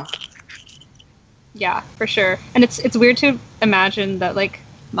much better. Yeah, for sure. And it's weird to imagine that, like,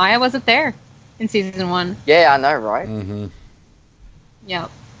 Maya wasn't there in season 1. Yeah, I know, right? Mm-hmm. Yeah,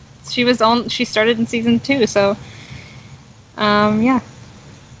 she started in season 2. So, yeah.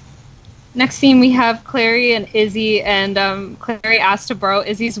 Next scene, we have Clary and Izzy, and Clary asked to borrow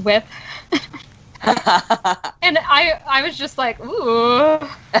Izzy's whip. And I was just like, ooh.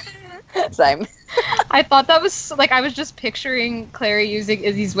 Same. I thought that was, like, I was just picturing Clary using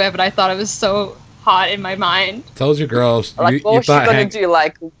Izzy's whip, and I thought it was so hot in my mind. Told you, girl. Like, what you was she thought gonna do?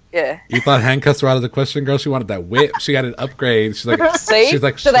 Like, yeah. You thought handcuffs were out of the question, girl? She wanted that whip. She got an upgrade. She's like, See? she's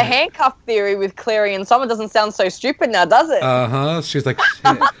like, so the shit. handcuff theory with Clary and Summer doesn't sound so stupid now, does it? She's like,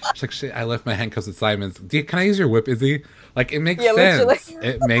 shit. She's like, shit. I left my handcuffs at Simon's. Can I use your whip, Izzy? Like, it makes Yeah, sense. literally.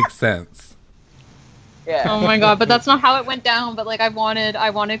 It makes sense. Yeah. Oh my god, but that's not how it went down. But, like, I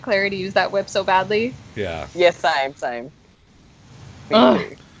wanted Clary to use that whip so badly. Yeah. Yeah, same. Me Ugh.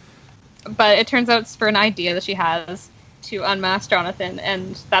 too. but it turns out it's for an idea that she has to unmask Jonathan,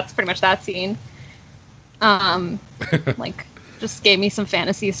 and that's pretty much that scene. Like, just gave me some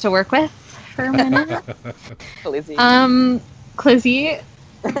fantasies to work with for a minute. Clizzy.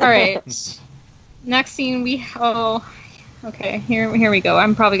 All right. Next scene, okay, here we go.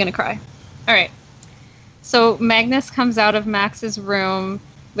 I'm probably gonna cry. All right. So Magnus comes out of Max's room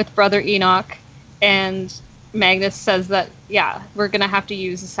with Brother Enoch, and Magnus says that, yeah, we're gonna have to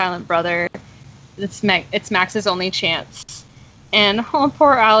use the Silent Brother. It's Max's only chance. And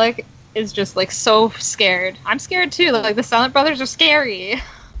poor Alec is just like so scared. I'm scared too. Like, the Silent Brothers are scary.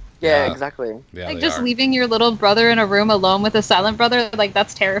 Yeah, exactly. Yeah, like, just leaving your little brother in a room alone with a Silent Brother, like,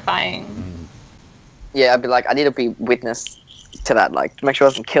 that's terrifying. Mm. Yeah, I'd be like, I need to be witness to that, like, to make sure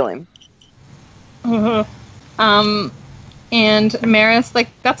I doesn't kill him. And Maris, like,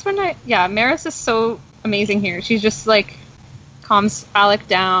 that's when Maris is so amazing here. She's just, like, calms Alec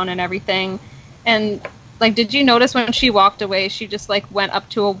down and everything. And, like, did you notice when she walked away, she just, like, went up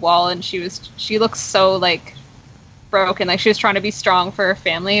to a wall and she looks so, like, broken. Like, she was trying to be strong for her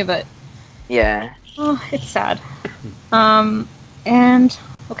family, but... Yeah. Oh, it's sad. And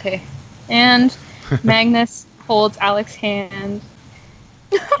Magnus holds Alec's hand.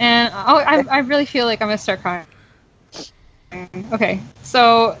 And, I really feel like I'm gonna start crying. Okay,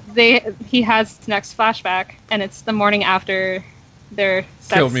 so he has his next flashback, and it's the morning after their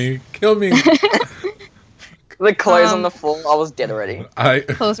sex. Kill me. The clothes on the floor, I was dead already.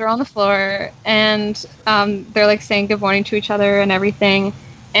 Clothes are on the floor, and they're, like, saying good morning to each other and everything,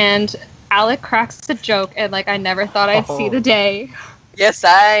 and Alec cracks a joke, and, like, I never thought I'd see the day. Yeah,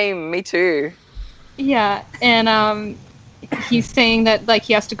 same. Me too. Yeah, and he's saying that, like,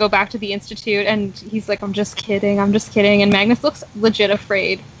 he has to go back to the Institute, and he's like, I'm just kidding, and Magnus looks legit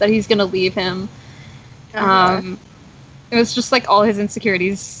afraid that he's gonna leave him. It was just, like, all his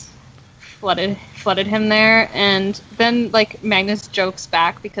insecurities flooded him there, and then, like, Magnus jokes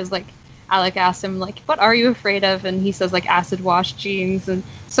back because, like, Alec asks him, like, what are you afraid of? And he says, like, acid wash jeans, and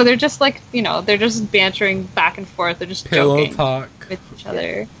so they're just, like, you know, they're just bantering back and forth, they're just joking with each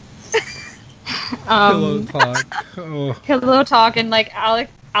other. Pillow talk. Pillow talk, and, like,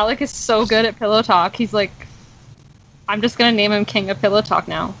 Alec is so good at pillow talk. He's like, I'm just gonna name him King of Pillow Talk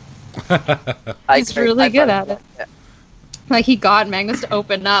now. He's really good at it. Yeah. Like, he got Magnus to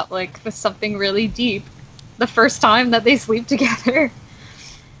open up, like, with something really deep the first time that they sleep together.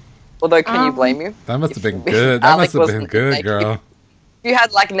 Although, can you blame you? That must have been good. That must have been good, naked. Girl. If you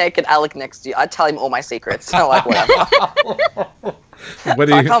had, like, naked Alec next to you, I'd tell him all my secrets. So, like, whatever.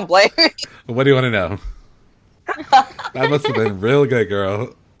 I can't blame you. What do you want to know? That must have been real good,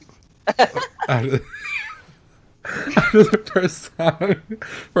 girl. After the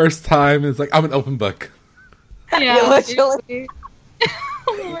first time, it's like, I'm an open book. Yeah, literally.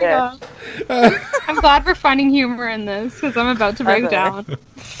 Oh my god. I'm glad we're finding humor in this, because I'm about to break down.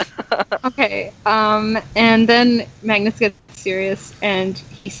 Okay, and then Magnus gets serious, and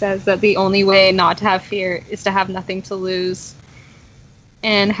he says that the only way not to have fear is to have nothing to lose.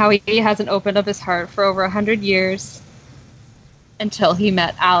 And how he hasn't opened up his heart for over 100 years until he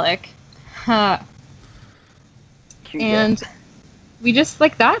met Alec. And we just,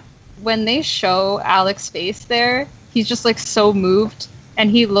 like, that, when they show Alec's face there, he's just, like, so moved,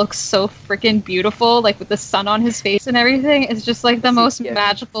 and he looks so freaking beautiful, like, with the sun on his face and everything. It's just, like, the most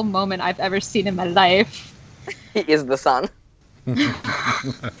magical moment I've ever seen in my life. He is the sun.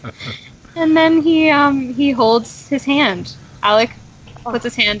 And then he holds his hand. Alec puts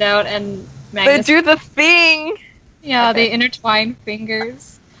his hand out, and Magnus... They do the thing! Yeah, they intertwine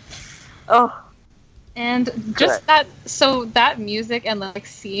fingers. Oh. And just that music and, like,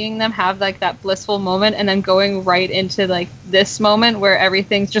 seeing them have, like, that blissful moment, and then going right into, like, this moment where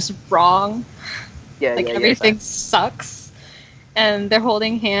everything's just wrong. Everything sucks. And they're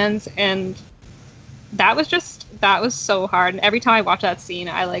holding hands, and that was so hard. And every time I watch that scene,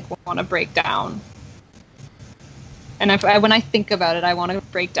 I, like, want to break down. And when I think about it, I want to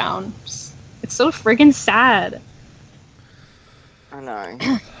break down. It's so friggin' sad. I know.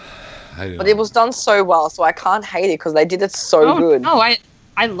 But it was done so well, so I can't hate it because they did it so good. No, I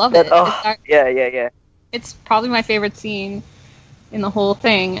love it. Yeah. It's probably my favorite scene in the whole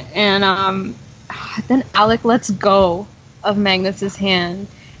thing. And then Alec lets go of Magnus's hand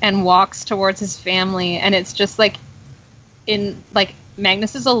and walks towards his family, and it's just like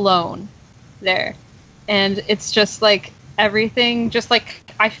Magnus is alone there, and it's just like everything, just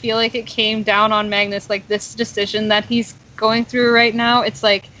like I feel like it came down on Magnus, like this decision that he's going through right now. It's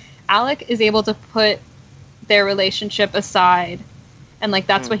like Alec is able to put their relationship aside, and like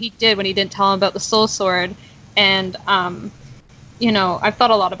that's what he did when he didn't tell him about the soul sword, and I've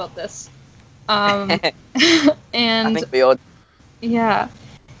thought a lot about this. And I think we all. yeah,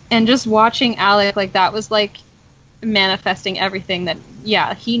 and just watching Alec, like, that was like manifesting everything that,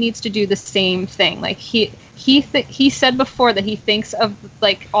 he needs to do the same thing. Like, he said before that he thinks of,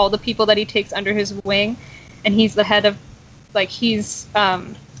 like, all the people that he takes under his wing, and he's the head of, like, he's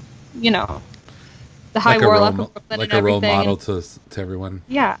the High Warlock of Brooklyn, like and a role everything. model to everyone.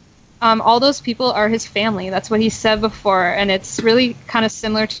 Yeah. All those people are his family. That's what he said before, and it's really kind of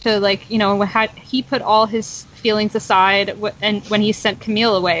similar to, like, how he put all his feelings aside and when he sent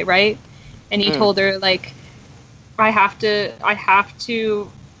Camille away, right? And he told her, like, I have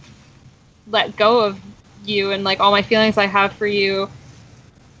to let go of you, and, like, all my feelings I have for you,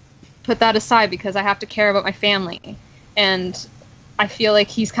 put that aside because I have to care about my family. And I feel like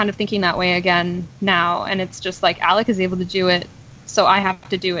he's kind of thinking that way again now, and it's just like, Alec is able to do it, so I have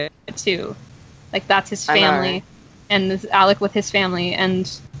to do it too. Like, that's his family, and this Alec with his family, and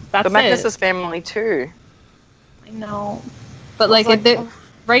that's But Magnus's family too. I know, but like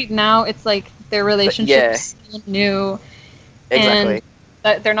right now, it's like their relationship's still new, Exactly.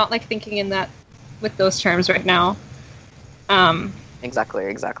 and they're not, like, thinking in that with those terms right now.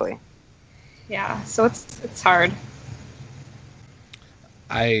 Exactly. Yeah, so it's hard.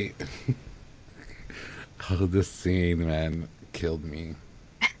 This scene, man, killed me.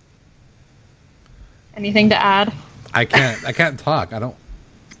 Anything to add? I can't talk. I don't.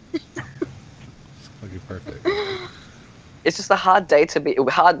 It's fucking perfect. It's just a hard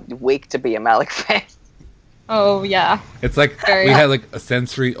week to be a Malik fan. Oh yeah. It's like we had, like, a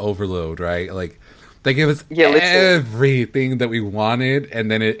sensory overload, right? Like, they give us everything that we wanted, and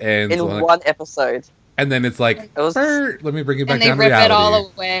then it ends in one episode. And then it's like, let me bring it back down to reality. And they rip it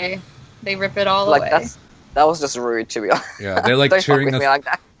all away. They rip it all away. That was just rude, to be honest. Yeah, they're like cheering us. Like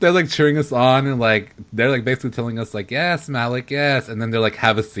that. They're like cheering us on, and like they're like basically telling us, like, yes, Malik, yes, and then they're like,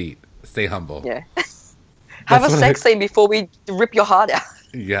 have a seat, stay humble. Yeah. Have a sex scene before we rip your heart out.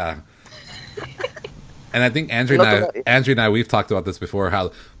 Yeah. And I think Andrew and I, we've talked about this before,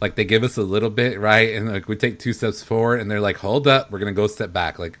 how, like, they give us a little bit, right? And, like, we take 2 steps forward, and they're like, hold up, we're going to go a step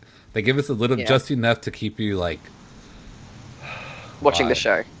back. Like, they give us a little, just enough to keep you, like... watching the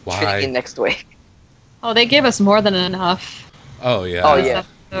show. Why? Tuning in next week. Oh, they give us more than enough. Oh, yeah. Oh, yeah.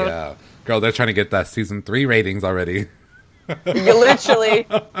 Yeah. Girl, they're trying to get that season 3 ratings already. Literally,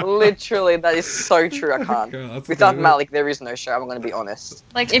 that is so true. I can't. God, without Malik, there is no show. I'm going to be honest.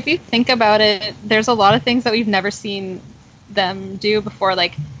 Like, if you think about it, there's a lot of things that we've never seen them do before.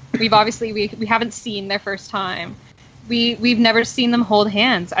 Like, we've obviously we haven't seen their first time. We've never seen them hold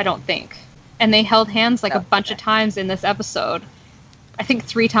hands, I don't think. And they held hands like a bunch of times in this episode. I think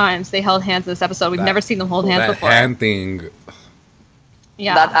 3 times they held hands in this episode. We've never seen them hold hands before. That hand thing.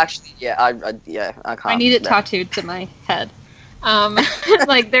 Yeah. That actually, I can't. I need it tattooed to my head.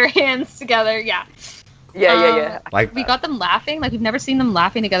 Like, their hands together, yeah. Yeah. Like, we got them laughing. Like, we've never seen them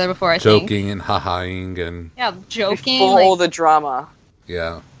laughing together before, I think. Joking and ha-haing and... Yeah, joking. Before all the drama.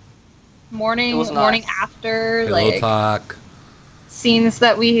 Yeah. Morning after, Pillow like... talk. Scenes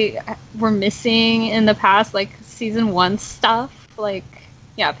that we were missing in the past, like, season 1 stuff. Like,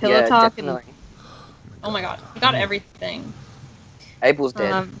 yeah, pillow talk. Definitely. And, oh my god, we got everything. Abel's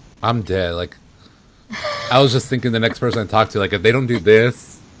dead. I'm dead. Like, I was just thinking the next person I talk to, like, if they don't do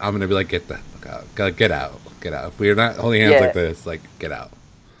this, I'm gonna be like, get the fuck out. Get out. If we're not holding hands like this, like, get out.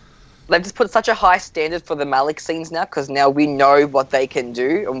 They've just put such a high standard for the Malik scenes now, because now we know what they can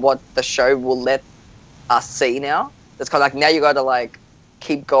do and what the show will let us see now. It's kind of like, now you got to, like,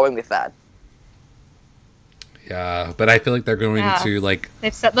 keep going with that. Yeah, but I feel like they're going to, like...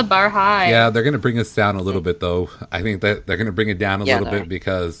 They've set the bar high. Yeah, they're going to bring us down a little bit, though. I think that they're going to bring it down a little bit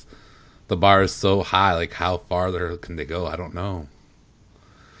because the bar is so high. Like, how farther can they go? I don't know.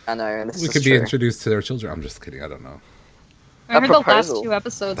 I know. We could be introduced to their children. I'm just kidding. I don't know. I heard the last 2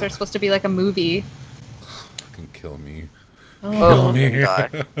 episodes are supposed to be like a movie. Fucking kill me. Kill me.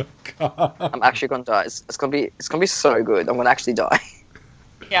 I'm actually going to die. It's going to be so good. I'm going to actually die.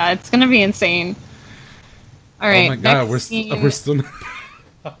 Yeah, it's going to be insane. All right. Oh my god, we're still.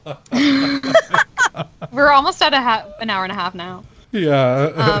 We're almost at an hour and a half now.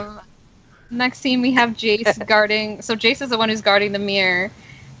 Yeah. Next scene, we have Jace guarding. So Jace is the one who's guarding the mirror.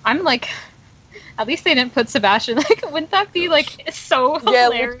 I'm like, at least they didn't put Sebastian. Like, wouldn't that be like so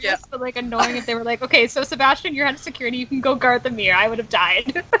hilarious, but like annoying if they were like, okay, so Sebastian, you're head of security, you can go guard the mirror. I would have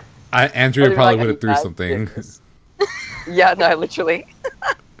died. Andrea probably would have threw something. Yeah, no, literally.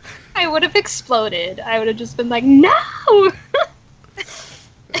 I would have exploded. I would have just been like, no!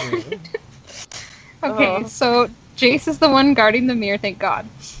 Okay, so Jace is the one guarding the mirror, thank God.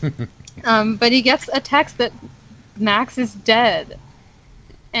 But he gets a text that Max is dead.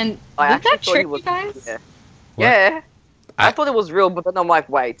 And I did that actually thought he trick was. you guys? Yeah. What? Yeah. I thought it was real, but then I'm like,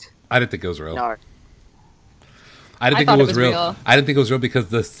 wait, I didn't think it was real. no. I didn't think thought it it was was real. real. I didn't think it was real because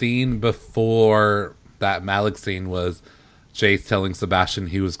the scene before that Malik scene was Jace telling Sebastian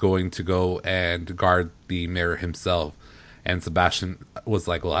he was going to go and guard the mirror himself. And Sebastian was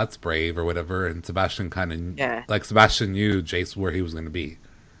like, well, that's brave or whatever. And Sebastian kind of, like, Sebastian knew Jace where he was going to be.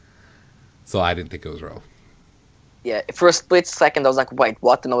 So I didn't think it was real. Yeah, for a split second, I was like, wait,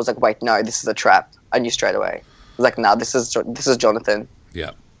 what? And I was like, wait, no, this is a trap. I knew straight away. I was like, nah, this is Jonathan.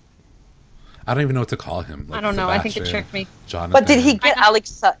 Yeah. I don't even know what to call him. Like, I don't know. I think it Sebastian, tricked me. Jonathan. But did he get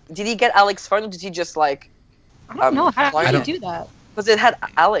Alex? Did he get Alex's phone, or did he just like? I don't know. How clone did it? he do that? Because it had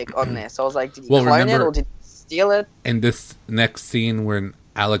Alec on there, so I was like, did he Well, clone it remember- or did he steal it? In this next scene when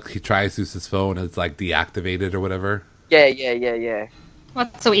Alec, he tries to use his phone, it's like deactivated or whatever. Yeah.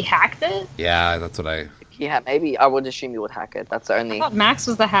 What? So he hacked it? Yeah, that's what I... Yeah, maybe. I would assume you would hack it. That's the I only. thought Max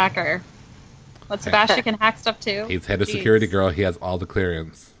was the hacker. But Sebastian can hack stuff too. He's head of Jeez. security, girl. He has all the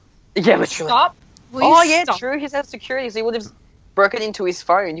clearance. Yeah, literally. Stop. Will you Oh yeah, stop? true. He's had security, so he would have broken into his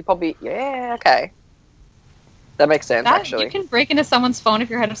phone. You probably okay. That makes sense, actually. You can break into someone's phone if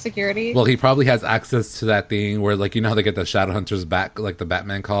you're head of security. Well, he probably has access to that thing where, like, you know how they get the Shadowhunters back, like the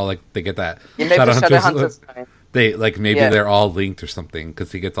Batman call? Like, they get that Yeah, maybe Shadowhunters. They, like, maybe Yeah. they're all linked or something,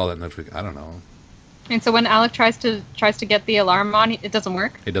 because he gets all that notification. I don't know. And so when Alec tries to get the alarm on, it doesn't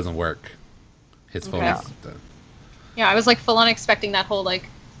work. It doesn't work. His phone Okay. is... Yeah, I was like full on expecting that whole like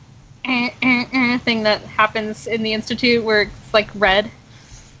thing that happens in the Institute where it's like red.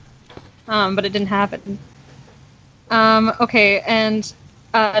 But it didn't happen. Okay, and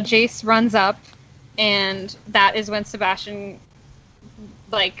Jace runs up, and that is when Sebastian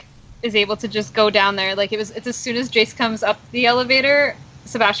like is able to just go down there. Like it's as soon as Jace comes up the elevator,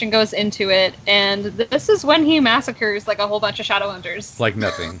 Sebastian goes into it, and this is when he massacres like a whole bunch of Shadowhunters. Like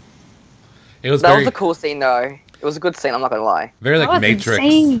nothing. It was That very, was a cool scene, though. It was a good scene. I'm not gonna lie. very That like was Matrix.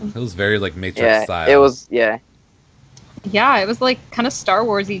 insane. It was very like Matrix Yeah, style. it was. Yeah, Yeah, it was like kind of Star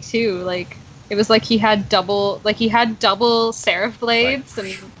Warsy too. Like it was like he had double seraph blades,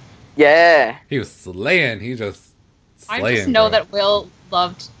 and yeah. He was slaying. He just slaying. I just know bro. that Will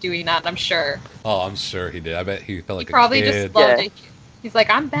loved doing that. I'm sure Oh, I'm sure he did. I bet he felt like he probably a kid. just loved Yeah. it. He's like,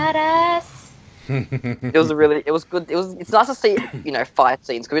 I'm badass. It was it was good. It's nice to see, fight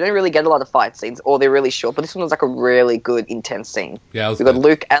scenes, because we don't really get a lot of fight scenes, or they're really short, but this one was like a really good, intense scene. Yeah, it was We got good.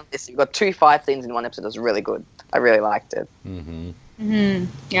 Luke and this. We got 2 fight scenes in one episode. It was really good. I really liked it.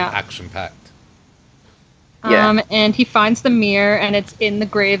 Yeah. Action packed. Yeah. And he finds the mirror, and it's in the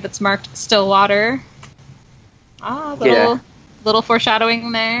grave that's marked Stillwater. Little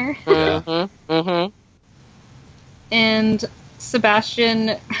foreshadowing there. Yeah. Mm-hmm. And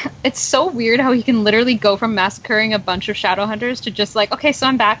Sebastian, it's so weird how he can literally go from massacring a bunch of Shadowhunters to just like, okay, so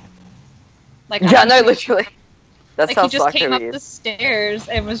I'm back. Like, Yeah, no, literally. That's like how he just psycho came up he the is. stairs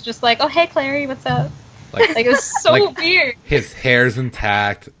and was just like, oh, hey, Clary, what's up? Like, Like, it was so Like- weird. his hair's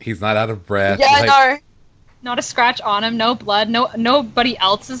intact. He's not out of breath. Yeah, like, I know. Not a scratch on him, no blood, nobody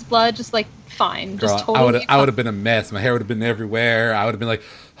else's blood, just like fine, Girl, just totally. I would have been a mess. My hair would have been everywhere. I would have been like,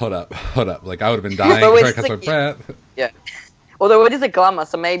 hold up. Like I would have been dying But before I it's catch my like- breath. Although it is a glamour,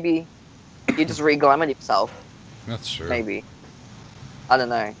 so maybe he just re-glamored himself. That's true. Maybe. I don't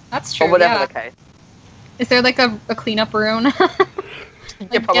know. That's true. Or whatever Yeah. the case. Is there like a cleanup room? Yeah,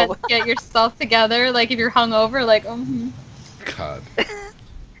 Like, probably. get yourself together. Like if you're hungover, like God.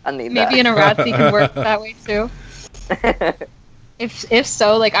 I need maybe an Arazi can work that way too. that. If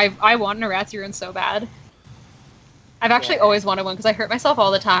so, like I want an Arazi rune so bad. I've actually Yeah. always wanted one because I hurt myself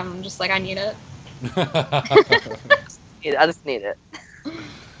all the time. I'm just like I need it. I just need it.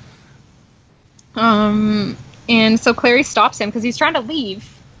 And so Clary stops him because he's trying to leave.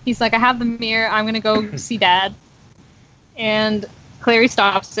 He's like, I have the mirror. I'm gonna go see Dad. And Clary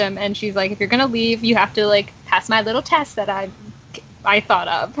stops him, and she's like, if you're gonna leave, you have to like pass my little test that I thought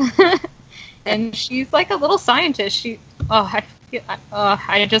of. And she's like a little scientist. I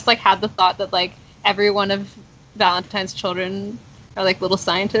just like had the thought that like every one of Valentine's children are like little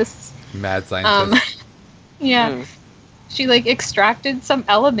scientists. Mad scientist. Yeah. Mm. She like extracted some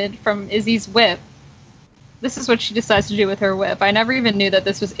element from Izzy's whip. This is what she decides to do with her whip. I never even knew that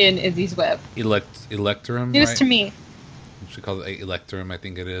this was in Izzy's whip. Electrum. News right? to me. She calls it Electrum, I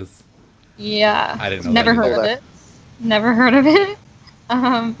think it is. Yeah. I didn't know Never that heard either. of it. Never heard of it.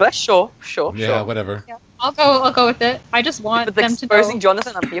 But sure. Yeah, whatever. Yeah, I'll go with it. I just want If it's them to exposing know.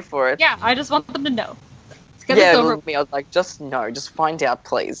 Jonathan, I'm here for it. Yeah, I just want them to know. Let's get Yeah, this over. with me, I was like, just no, just find out,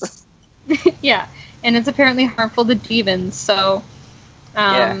 please. Yeah, and it's apparently harmful to demons. So,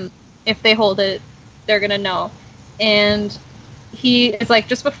 Yeah. if they hold it, they're gonna know. and he is like,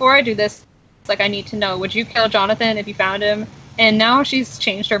 just before I do this, it's like, I need to know, would you kill Jonathan if you found him? And now she's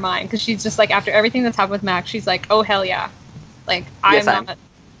changed her mind because she's just like, after everything that's happened with Max, she's like, oh hell yeah, like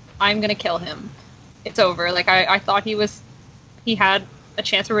I'm gonna kill him. It's over. Like I thought he had a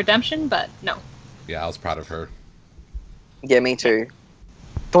chance for redemption, but no. Yeah, I was proud of her. Yeah, me too.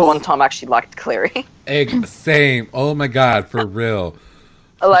 The one time I actually liked Clary. Same. Oh my god, for real.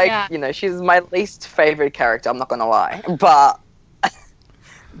 Like, you know, she's my least favorite character, I'm not gonna lie. But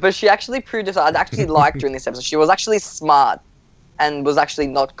she actually proved it. I'd actually liked her in this episode. She was actually smart and was actually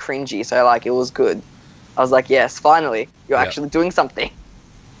not cringy, so like it was good. I was like, yes, finally, you're actually doing something.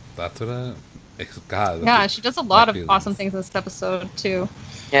 That's what God. Yeah, she does a lot of awesome things in this episode too.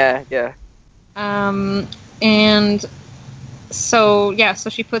 Yeah. And so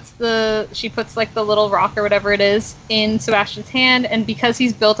she puts like the little rock or whatever it is in Sebastian's hand, and because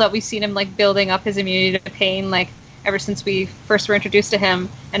he's built up, we've seen him like building up his immunity to pain like ever since we first were introduced to him,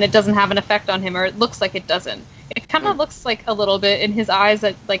 and it doesn't have an effect on him, or it looks like it doesn't. It kind of looks like a little bit in his eyes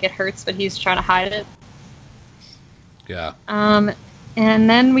that like it hurts, but he's trying to hide it. Yeah. And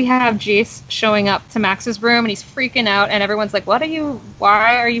then we have Jace showing up to Max's room, and he's freaking out, and everyone's like, why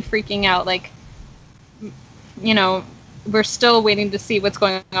are you freaking out? Like, you know, we're still waiting to see what's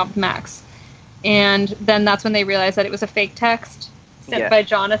going on with Max. And then that's when they realize that it was a fake text sent by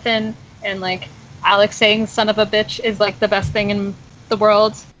Jonathan, and like Alex saying "son of a bitch" is like the best thing in the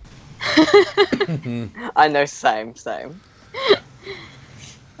world. I know, same.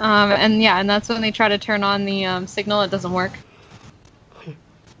 And that's when they try to turn on the signal. It doesn't work.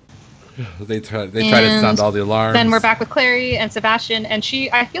 They try to sound all the alarms. Then we're back with Clary and Sebastian, and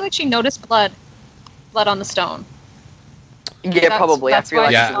I feel like she noticed blood on the stone. Yeah, probably. I feel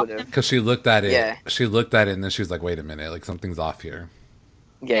like she would have. Because she looked at it. Yeah. She looked at it, and then she was like, wait a minute, like something's off here.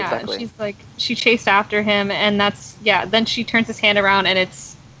 Yeah, exactly. And she's like, she chased after him, and then she turns his hand around, and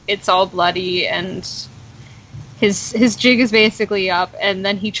it's all bloody, and his jig is basically up, and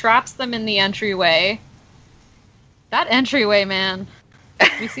then he traps them in the entryway. That entryway, man.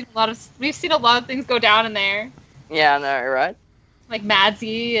 We've seen a lot of things go down in there. Yeah, I know, right? Like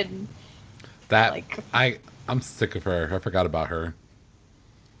Madsy and that. Like, I'm sick of her. I forgot about her.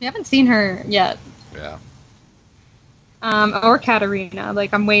 We haven't seen her yet. Yeah. Or Katarina.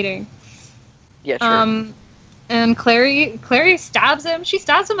 Like, I'm waiting. Yeah, true. And Clary stabs him. She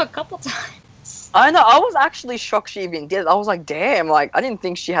stabs him a couple times. I know. I was actually shocked she even did it. I was like, damn. Like, I didn't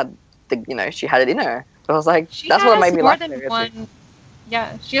think she had she had it in her. But I was like, that's what made me like her.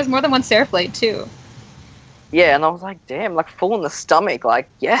 Yeah, she has more than one Seraph blade, too. Yeah, and I was like, damn, like, full in the stomach, like,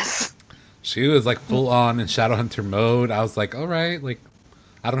 yes. She was, like, full on in Shadowhunter mode. I was like, all right, like,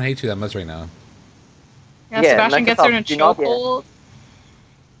 I don't hate you that much right now. Yeah, Sebastian gets her in a chokehold.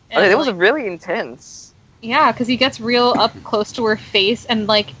 It was really intense. Yeah, because he gets real up close to her face, and,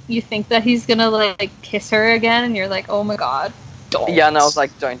 like, you think that he's gonna, like, kiss her again, and you're like, oh my god, don't. Yeah, and I was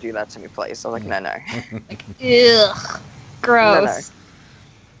like, don't do that to me, please. I was like, no. Like, ugh. Gross. No.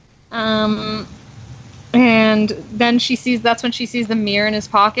 And then that's when she sees the mirror in his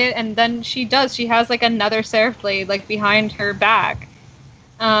pocket, and then she has like another Seraph blade like behind her back,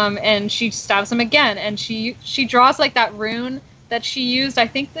 and she stabs him again, and she draws like that rune that she used. I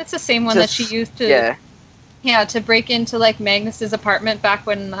think that's the same one that she used to to break into like Magnus's apartment back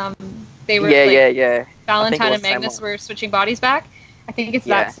when they were Valentine and Magnus were switching bodies back. I think it's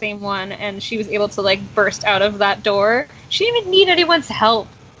that same one, and she was able to like burst out of that door. She didn't even need anyone's help.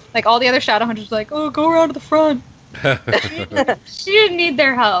 Like, all the other Shadowhunters were like, oh, go around to the front. She didn't need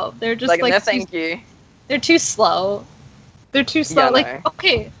their help. They're just like no, thank you. They're too slow. Yeah, like,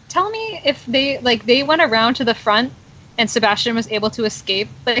 okay, tell me if they went around to the front and Sebastian was able to escape.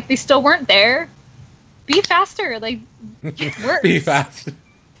 Like, they still weren't there. Be faster. Like, work. Be faster.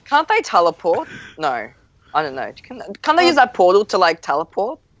 Can't they teleport? No. I don't know. Can they use that portal to, like,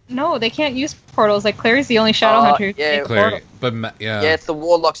 teleport? No, they can't use portals. Like, Clary's the only Shadowhunter. Yeah, Clary, but yeah, it's the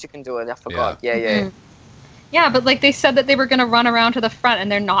warlocks you can do it. I forgot. Yeah. Mm-hmm. Yeah, but like they said that they were gonna run around to the front,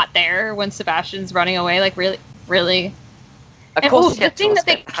 and they're not there when Sebastian's running away. Like, really. Of course, the thing that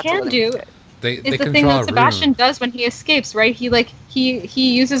they can do is the thing that Sebastian does when he escapes. Right? He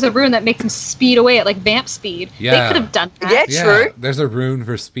uses a rune that makes him speed away at like vamp speed. Yeah. They could have done that. Yeah, true. There's a rune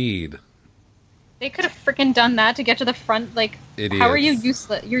for speed. They could have freaking done that to get to the front. Like, Idiots. How are you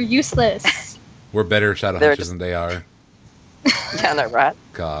useless? You're useless. We're better Shadowhunters than they are. Yeah, I know, right?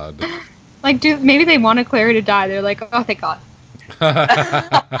 God. Like, dude, maybe they wanted Clary to die. They're like, oh, thank God.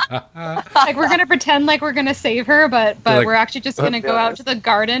 Like, we're gonna pretend like we're gonna save her, but like, we're actually just gonna go out to the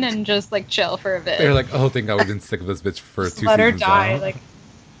garden and just like chill for a bit. They're like, oh, thank God we didn't stick with this bitch for just 2 let seasons. Let her die. Like.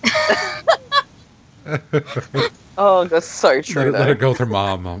 Oh, that's so true. Let her go with her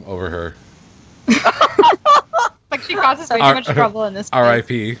mom over her. Like she causes way too much trouble in this place.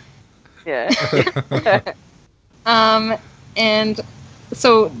 R.I.P. Yeah. And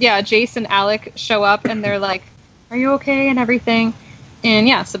so yeah, Jace and Alec show up and they're like, "Are you okay?" and everything. And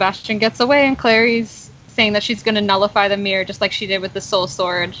yeah, Sebastian gets away and Clary's saying that she's going to nullify the mirror just like she did with the soul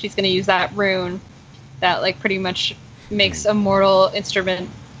sword. She's going to use that rune that like pretty much makes a mortal instrument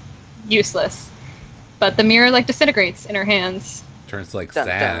useless. But the mirror like disintegrates in her hands. Turns like Dun,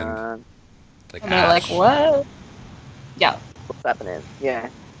 sand. dun. Like And they're like, "What?" Yeah. What's happening? Yeah.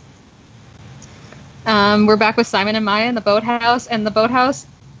 We're back with Simon and Maya in the boathouse, and the boathouse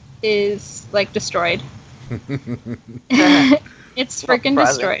is like destroyed. It's freaking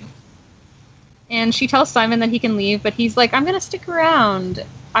destroyed. And she tells Simon that he can leave, but he's like, "I'm gonna stick around.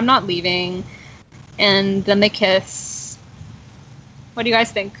 I'm not leaving." And then they kiss. What do you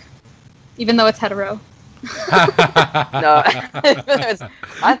guys think? Even though it's hetero. No.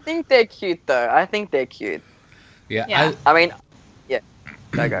 I think they're cute, though. I think they're cute. Yeah. I mean, yeah.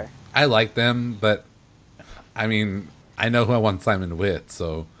 Go. I like them, but I mean, I know who I want Simon with,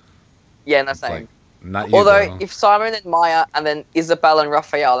 so Yeah, no, it's same. like, not you. Although, girl. if Simon and Maya and then Isabel and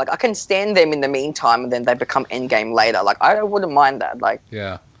Raphael, like, I can stand them in the meantime and then they become endgame later. Like, I wouldn't mind that. Like,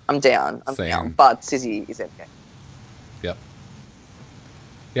 Yeah. I'm down. I'm Same. down. But Sizzy is endgame. Yep.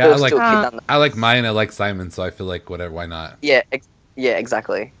 Yeah, I Still like cute nonetheless. I like Maya and I like Simon, so I feel like whatever, why not? Yeah,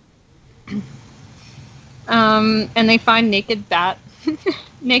 exactly. And they find naked Bat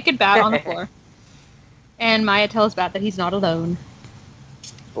on the floor. And Maya tells Bat that he's not alone.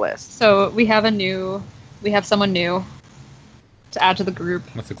 Blessed. So we have someone new to add to the group.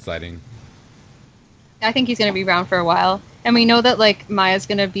 That's exciting. I think he's going to be around for a while. And we know that like Maya's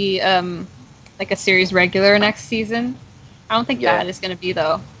going to be like a series regular next season. I don't think Bat is going to be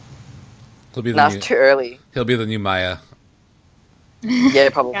though. He'll be the That's new, too early. He'll be the new Maya. Yeah,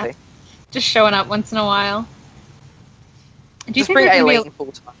 probably. Yeah. Just showing up once in a while. Do you Just think bring there's gonna be Aileen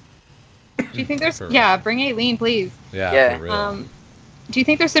full time. Do you think there's For real. yeah, bring Aileen, please. Yeah, for real. Do you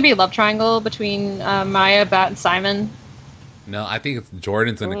think there's gonna be a love triangle between Maya, Bat, and Simon? No, I think it's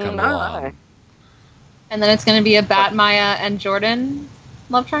Jordan's gonna come No. along. And then it's gonna be a Bat, Maya, and Jordan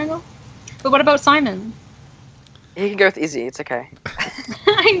love triangle? But what about Simon? He can go with Izzy. It's okay.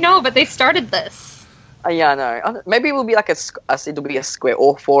 I know, but they started this. Yeah, I know. Maybe it will be like it'll be a square.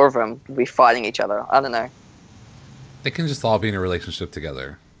 All four of them will be fighting each other. I don't know. They can just all be in a relationship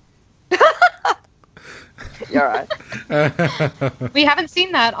together. Yeah, right. We haven't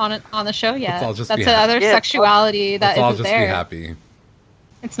seen that on the show yet. Let's all just That's be another happy. Yeah, sexuality that Let's all isn't just there. be happy.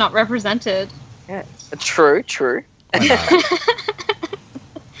 It's not represented. Yeah. True. Why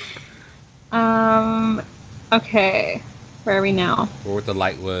not? Okay. Where are we now? We're with the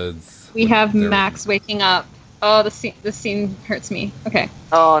Lightwoods. We with have their- Max waking up. Oh, the scene hurts me. Okay.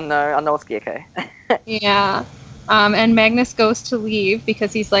 Oh no, I know it's okay. Yeah. And Magnus goes to leave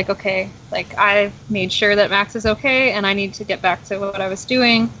because he's like, okay, like I made sure that Max is okay and I need to get back to what I was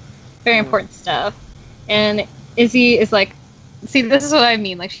doing. Very important stuff. And Izzy is like, see, this is what I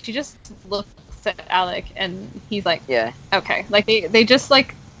mean. Like she just looks at Alec and he's like, Yeah. okay. Like they just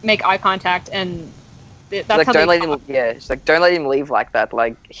like make eye contact and that's Like how don't they let talk. him. Yeah. She's like, don't let him leave like that.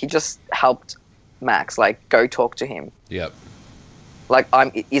 Like he just helped Max. Like go talk to him. Yep. Like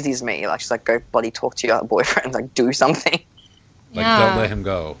Izzy's me. Like she's like, go bloody talk to your boyfriend. Like do something. Like, Yeah. don't let him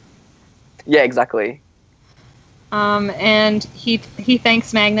go. Yeah, exactly. And he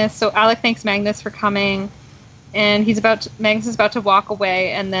thanks Magnus. So Alec thanks Magnus for coming, and Magnus is about to walk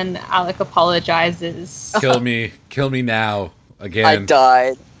away, and then Alec apologizes, Kill me now. Again. I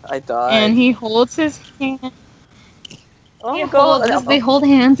died. and he holds his hand. Oh He god. holds they hold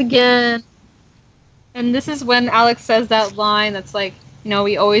hands again, and this is when Alec says that line that's like,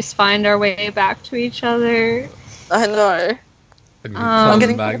 we always find our way back to each other. I know. And I'm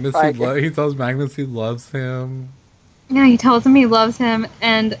getting he tells Magnus he loves him. Yeah, he tells him he loves him,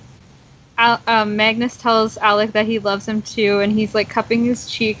 and Magnus tells Alec that he loves him too, and he's like cupping his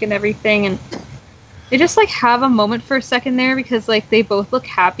cheek and everything, and they just like have a moment for a second there because like they both look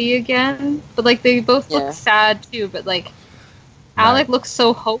happy again, but like they both Yeah. look sad too. But like Right. Alec looks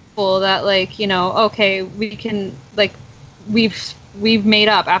so hopeful that like okay, we can like we've made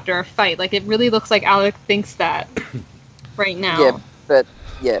up after our fight. Like it really looks like Alec thinks that right now. Yeah, but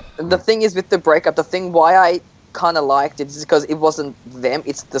yeah, the thing is with the breakup, the thing why I kind of liked it is because it wasn't them;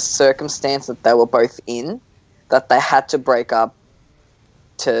 it's the circumstance that they were both in, that they had to break up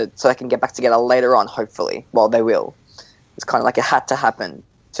so they can get back together later on. Hopefully, well, they will. It's kind of like it had to happen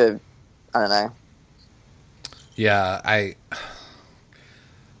to, I don't know. Yeah,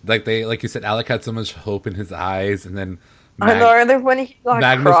 like you said, Alec had so much hope in his eyes, and then I know. And then when he like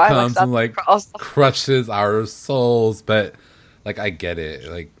Magnus cried, comes and like I was crushes our souls. But like, I get it.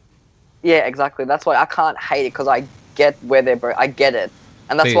 Like, yeah, exactly. That's why I can't hate it because I get where they're. I get it,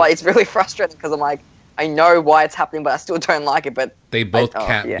 and that's why it's really frustrating because I'm like, I know why it's happening, but I still don't like it. But they both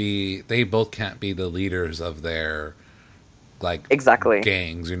can't be. They both can't be the leaders of their like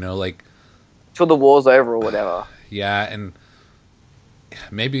gangs. You know, like till the war's over or whatever. Yeah, and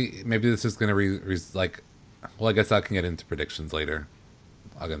maybe this is gonna like. Well, I guess I can get into predictions later.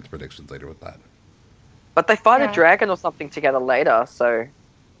 I'll get into predictions later with that. But they fight a dragon or something together later, so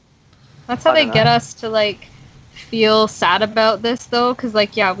that's how they get us to like feel sad about this, though, because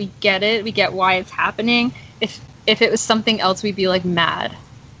like we get it, we get why it's happening. If it was something else, we'd be like mad.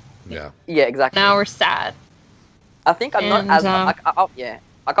 Yeah. Yeah, exactly. Now we're sad. I think I'm not as like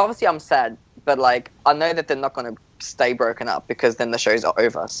obviously I'm sad, but like I know that they're not going to stay broken up because then the show's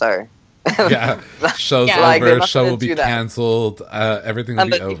over. So yeah, show's over. Show will be cancelled. Everything will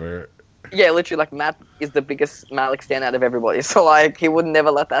be over. Yeah, literally, like Matt is the biggest Malik stand out of everybody, so like he would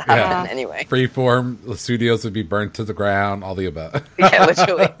never let that happen anyway. Freeform, the studios would be burnt to the ground, all the above. Yeah,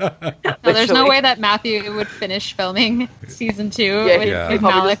 literally. No, there's no way that Matthew would finish filming season 2 with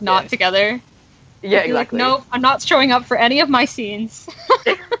Malik not together. Yeah, exactly. Like, nope, I'm not showing up for any of my scenes.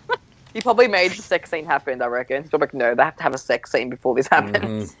 He probably made the sex scene happen, I reckon. So like, no, they have to have a sex scene before this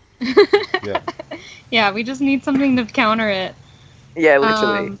happens. Yeah, we just need something to counter it. Yeah,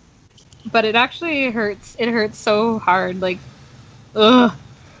 literally. But it actually hurts. It hurts so hard. Like, ugh.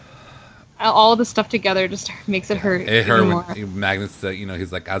 All the stuff together just makes it hurt. It hurt when Magnus said,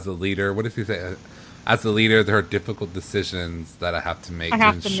 he's like, as a leader, what does he say? As a leader, there are difficult decisions that I have to make to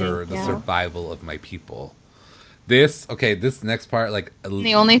ensure the survival of my people. This next part, like...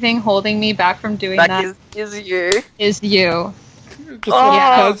 The only thing holding me back from doing that is you. Is you.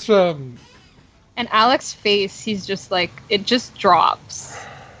 Just and Alex's face, he's just like, it just drops.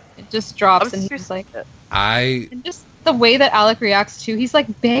 It just drops, and he's like... And just the way that Alec reacts to, he's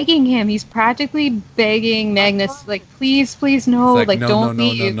like begging him. He's practically begging Magnus, like, please, no, like don't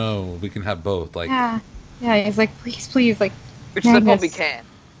leave. No, we can have both. Like, yeah, he's like, please, like, which they probably can,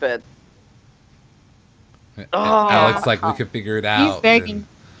 but Alex, like, we can figure it out. He's begging.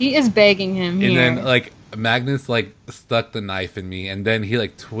 He is begging him. And then, like, Magnus, like, stuck the knife in me, and then he,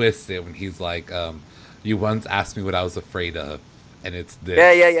 like, twists it when he's like, you once asked me what I was afraid of, and it's this.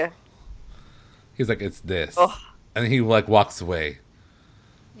 Yeah. He's like, it's this. And he, like, walks away.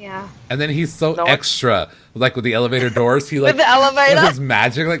 Yeah. And then he's so extra. Like, with the elevator doors, he, like... with the elevator? With his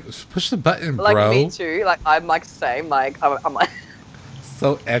magic, like, push the button, bro. Like, me too. Like, I'm, like, same. Like, I'm like...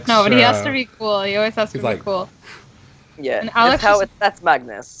 So extra. No, but he has to be cool. He always has to be cool. Yeah. And Alex that's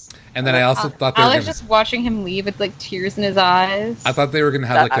Magnus. And then I also thought they Alex just watching him leave with, like, tears in his eyes. I thought they were going to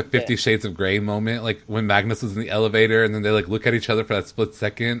have, like, a 50 Shades of Grey moment. Like, when Magnus was in the elevator, and then they, like, look at each other for that split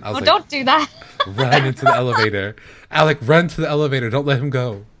second. I was like, don't do that. Run into the elevator. Alec, run to the elevator. Don't let him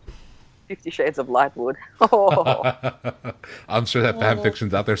go. 50 Shades of Lightwood. I'm sure that fan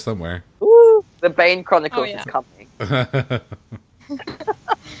fiction's out there somewhere. Ooh, the Bane Chronicles is coming.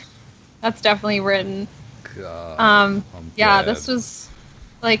 That's definitely written. God, this was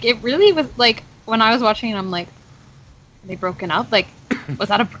like, it really was like, when I was watching it, I'm like, are they broken up? Like, was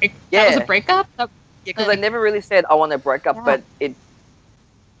that a break? Yeah, that was a breakup. Because I never really said I want to break up, but it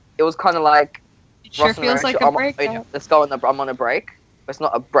was kind of like it sure feels like a breakup. Let's go I'm on a break. It's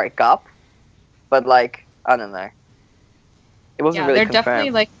not a breakup, but like, I don't know. It wasn't really confirmed. They're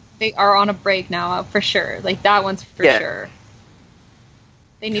definitely like, they are on a break now for sure. Like, that one's for sure.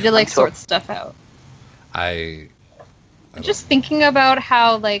 They need to, like, sort stuff out. I just thinking about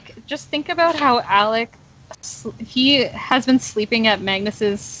how, like, Alec, he has been sleeping at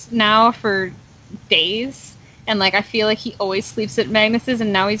Magnus's now for days, and, like, I feel like he always sleeps at Magnus's,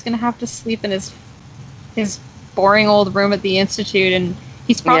 and now he's gonna have to sleep in his boring old room at the Institute, and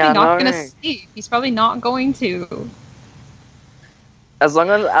he's probably not gonna sleep. He's probably not going to. As long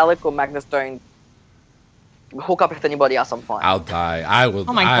as Alec or Magnus don't hook up with anybody else, I'm fine. I'll die. I will.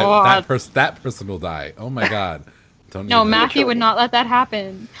 Oh my god. That person will die. Oh my god. No, Matthew would not let that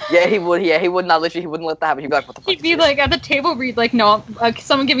happen. Yeah, he would. Yeah, he would not. Literally, he wouldn't let that happen. He'd be like, "What the fuck?" He'd be like at the table, read like, "No,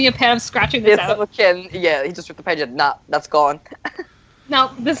 someone give me a pen. I'm scratching this out." He just ripped the page and nah, that's gone.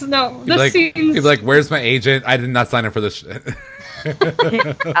 This seems. He'd be like, "Where's my agent? I did not sign up for this shit."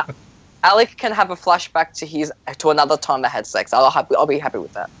 Alec can have a flashback to another time they had sex. I'll be happy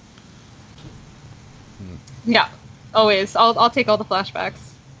with that. Yeah, always. I'll take all the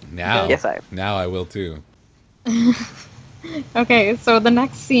flashbacks. Now, yes, now I will too. Okay, so the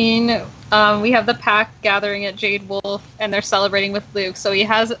next scene, we have the pack gathering at Jade Wolf, and they're celebrating with Luke. So he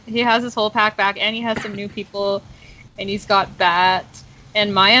has his whole pack back, and he has some new people, and he's got Bat,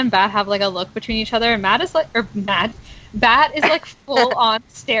 and Maya and Bat have like a look between each other, and Bat is like full on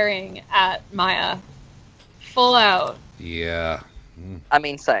staring at Maya, full out. Yeah. I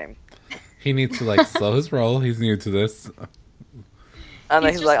mean, same. He needs to like slow his roll. He's new to this. And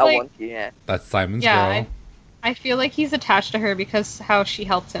then he's like, I want you, yeah. That's Simon's girl. I feel like he's attached to her because how she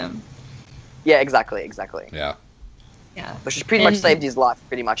helped him. Yeah, exactly. Yeah. Yeah. But she pretty much saved his life,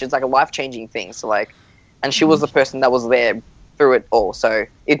 pretty much. It's like a life-changing thing, so like... And she was the person that was there through it all, so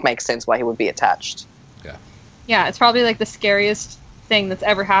it makes sense why he would be attached. Yeah. Yeah, it's probably like the scariest thing that's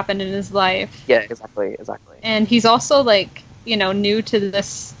ever happened in his life. Yeah, exactly. And he's also like, new to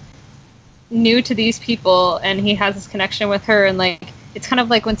these people, and he has this connection with her, and like it's kind of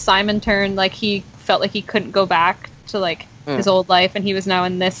like when Simon turned, like he felt like he couldn't go back to like his old life, and he was now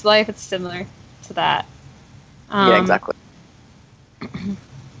in this life. It's similar to that. Yeah, exactly.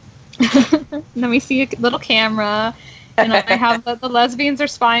 And then we see a little camera, and I have the lesbians are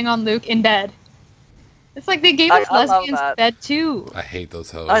spying on Luke in bed. It's like they gave us lesbians bed too. I hate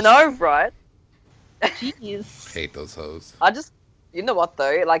those hoes. I know, right? Jeez. Hate those hoes. You know what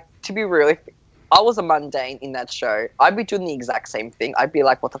though? Like, to be real, if I was a mundane in that show, I'd be doing the exact same thing. I'd be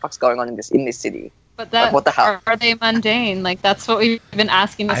like, what the fuck's going on in this city? But that, like, what the hell? Are they mundane? Like, that's what we've been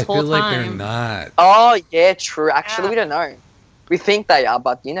asking this whole time. I feel like they're not. Oh, yeah, true. Actually, we don't know. We think they are,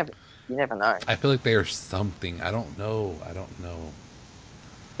 but you never know. I feel like they are something. I don't know.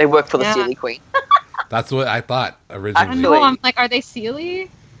 They work for the Sealy Queen. That's what I thought originally. I know, I'm like, are they Sealy?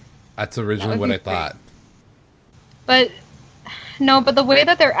 That's originally what I thought. But... No, but the way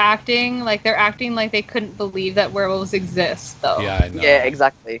that they're acting like they couldn't believe that werewolves exist, though. Yeah, I know. Yeah,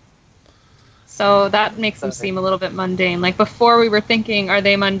 exactly. So that makes them seem a little bit mundane. Like, before we were thinking, are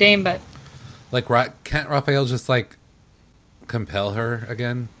they mundane, but... Like, can't Raphael just, like, compel her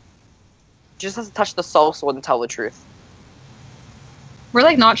again? She just has to touch the soul sword and tell the truth. We're,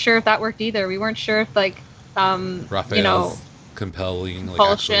 like, not sure if that worked either. We weren't sure if, like, Raphael's compelling, like,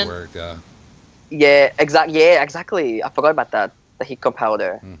 actually worked, yeah. Yeah, exactly. I forgot about that he compelled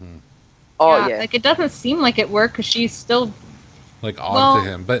her. Mm-hmm. Oh, yeah. Like, it doesn't seem like it worked because she's still... Like, on to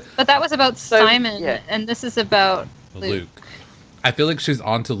him. But that was about Simon, and this is about Luke. I feel like she's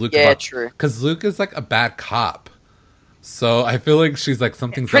on to Luke. Yeah, true. Because Luke is, like, a bad cop. So I feel like she's, like,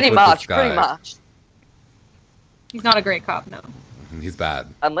 something's up with this guy. Pretty much. He's not a great cop, no. He's bad.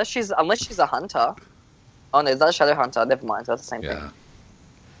 Unless she's a hunter. Oh, no, is that a shadow hunter? Never mind, that's the same thing.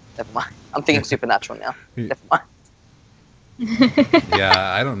 Never mind. I'm thinking supernatural now. Never mind.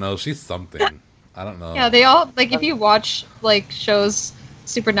 Yeah, I don't know. She's something. I don't know. Yeah, they all, like, if you watch, like, shows,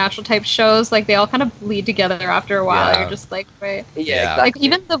 supernatural type shows, like, they all kind of bleed together after a while. You're just like, right. Yeah, exactly. Like,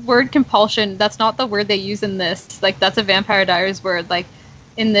 even the word compulsion, that's not the word they use in this. Like, that's a Vampire Diaries word. Like,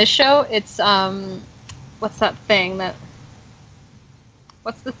 in this show, it's, what's that thing that...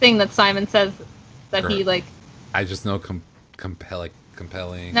 What's the thing that Simon says that he, like... I just know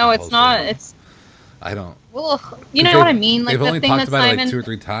compelling. No, it's not. It's... I don't... Well, you know what I mean? Like, they've the only thing talked that about Simon... it, like, 2 or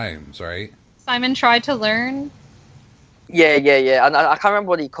 3 times, right? Simon tried to learn. Yeah. And I can't remember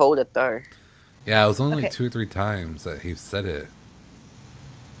what he called it, though. Yeah, it was only like 2 or 3 times that he said it.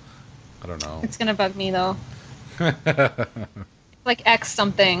 I don't know. It's gonna bug me, though. Like X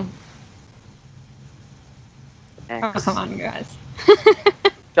something. X. Oh, come on, guys.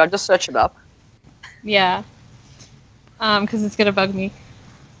 Should I just search it up? Yeah. Because it's gonna bug me.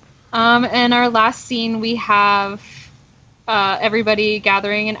 And our last scene, we have everybody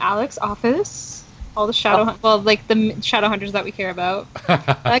gathering in Alex's office. All the shadow, like the shadow hunters that we care about.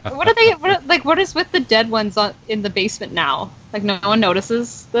 Like, what are they? What is with the dead ones in the basement now? Like, no one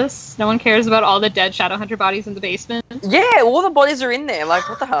notices this. No one cares about all the dead shadow hunter bodies in the basement. Yeah, all the bodies are in there. Like,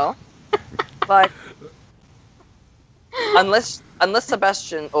 what the hell? Like, unless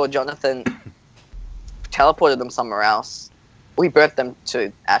Sebastian or Jonathan teleported them somewhere else, we burnt them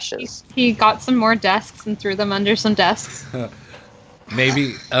to ashes. He got some more desks and threw them under some desks.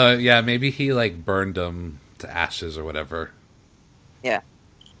 Maybe, maybe he, like, burned them to ashes or whatever. Yeah.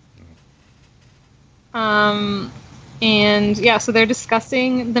 And, yeah, so they're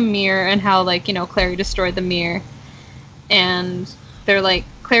discussing the mirror and how, like, you know, Clary destroyed the mirror. And they're like,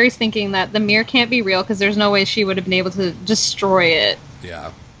 Clary's thinking that the mirror can't be real because there's no way she would have been able to destroy it.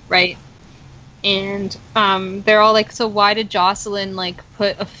 Yeah. Right? And they're all like, so why did Jocelyn, like,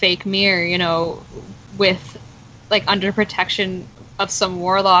 put a fake mirror, you know, with, like, under protection of some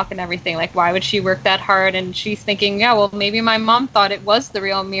warlock and everything? Like, why would she work that hard? And she's thinking, yeah, well, maybe my mom thought it was the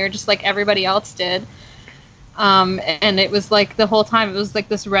real mirror, just like everybody else did. And it was like the whole time it was like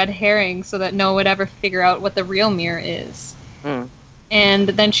this red herring so that no one would ever figure out what the real mirror is. And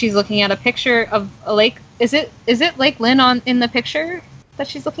then she's looking at a picture of a lake. Is it Lake Lynn in the picture that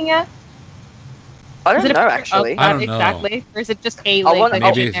she's looking at? I don't know, actually. I don't know. Exactly. Or is it just a lake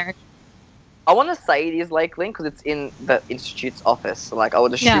that's generic? I want to say it is Lake Lynn because it's in the Institute's office. So, like, I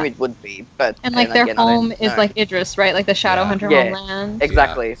would assume it would be. But and like their home is like Idris, right? Like the Shadowhunter homeland.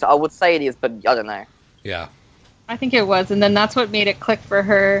 Exactly. Yeah. So I would say it is, but I don't know. Yeah. I think it was. And then that's what made it click for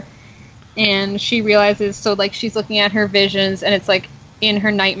her. And she realizes, so like she's looking at her visions and it's like in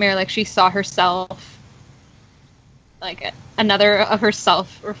her nightmare, like she saw herself, like another of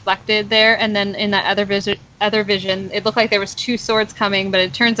herself reflected there. And then in that other vision, it looked like there was two swords coming, but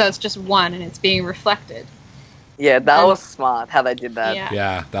it turns out it's just one and it's being reflected. Yeah, that was smart how they did that.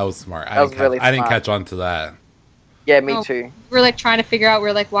 Yeah, that was smart. That was really smart. I didn't catch on to that. Yeah, me too. We're like trying to figure out,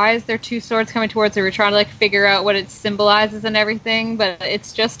 we're like, why is there two swords coming towards her? We're trying to like figure out what it symbolizes and everything, but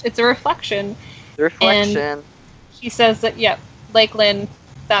it's a reflection. The reflection. And she says that, Lake Lynn,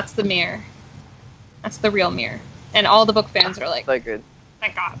 that's the mirror. That's the real mirror. And all the book fans are like, so good.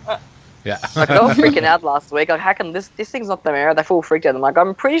 Thank God. Yeah. Like, they were freaking out last week. Like, how can this thing's not the mirror? They full freaked out. I'm like,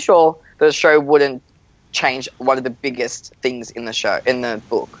 I'm pretty sure the show wouldn't change one of the biggest things in the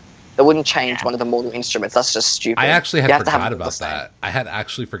book. They wouldn't change one of the mortal instruments. That's just stupid. I actually had forgot about that. I had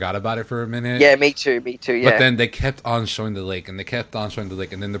actually forgot about it for a minute. Yeah, me too, yeah. But then they kept on showing the lake, and they kept on showing the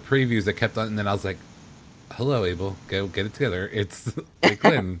lake, and then the previews, they kept on, and then I was like, hello, Abel, get it together. It's Lake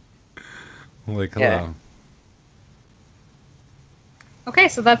Lynn. Like, hello. Yeah. Okay,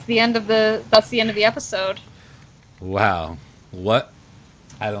 so that's the end of the episode. Wow. What?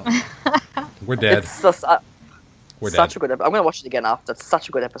 I don't... We're dead. It's just, We're such dead. a good episode. I'm going to watch it again after. It's such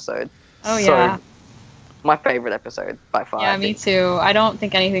a good episode. Oh, yeah. My favorite episode by far. Yeah, me too. I don't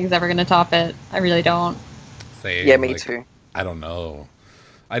think anything's ever going to top it. I really don't. Same. Yeah, me too. I don't know.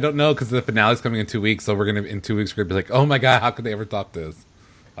 Because the finale's coming in 2 weeks, so in 2 weeks we're going to be like, oh my god, how could they ever top this?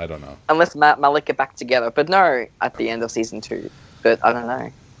 I don't know. Unless Malik get back together. But no, at the end of season 2. But I don't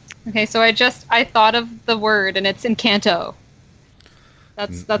know. Okay, so I thought of the word, and it's Encanto.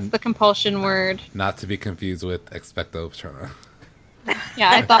 That's the compulsion word. Not to be confused with Expecto Patronum.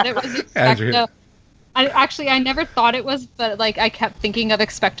 Yeah, I thought it was Andrew. Expecto. I never thought it was, but like I kept thinking of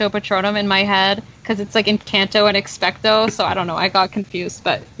Expecto Patronum in my head because it's like Encanto and Expecto. So I don't know, I got confused,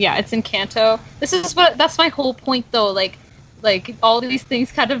 but yeah, it's Encanto. That's my whole point though. Like all these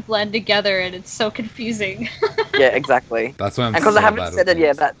things kind of blend together, and it's so confusing. Yeah, exactly. That's what I'm saying. Because I haven't said it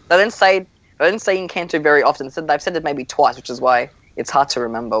yet. That they didn't say Encanto very often. They've said it maybe twice, which is why it's hard to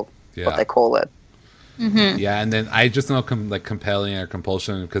remember what they call it. Mm-hmm. Yeah, and then I just know compelling or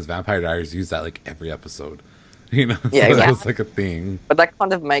compulsion because Vampire Diaries use that like every episode. You know, yeah, so that was like a thing. But that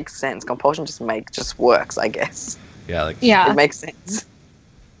kind of makes sense. Compulsion just works, I guess. Yeah, it makes sense.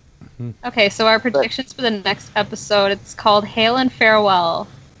 Okay, so our predictions for the next episode, it's called Hail and Farewell.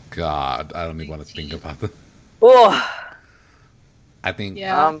 God, I don't even want to think about this. Oh, I think.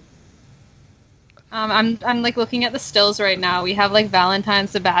 Yeah. I'm like looking at the stills right now. We have like Valentine,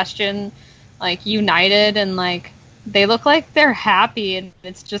 Sebastian, like united, and like they look like they're happy, and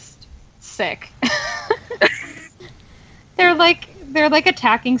it's just sick. They're like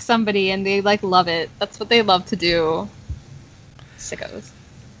attacking somebody, and they like love it. That's what they love to do. Sickos.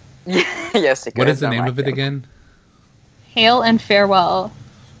 Yes. What is the name of it again? Hail and Farewell.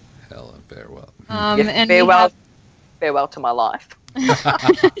 Hail and Farewell. And farewell to my life.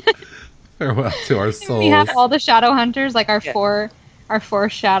 Farewell to our souls. We have all the shadow hunters, like our four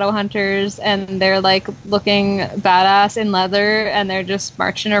shadow hunters, and they're like looking badass in leather, and they're just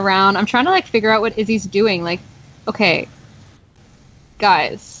marching around. I'm trying to like figure out what Izzy's doing. Like, okay,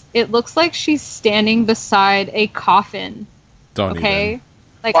 guys, it looks like she's standing beside a coffin. Don't even.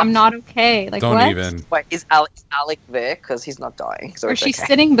 Like, What? I'm not okay. Like, Don't what? even. Wait, is Alec there? Because he's not dying. So Or it's she's okay.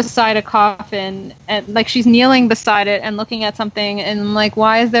 sitting beside a coffin, and like she's kneeling beside it and looking at something, and I'm like,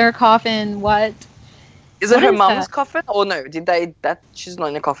 why is there a coffin? What? Is it What her is mum's that? coffin? Or no? She's not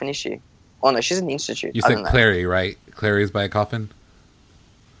in a coffin, is she? Oh no, she's in the institute. You I said don't know. Clary, right? Clary is by a coffin?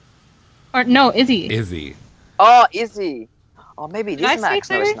 Or no, Izzy. Izzy. Oh, Izzy. Oh, maybe it Did I is say Max.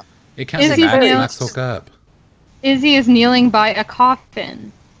 No, Clary? it's not. It can't be Izzy Max. Vale. Max woke up. Izzy is kneeling by a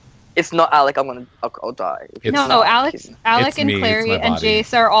coffin. It's not Alec. I'll die. It's No, not. Alec It's and me, it's Clary my and body.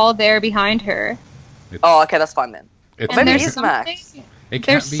 Jace are all there behind her. It's, Oh, okay, that's fine then. it's And Maybe me. it is Max. It can't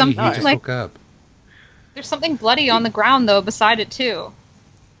there's be. something He just like- woke up. There's something bloody on the ground though beside it too.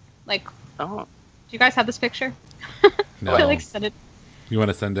 Like, Oh. do you guys have this picture? No. I like send it. You want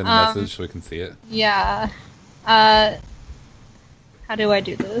to send in a message so we can see it? Yeah. How do I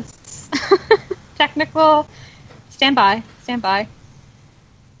do this? technical. Stand by.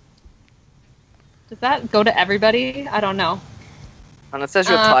 Does that go to everybody? I don't know. And it says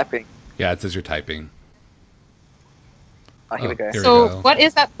you're typing. Yeah, it says you're typing. Oh, here we go. So, what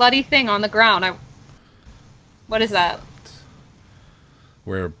is that bloody thing on the ground? What is that?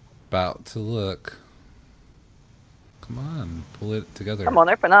 We're about to look. Come on, pull it together. Come on,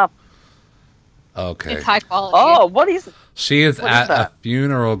 open up. Okay. It's high quality. Oh, what is... She is at a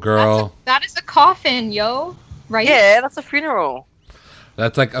funeral, girl. That is a coffin, yo. Right? Yeah, that's a funeral.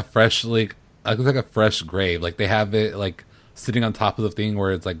 That's like a fresh, like a fresh grave. Like they have it like sitting on top of the thing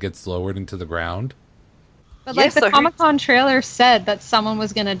where it's like gets lowered into the ground. But like the Comic-Con trailer said that someone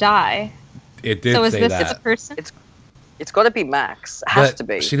was gonna die. It did so is say this that. a person? It's got to be Max. It has to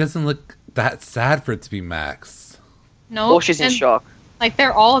be. She doesn't look that sad for it to be Max. No. Or she's in shock. Like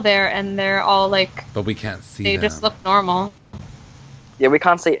they're all there and they're all like. But we can't see They them. just look normal. Yeah, we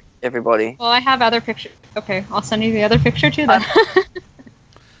can't see everybody. Well, I have other pictures. Okay, I'll send you the other picture too then.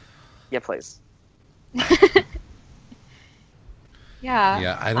 Yeah, please.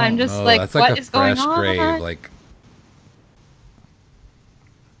 Yeah, I don't I'm just know. like, That's like what a is going fresh on? grave. Like,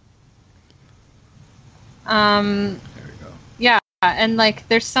 there we go. Yeah, and like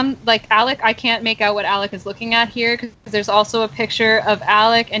there's some like Alec. I can't make out what Alec is looking at here because there's also a picture of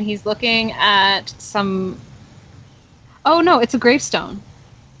Alec and he's looking at some. Oh no, it's a gravestone.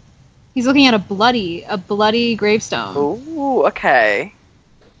 He's looking at a bloody gravestone. Ooh, okay.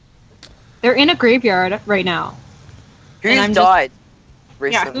 They're in a graveyard right now. Who's died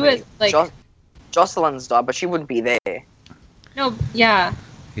recently? Yeah, who is like Jocelyn's died, but she wouldn't be there. No, yeah.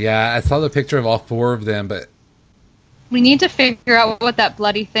 Yeah, I saw the picture of all four of them, but We need to figure out what that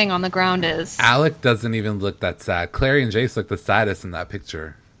bloody thing on the ground is. Alec doesn't even look that sad. Clary and Jace look the saddest in that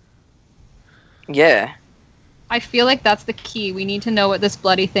picture. Yeah. I feel like that's the key. We need to know what this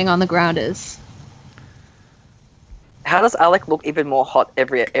bloody thing on the ground is. How does Alec look even more hot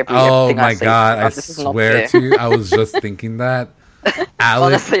every Oh thing my I see? god, I This is not swear fair. to you, I was just thinking that. Alec,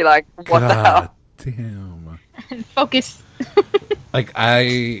 Honestly, like, what the hell? damn. Focus. Like,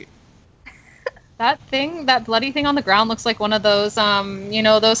 That bloody thing on the ground looks like one of those,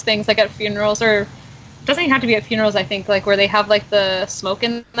 those things like at funerals, or it doesn't even have to be at funerals, I think, like where they have like the smoke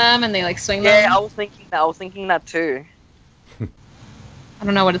in them and they like swing them. Yeah, I was thinking that too. I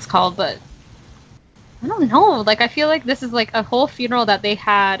don't know what it's called, but I don't know. Like, I feel like this is like a whole funeral that they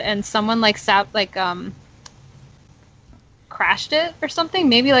had and someone like crashed it or something.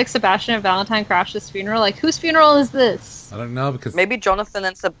 Maybe like Sebastian and Valentine crashed this funeral. Like, whose funeral is this? I don't know, because Maybe Jonathan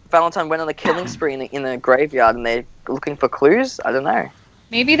and Valentine went on a killing spree in a graveyard and they're looking for clues. I don't know.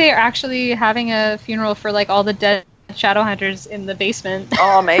 Maybe they're actually having a funeral for like all the dead Shadowhunters in the basement.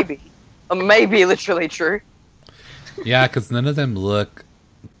 Oh, maybe. Or maybe literally true. yeah, because none of them look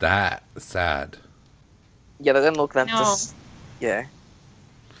that sad. Yeah, they didn't look that No. just... Yeah.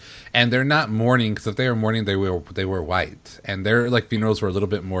 And they're not mourning, because if they were mourning, they were white. And their like funerals were a little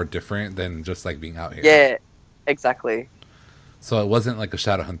bit more different than just like being out here. Yeah, exactly. So it wasn't like a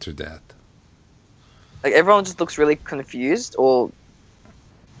Shadowhunter death. Like, everyone just looks really confused, or...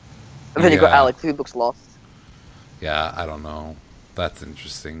 And then you got Yeah. Alex, who looks lost. Yeah, I don't know. That's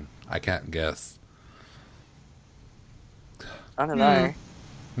interesting. I can't guess. I don't know.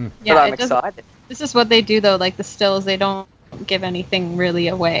 Yeah, But I'm it doesn't- excited. This is what they do though. Like the stills, they don't give anything really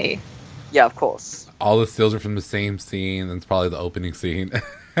away. Yeah, of course. All the stills are from the same scene, and it's probably the opening scene.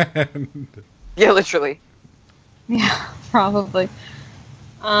 And Yeah, literally. Yeah, probably.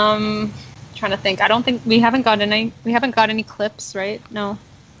 Trying to think. I don't think we haven't got any clips, right? No.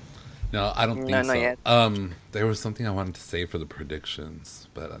 no, I don't think No, so. not yet. There was something I wanted to say for the predictions,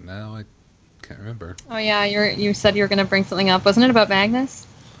 but now I can't remember. Oh yeah, you said you were gonna bring something up. Wasn't it about Magnus?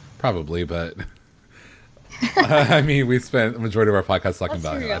 Probably, but I mean, we spent the majority of our podcast talking That's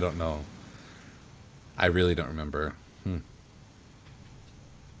about true, it. yeah. I don't know. I really don't remember.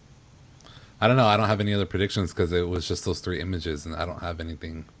 I don't know. I don't have any other predictions because it was just those three images, and I don't have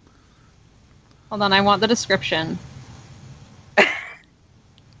anything. Hold on, I want the description. I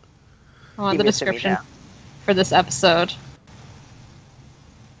want Give the it to me description now. for this episode.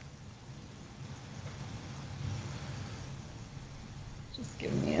 Just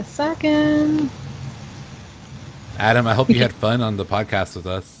give me a second. Adam, I hope you had fun on the podcast with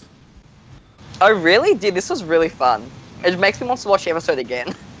us. I really did. This was really fun. It makes me want to watch the episode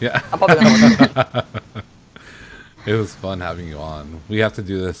again. Yeah. I'm probably going to watch it. It was fun having you on. We have to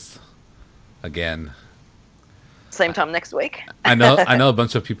do this again. Same time next week. I know a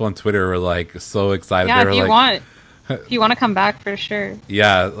bunch of people on Twitter were like so excited. Yeah, They were if you like, want to come back for sure.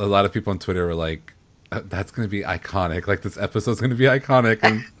 yeah, a lot of people on Twitter were like, that's going to be iconic. Like, this episode's going to be iconic.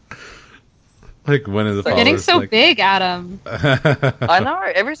 And Like one of the followers, getting so like, big, Adam. I know.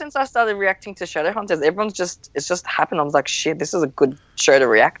 Ever since I started reacting to Shadowhunters, it's just happened. I was like, shit, this is a good show to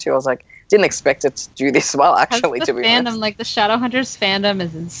react to. I was like, didn't expect it to do this well, actually, the to be fandom, honest. like the Shadowhunters fandom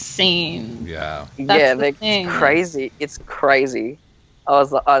is insane. Yeah. Yeah, the thing. it's crazy. It's crazy. I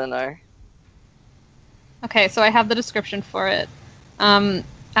was like, I don't know. Okay, so I have the description for it.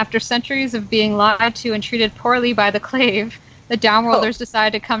 After centuries of being lied to and treated poorly by the Clave, the Downworlders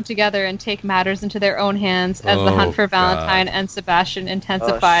decide to come together and take matters into their own hands as the hunt for Valentine and Sebastian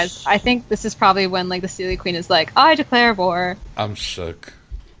intensifies. I think this is probably when like the Seelie Queen is like, I declare war. I'm shook.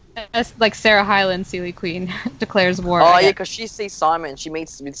 As, like Sarah Hyland, Seelie Queen, declares war. Oh, yeah, because she sees Simon. She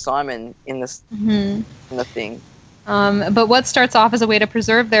meets with Simon in this in the thing. But what starts off as a way to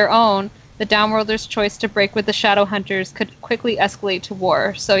preserve their own, the Downworlders' choice to break with the Shadowhunters could quickly escalate to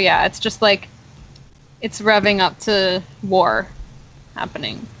war. So yeah, it's just like it's revving up to war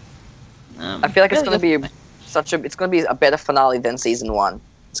happening. I feel like it's going to be it's going to be a better finale than season 1.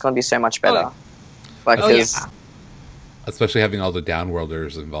 It's going to be so much better. Especially having all the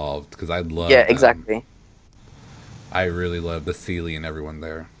Downworlders involved, because I love exactly. I really love the Seelie and everyone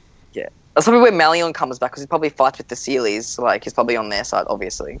there. Yeah. That's probably where Malion comes back, because he probably fights with the Sealies. Like, he's probably on their side,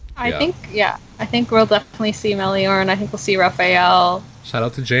 obviously. I think we'll definitely see Meliorn. I think we'll see Raphael. Shout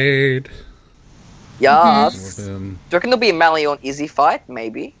out to Jade. Yeah. With him. Do you reckon there'll be a Malion Izzy fight?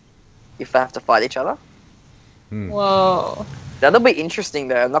 Maybe. If they have to fight each other. Whoa. That'll be interesting,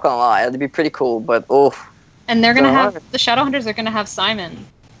 though. I'm not going to lie. It'll be pretty cool, but oof. And they're going to have... The Shadowhunters are going to have Simon.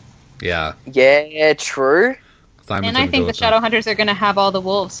 Yeah. Yeah, true. Simon's and I think the Shadowhunters are going to have all the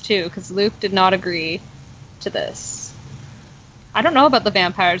wolves, too, because Luke did not agree to this. I don't know about the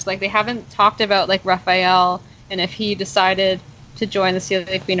vampires. Like, they haven't talked about, like, Raphael and if he decided to join the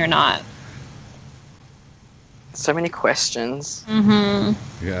Seelie Queen or not. So many questions.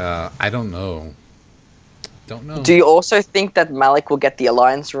 Yeah, I don't know. Do you also think that Malik will get the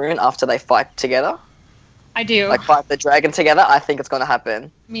Alliance rune after they fight together? I do. Like, fight the dragon together? I think it's going to happen.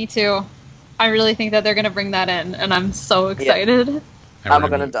 Me too. I really think that they're going to bring that in, and I'm so excited. Yeah. I'm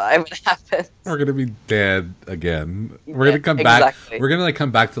going to die when it happens. We're going to be dead again. We're going to come back. We're going to, like,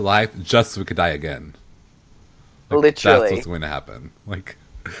 come back to life just so we could die again. Like, literally. That's what's going to happen. Like,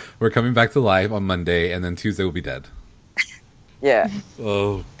 we're coming back to life on Monday, and then Tuesday we'll be dead. Yeah.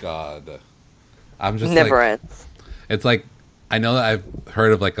 Oh, God. I'm just never ends. It's like, I know that I've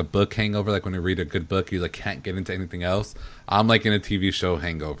heard of, like, a book hangover. Like, when you read a good book, you, like, can't get into anything else. I'm, like, in a TV show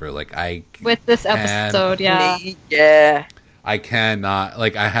hangover. Like, with this episode, yeah. Yeah. I cannot,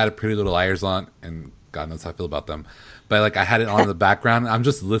 like, I had a Pretty Little Liars on, and God knows how I feel about them. But, like, I had it on in the background. I'm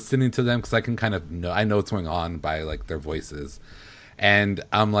just listening to them because I can kind of know, I know what's going on by, like, their voices. And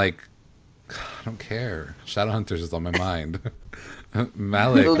I'm like, I don't care. Shadowhunters is on my mind.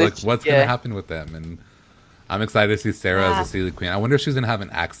 Malik, like, what's going to happen with them? And I'm excited to see Sarah as a Seelie Queen. I wonder if she's going to have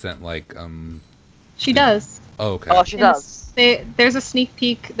an accent like... She does. Oh, okay. Oh, she does. There's a sneak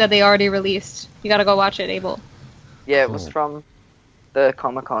peek that they already released. You got to go watch it, Abel. Yeah, it was from the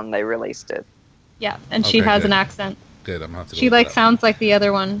Comic-Con. They released it. Yeah, and she has an accent. Good, I'm not. She like sounds like the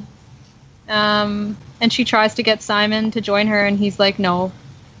other one. And she tries to get Simon to join her, and he's like, no.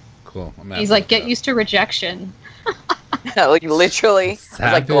 Cool. He's like, get used to rejection. Like literally.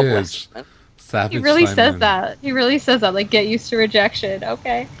 Savage. Like, Savage. He really Simon. says that. He really says that. Like, get used to rejection.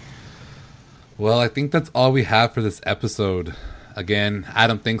 Okay. Well, I think that's all we have for this episode. Again,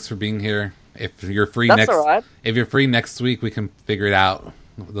 Adam, thanks for being here. If you're free if you're free next week, we can figure it out,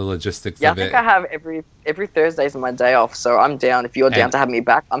 the logistics of it. I think I have every Thursday's my day off, so I'm down. If you're down to have me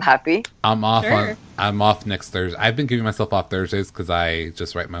back, I'm happy. I'm off. Sure. I'm off next Thursday. I've been giving myself off Thursdays because I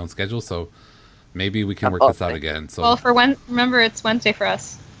just write my own schedule. So maybe we can work this out again. So well, remember it's Wednesday for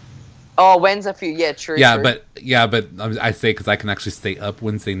us. Oh, Wednesday for you. Yeah, true. Yeah, but I say because I can actually stay up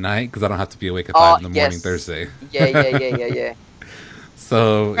Wednesday night because I don't have to be awake at 5 in the morning Thursday. Yeah.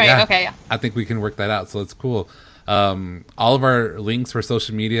 So okay, I think we can work that out. So it's cool. All of our links for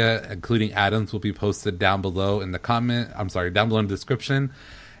social media, including Adam's, will be posted down below in the down below in the description.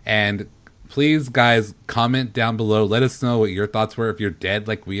 And please, guys, comment down below. Let us know what your thoughts were if you're dead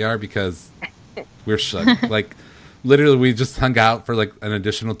like we are, because we're shook. Like, literally, we just hung out for like an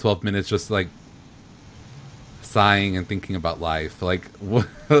additional 12 minutes, just like sighing and thinking about life, like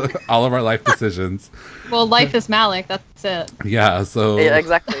all of our life decisions. Well, life is Malik, that's it. Yeah, so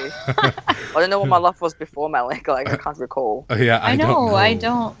exactly. I don't know what my life was before Malik. Like, I can't recall. Yeah, I don't know. I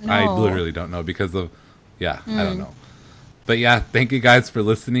don't know. I literally don't know because of I don't know. But yeah, thank you guys for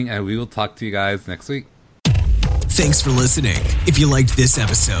listening, and we will talk to you guys next week. Thanks for listening. If you liked this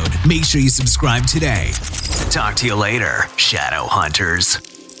episode, make sure you subscribe today. Talk to you later, Shadow Hunters.